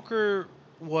Joker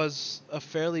was a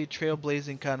fairly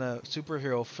trailblazing kind of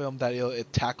superhero film that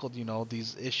it tackled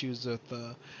these issues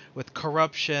with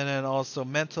corruption and also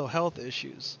mental health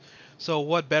issues. So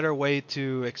what better way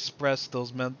to express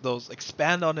those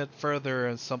expand on it further,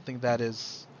 and something that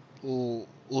is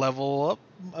level up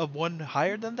of one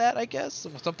higher than that, I guess,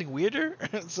 something weirder,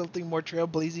 something more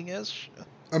trailblazing-ish.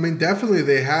 I mean, definitely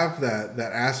they have that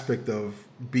aspect of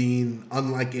being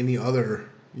unlike any other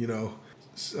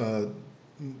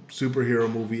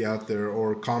superhero movie out there,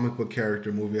 or comic book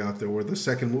character movie out there, where the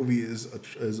second movie is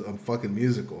a fucking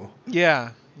musical. Yeah.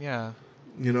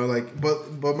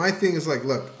 But my thing is like,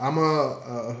 look, I'm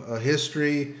a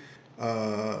history,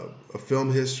 a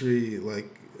film history,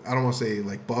 like, I don't want to say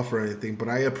like buff or anything, but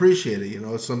I appreciate it.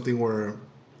 It's something where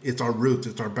it's our roots,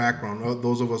 it's our background.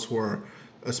 Those of us who are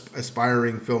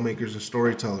aspiring filmmakers and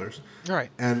storytellers. Right.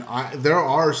 And there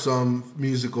are some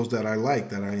musicals that I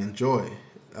like, that I enjoy,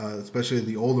 especially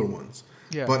the older ones.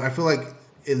 Yeah. But I feel like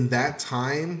in that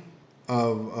time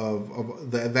of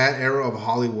that era of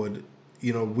Hollywood,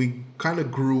 we kind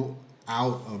of grew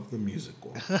out of the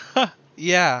musical.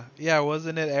 Yeah,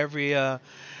 wasn't it every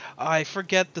I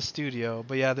forget the studio,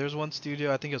 but yeah, there's one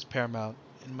studio, I think it was Paramount.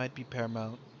 It might be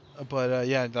Paramount. But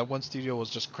yeah, that one studio was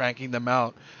just cranking them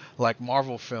out like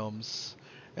Marvel films.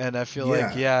 And I feel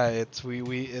like it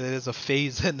is a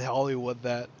phase in Hollywood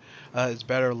that is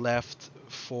better left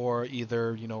for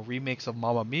either, remakes of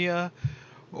Mamma Mia,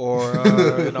 or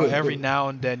every now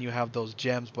and then you have those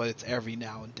gems, but it's every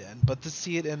now and then. But to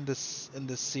see it in this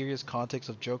serious context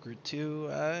of Joker 2,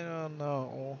 I don't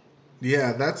know.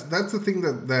 Yeah, that's the thing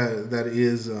that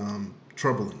is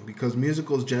troubling, because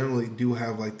musicals generally do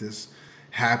have like this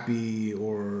happy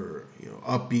or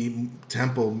upbeat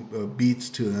tempo beats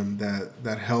to them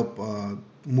that help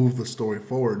move the story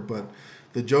forward. But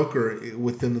the Joker,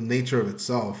 within the nature of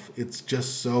itself, it's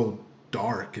just so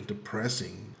dark and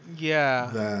depressing.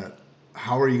 Yeah. That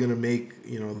how are you gonna make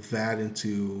that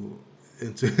into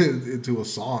a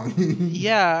song?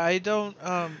 Yeah, I don't.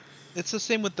 It's the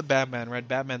same with the Batman, right?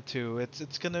 Batman 2.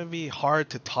 It's gonna be hard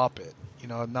to top it.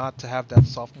 Not to have that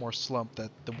sophomore slump,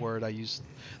 that the word I used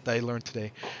that I learned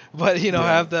today, but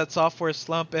have that sophomore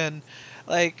slump, and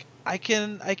like I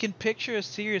can picture a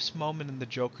serious moment in the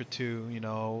Joker 2.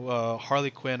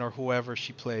 Harley Quinn or whoever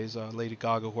she plays, Lady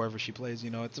Gaga, whoever she plays.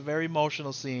 It's a very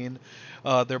emotional scene.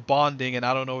 They're bonding, and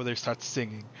I don't know where they start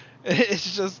singing.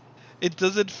 It's just, it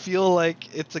doesn't feel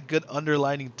like it's a good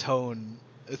underlining tone,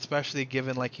 especially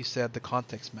given, like you said, the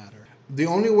context matter. The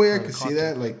only way I could see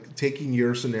that, like, taking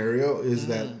your scenario, is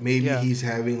that maybe he's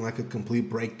having like a complete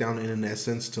breakdown in an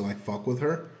essence to like fuck with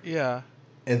her. Yeah.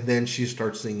 And then she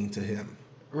starts singing to him.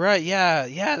 Right.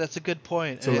 Yeah. That's a good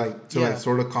point. To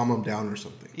sort of calm him down or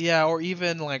something. Yeah, or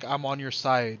even like, I'm on your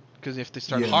side, because if they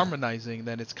start harmonizing,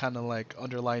 then it's kind of like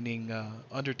underlining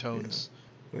undertones. Yeah.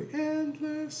 Like,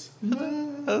 endless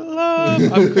love.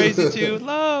 Love. I'm crazy too.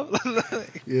 Love.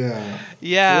 Yeah.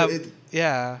 Yeah. Well,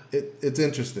 Yeah. It's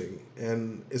interesting,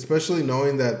 and especially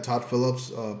knowing that Todd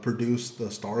Phillips produced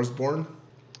The Star Is Born,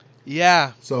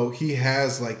 Yeah. so he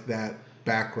has like that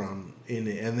background in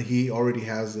it, and he already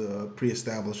has a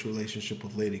pre-established relationship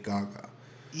with Lady Gaga.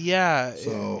 Yeah.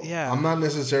 So I'm Yeah. not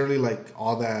necessarily like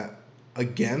all that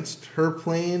against her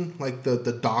playing like the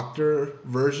doctor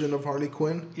version of Harley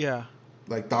Quinn, Yeah.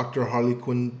 like Doctor Harley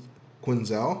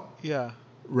Quinzel, Yeah.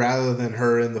 rather than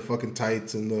her in the fucking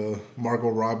tights and the Margot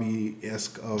Robbie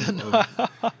esque of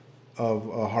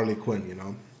Harley Quinn. You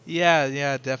know. Yeah,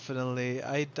 yeah, definitely.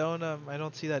 I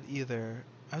don't see that either.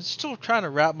 I'm still trying to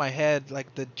wrap my head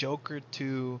like the Joker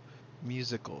 2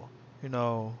 musical. You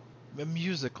know, a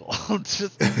musical.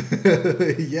 Just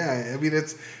Yeah, I mean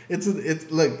it's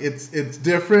look it's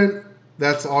different.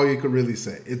 That's all you could really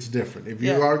say. It's different. If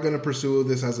you yeah. are going to pursue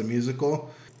this as a musical,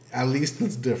 at least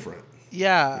it's different.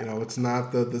 Yeah. You know, it's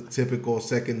not the typical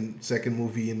second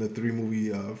movie in the three movie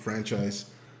franchise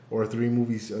or a three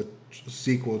movies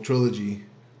sequel trilogy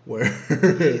where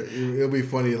Yeah. it'll be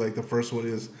funny. Like the first one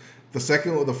is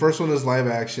live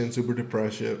action, super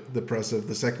depressive.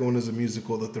 The second one is a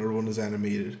musical. The third one is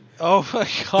animated. Oh my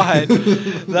god.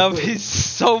 That would be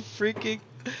so freaking.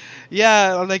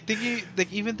 Yeah, I'm like thinking,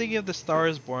 like even thinking of The Star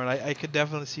Is Born, I could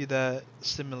definitely see the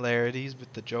similarities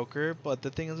with the Joker. But the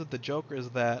thing is with the Joker is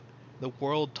that the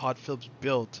world Todd Phillips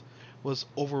built was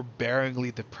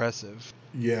overbearingly depressive.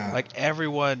 Yeah, Like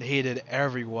everyone hated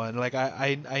everyone. Like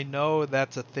I know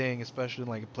that's a thing, especially in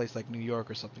like a place like New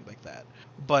York or something like that.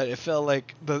 But it felt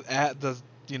like the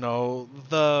you know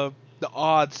the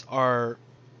odds are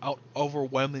out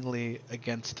overwhelmingly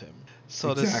against him.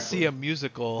 So to see exactly. a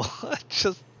musical,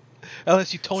 just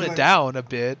unless you tone So it like down a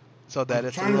bit so that I'm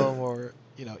it's a trying to little more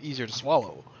easier to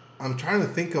swallow. I'm trying to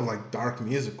think of like dark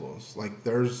musicals. Like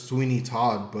there's Sweeney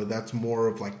Todd, but that's more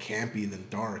of like campy than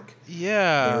dark.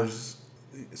 Yeah. There's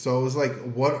so it was like,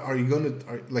 what are you gonna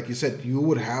like you said, you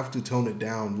would have to tone it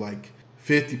down like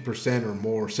 50% or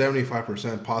more,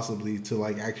 75% possibly to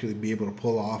like actually be able to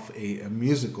pull off a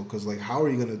musical. Because like, how are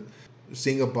you gonna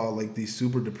sing about like these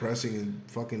super depressing and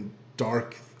fucking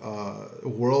dark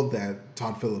world that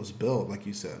Todd Phillips built, like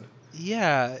you said?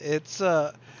 Yeah, it's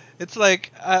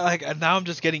like now I'm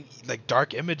just getting like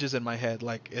dark images in my head.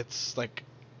 Like it's like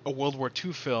a World War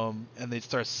II film, and they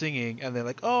start singing, and they're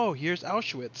like, "Oh, here's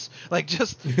Auschwitz." Like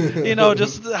just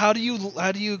just how do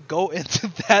you go into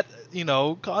that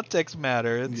context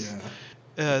matter?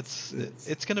 Yeah, It's it's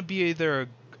it's gonna be either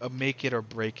a make it or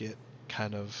break it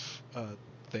kind of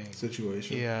thing.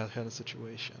 situation. Yeah, kind of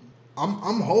situation.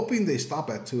 I'm hoping they stop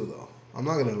at two though. I'm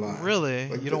not gonna lie. Really,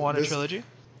 Like you don't want a this, trilogy?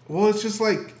 well, it's just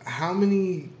like how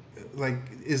many like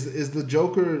is the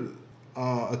Joker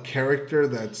a character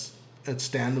that's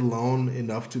standalone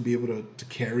enough to be able to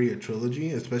carry a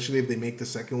trilogy, especially if they make the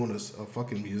second one a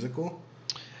fucking musical?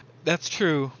 That's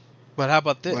true, but how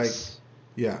about Like, this?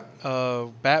 yeah.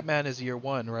 Batman is year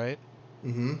one, right?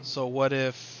 Mm-hmm. So what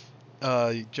if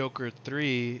Joker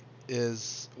 3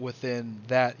 is within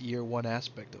that year one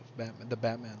aspect of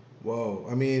Batman? Whoa.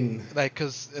 I mean, Like,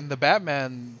 cause in the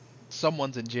Batman,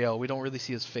 someone's in jail. We don't really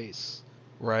see his face,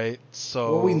 right?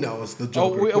 well, we So, know it's the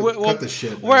oh, Joker. Cut the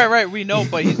shit, right, man. right, we know,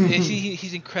 but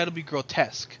he's incredibly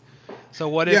grotesque. So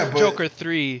what Yeah, if but Joker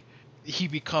 3, he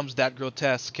becomes that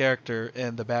grotesque character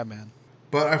in the Batman?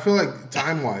 I feel like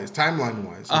timeline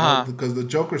wise, Uh huh. because the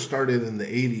Joker started in the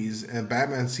 '80s and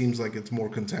Batman seems like it's more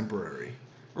contemporary.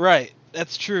 Right,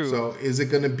 that's true. So is it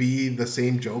going to be the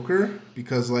same Joker?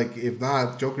 Because like if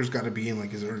not, Joker's got to be in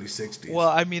like his early 60s. Well,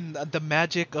 I mean, the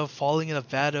magic of falling in a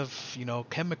vat of,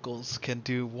 chemicals can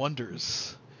do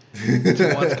wonders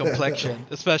to one's complexion,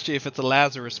 especially if it's a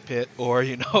Lazarus pit or,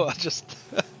 just.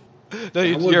 No,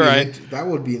 you're right. That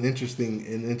would be an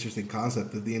interesting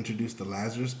concept if they introduced the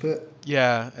Lazarus pit.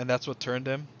 Yeah, and that's what turned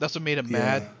him. That's what made him Yeah.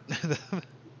 mad.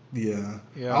 Yeah.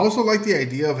 I Yeah. also like the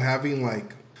idea of having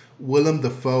like Willem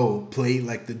Dafoe play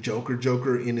like the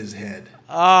Joker in his head.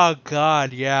 Oh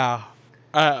God, yeah.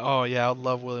 Oh yeah, I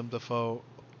love William Dafoe,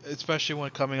 especially when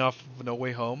coming off of No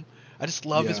Way Home. I just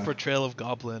love his Yeah. portrayal of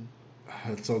Goblin.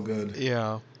 It's so good.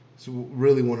 Yeah. It's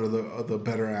really one of the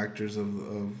better actors of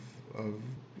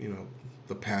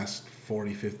the past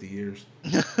 40, 50 years.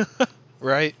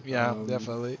 Right? Yeah, Um,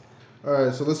 definitely. All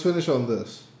right, so let's finish on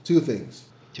this. Two things.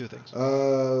 Two things.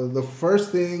 The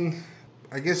first thing,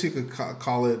 I guess you could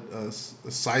call it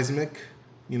seismic.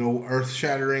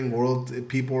 Earth-shattering world.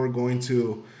 People are going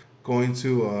to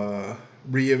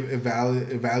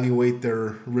reevaluate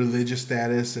their religious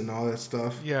status and all that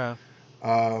stuff. Yeah.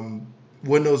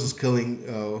 Windows is killing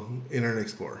Internet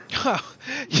Explorer.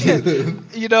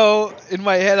 Yeah, in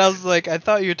my head I was like, I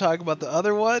thought you were talking about the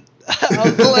other one.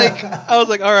 I was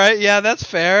like, all right, yeah, that's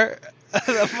fair.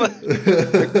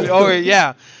 Oh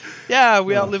yeah,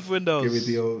 we outlive Windows. Give me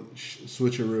the old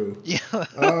switcheroo. Yeah.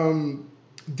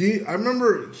 I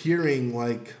remember hearing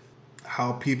like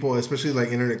how people, especially like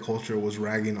internet culture, was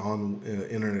ragging on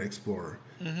Internet Explorer.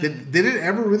 Mm-hmm. Did it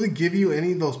ever really give you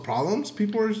any of those problems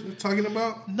people were talking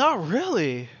about? Not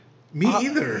really. Me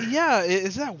either. Yeah,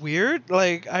 is that weird?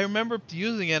 Like, I remember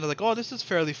using it, and I was like, oh, this is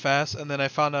fairly fast, and then I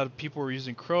found out people were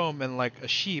using Chrome, and like a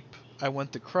sheep, I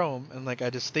went to Chrome, and like I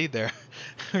just stayed there.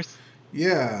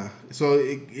 Yeah. So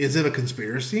is it a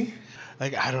conspiracy?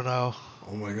 Like, I don't know.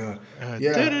 Oh my god.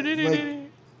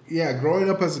 Yeah, growing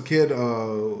up as a kid,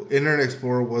 Internet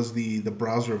Explorer was the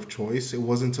browser of choice. It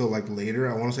wasn't until like later,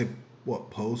 I want to say,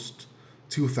 post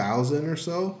 2000 or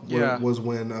so? Yeah. Was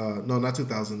when, no, not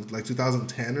 2000, like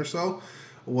 2010 or so,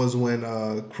 was when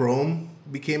Chrome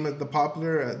became the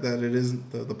popular, that it is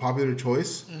the popular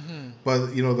choice. Mm-hmm.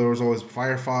 But, there was always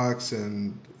Firefox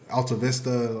and Alta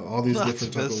Vista, all these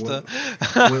different types of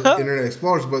Internet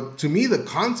Explorers. But to me, the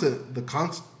constant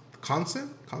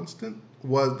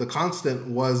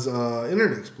was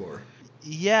Internet Explorer.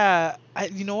 Yeah,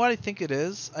 you know what I think it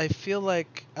is? I feel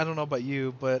like, I don't know about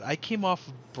you, but I came off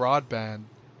of broadband,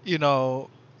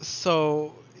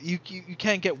 so you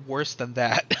can't get worse than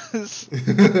that.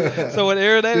 So when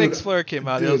Internet Explorer came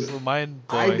out, it was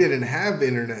mind-blowing. I didn't have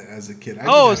internet as a kid. I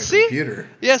just had a computer.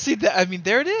 Yeah, see,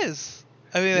 there it is.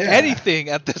 I mean, anything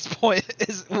at this point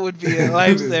would be a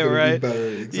lifesaver, right?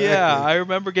 Exactly. Yeah, I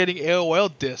remember getting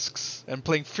AOL discs and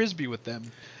playing Frisbee with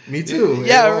them. Me too.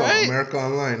 Yeah, AOL, right? America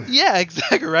Online. Yeah,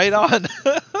 exactly. Right on.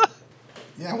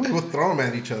 Yeah, we would throw them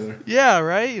at each other. Yeah,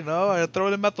 right. I'd throw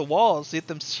them at the wall, see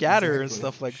them shatter and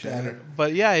stuff like that.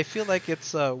 But yeah, I feel like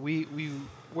it's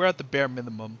we're at the bare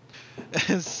minimum,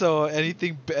 and so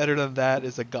anything better than that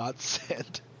is a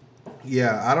godsend.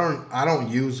 Yeah, I don't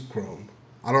use Chrome.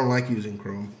 I don't like using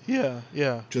Chrome. Yeah.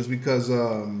 Just because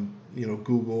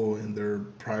Google and their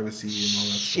privacy and all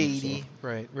that shady. stuff.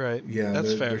 So. Right. Yeah,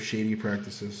 that's fair. They're shady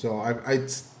practices. So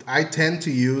I tend to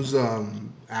use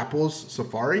Apple's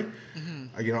Safari.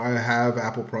 Mm-hmm. I have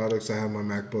Apple products. I have my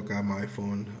MacBook. I have my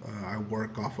iPhone. I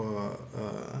work off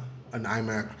an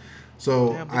iMac.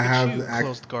 So I have the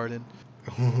closed garden.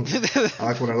 I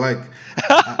like what I like.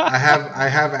 I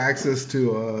have access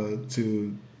to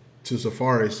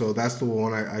Safari, so that's the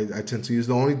one I tend to use.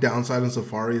 The only downside in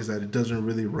Safari is that it doesn't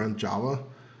really run Java.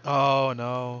 Oh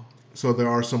no. So there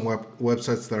are some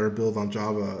websites that are built on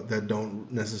Java that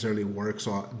don't necessarily work.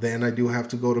 So then I do have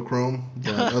to go to Chrome.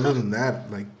 But other than that,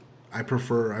 like I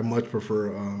much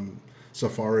prefer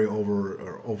Safari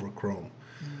over Chrome.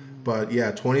 But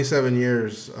yeah, 27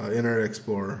 years Internet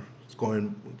Explorer is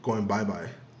going bye bye.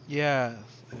 Yeah.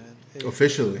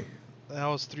 Officially. I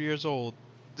was 3 years old.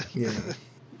 Yeah.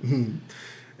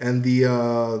 And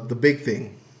the big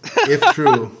thing, if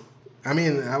true, I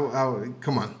mean,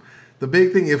 come on. The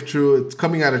big thing, if true, it's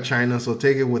coming out of China, so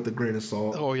take it with a grain of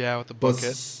salt. Oh, yeah, with the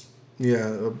bucket.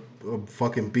 A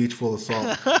fucking beach full of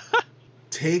salt.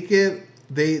 Take it.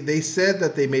 They said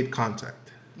that they made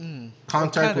contact.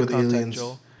 Contact with aliens.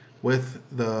 Joel? With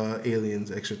the aliens,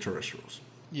 extraterrestrials.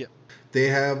 Yeah. They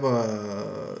have,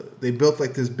 they built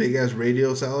like this big ass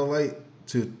radio satellite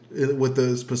with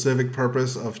the specific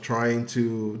purpose of trying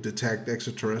to detect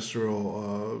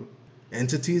extraterrestrial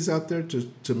entities out there to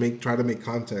try to make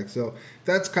contact. So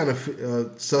that's kind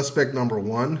of suspect number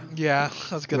one. Yeah,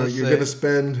 I was gonna say you're gonna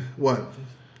spend what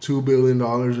 $2 billion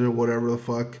or whatever the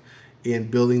fuck in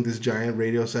building this giant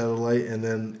radio satellite, and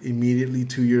then immediately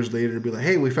 2 years later be like,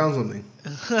 hey, we found something.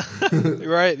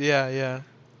 Right? Yeah.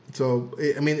 So,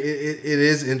 I mean, it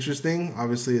is interesting.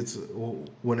 Obviously, it's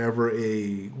whenever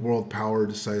a world power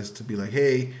decides to be like,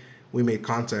 hey, we made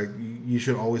contact, you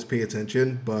should always pay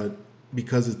attention. But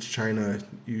because it's China,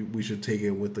 we should take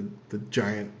it with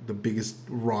the biggest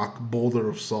rock boulder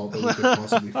of salt that we could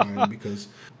possibly find, because,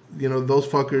 those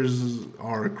fuckers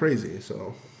are crazy.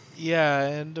 So, yeah,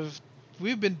 and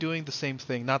we've been doing the same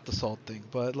thing, not the salt thing,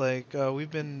 but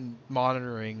we've been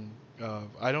monitoring.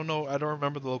 I don't know, I don't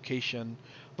remember the location.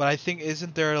 But I think,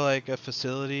 isn't there like a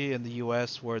facility in the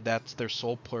U.S. where that's their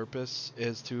sole purpose,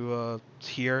 is to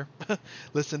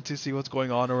listen to see what's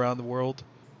going on around the world?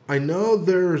 I know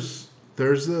there's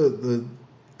the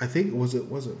I think was it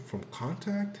from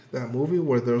Contact, that movie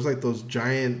where there's like those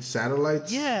giant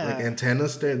satellites, like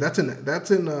antennas there. That's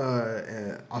in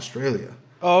Australia.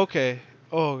 Oh, okay.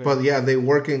 Oh, okay. But yeah, they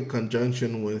work in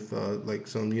conjunction with like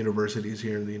some universities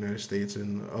here in the United States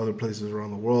and other places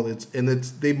around the world. It's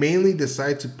they mainly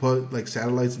decide to put like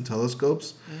satellites and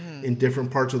telescopes in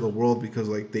different parts of the world because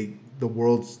like the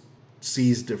world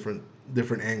sees different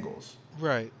angles.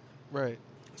 Right. Right.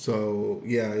 So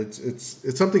yeah,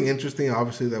 it's something interesting,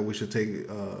 obviously, that we should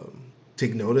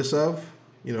take notice of.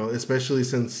 You know, especially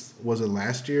since, was it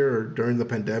last year or during the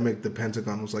pandemic, the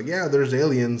Pentagon was like, "Yeah, there's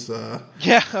aliens."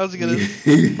 Yeah, I was gonna.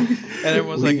 And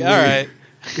everyone's like, "All right."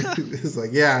 It's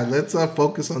like, yeah, let's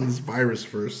focus on this virus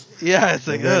first. Yeah, it's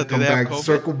like, And then do come they have back, COVID?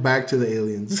 circle back to the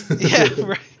aliens. Yeah,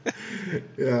 right.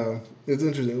 Yeah, it's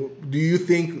interesting. Do you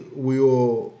think we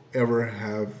will ever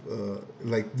have,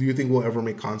 do you think we'll ever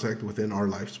make contact within our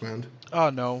lifespan? Oh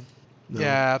no. No. Yeah, Do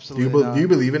you, absolutely not. do you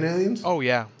believe in aliens? Oh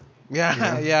yeah, yeah,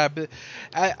 Yeah. yeah. But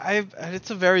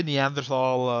it's a very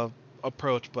Neanderthal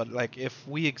approach. But like, if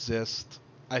we exist,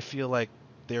 I feel like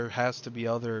there has to be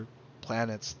other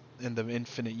planets in the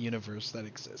infinite universe that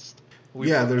exist.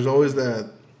 Yeah, there's always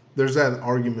there's that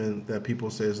argument that people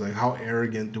say is like, how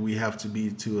arrogant do we have to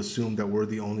be to assume that we're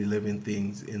the only living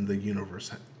things in the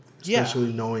universe, Yeah.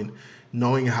 especially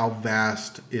knowing how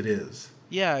vast it is.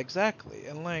 Yeah, exactly.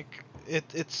 And like,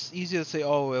 it's easy to say,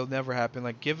 oh, it'll never happen.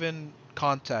 Like, given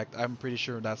contact, I'm pretty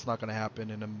sure that's not going to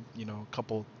happen in a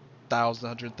couple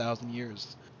 100,000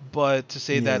 years. But to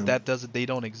say Yeah. that doesn't, they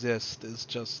don't exist is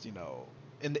just,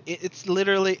 it's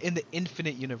literally in the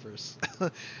infinite universe.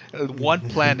 One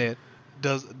planet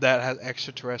that has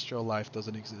extraterrestrial life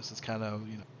doesn't exist. It's kind of,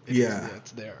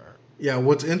 it's there. Yeah,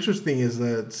 what's interesting is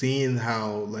that seeing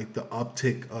how like the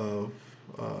uptick of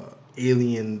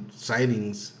alien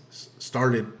sightings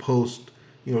started post,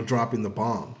 dropping the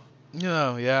bomb.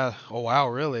 Yeah. Oh wow,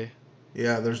 really?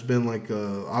 Yeah, there's been like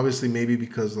obviously maybe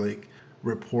because like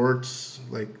reports,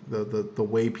 like the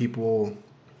way people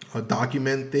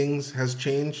document things has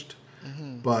changed,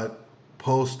 but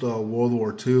post World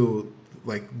War II,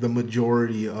 like the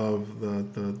majority of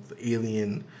the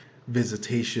alien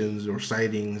visitations or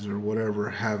sightings or whatever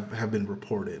have been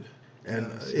reported,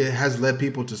 and it has led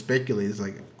people to speculate. It's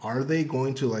like, are they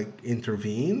going to like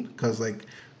intervene? Because like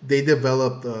they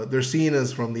developed, they're seen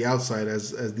as from the outside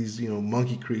as these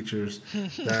monkey creatures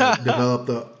that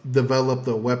developed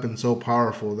a weapon so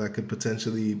powerful that could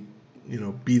potentially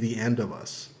be the end of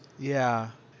us.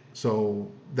 Yeah.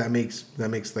 So that makes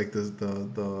like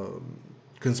the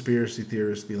conspiracy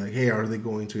theorists be like, hey, are they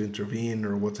going to intervene,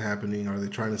 or what's happening? Are they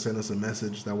trying to send us a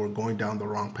message that we're going down the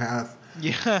wrong path?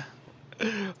 Yeah.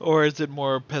 Or is it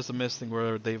more pessimistic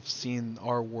where they've seen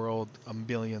our world a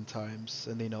million times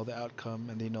and they know the outcome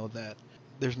and they know that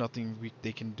there's nothing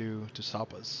they can do to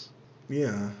stop us?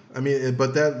 Yeah, I mean,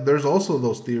 but there's also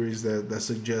those theories that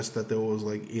suggest that there was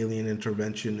like alien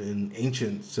intervention in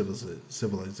ancient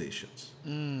civilizations.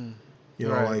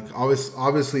 Right. Like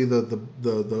obviously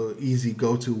the easy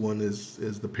go-to one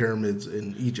is the pyramids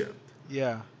in Egypt.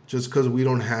 Yeah. Just because we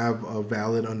don't have a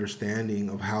valid understanding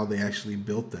of how they actually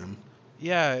built them.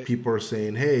 Yeah. People are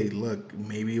saying, hey, look,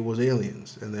 maybe it was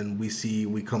aliens. And then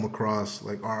we come across,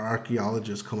 like our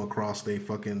archaeologists come across the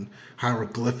fucking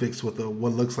hieroglyphics with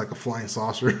what looks like a flying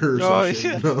saucer or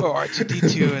something. Or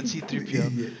R2-D2 and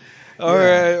C-3PO.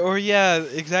 Yeah. Or yeah,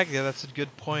 exactly. That's a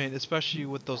good point, especially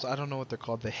with those, I don't know what they're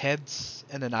called, the heads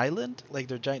in an island, like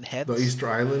they're giant heads. The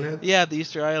Easter Island head? Yeah, the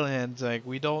Easter Island heads. Like,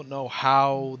 we don't know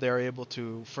how they're able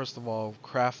to, first of all,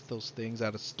 craft those things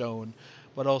out of stone,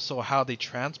 but also how they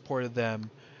transported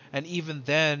them, and even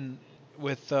then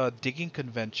with digging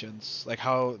conventions, like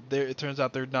how it turns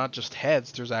out they're not just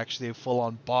heads. There's actually a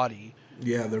full-on body.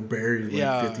 Yeah, they're buried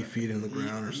like 50 feet in the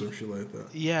ground or some shit like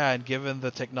that. Yeah, and given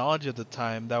the technology at the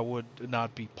time, that would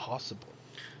not be possible.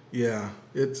 Yeah,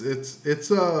 it's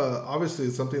obviously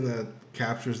it's something that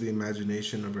captures the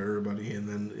imagination of everybody, and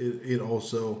then it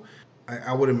also,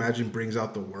 I would imagine, brings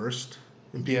out the worst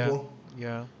in people.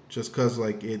 Yeah. Just because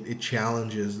like it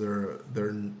challenges their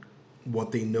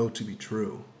what they know to be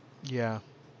true. Yeah.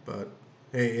 But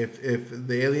hey, if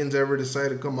the aliens ever decide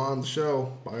to come on the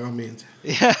show, by all means.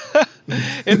 Yeah.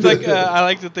 It's like I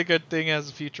like to think of a thing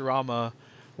as Futurama,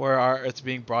 where it's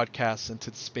being broadcast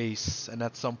into space, and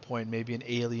at some point, maybe an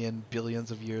alien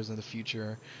billions of years in the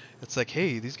future, it's like,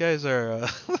 hey, these guys are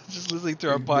just listening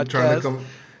to our podcast,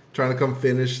 trying to come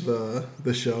finish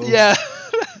the show. Yeah.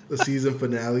 The season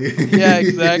finale. Yeah,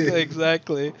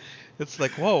 exactly. It's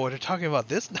like, whoa, they're talking about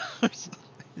this now.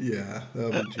 Yeah,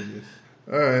 that would be genius.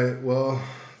 All right, well,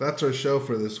 that's our show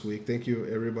for this week. Thank you,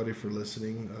 everybody, for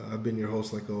listening. I've been your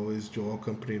host, like always, Joel,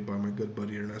 accompanied by my good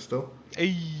buddy Ernesto.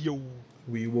 Hey, yo.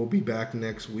 We will be back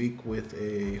next week with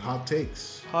a Hot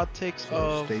Takes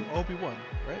Of Obi-Wan,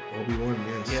 right? Obi-Wan,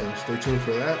 yes. Yeah. So stay tuned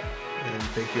for that. And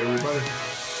thank you, everybody.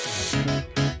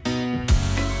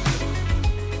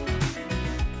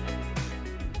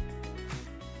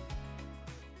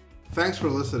 Thanks for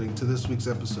listening to this week's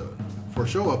episode. For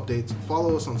show updates,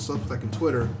 follow us on Substack and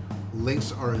Twitter.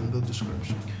 Links are in the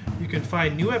description. You can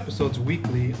find new episodes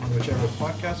weekly on whichever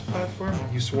podcast platform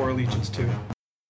you swore allegiance to.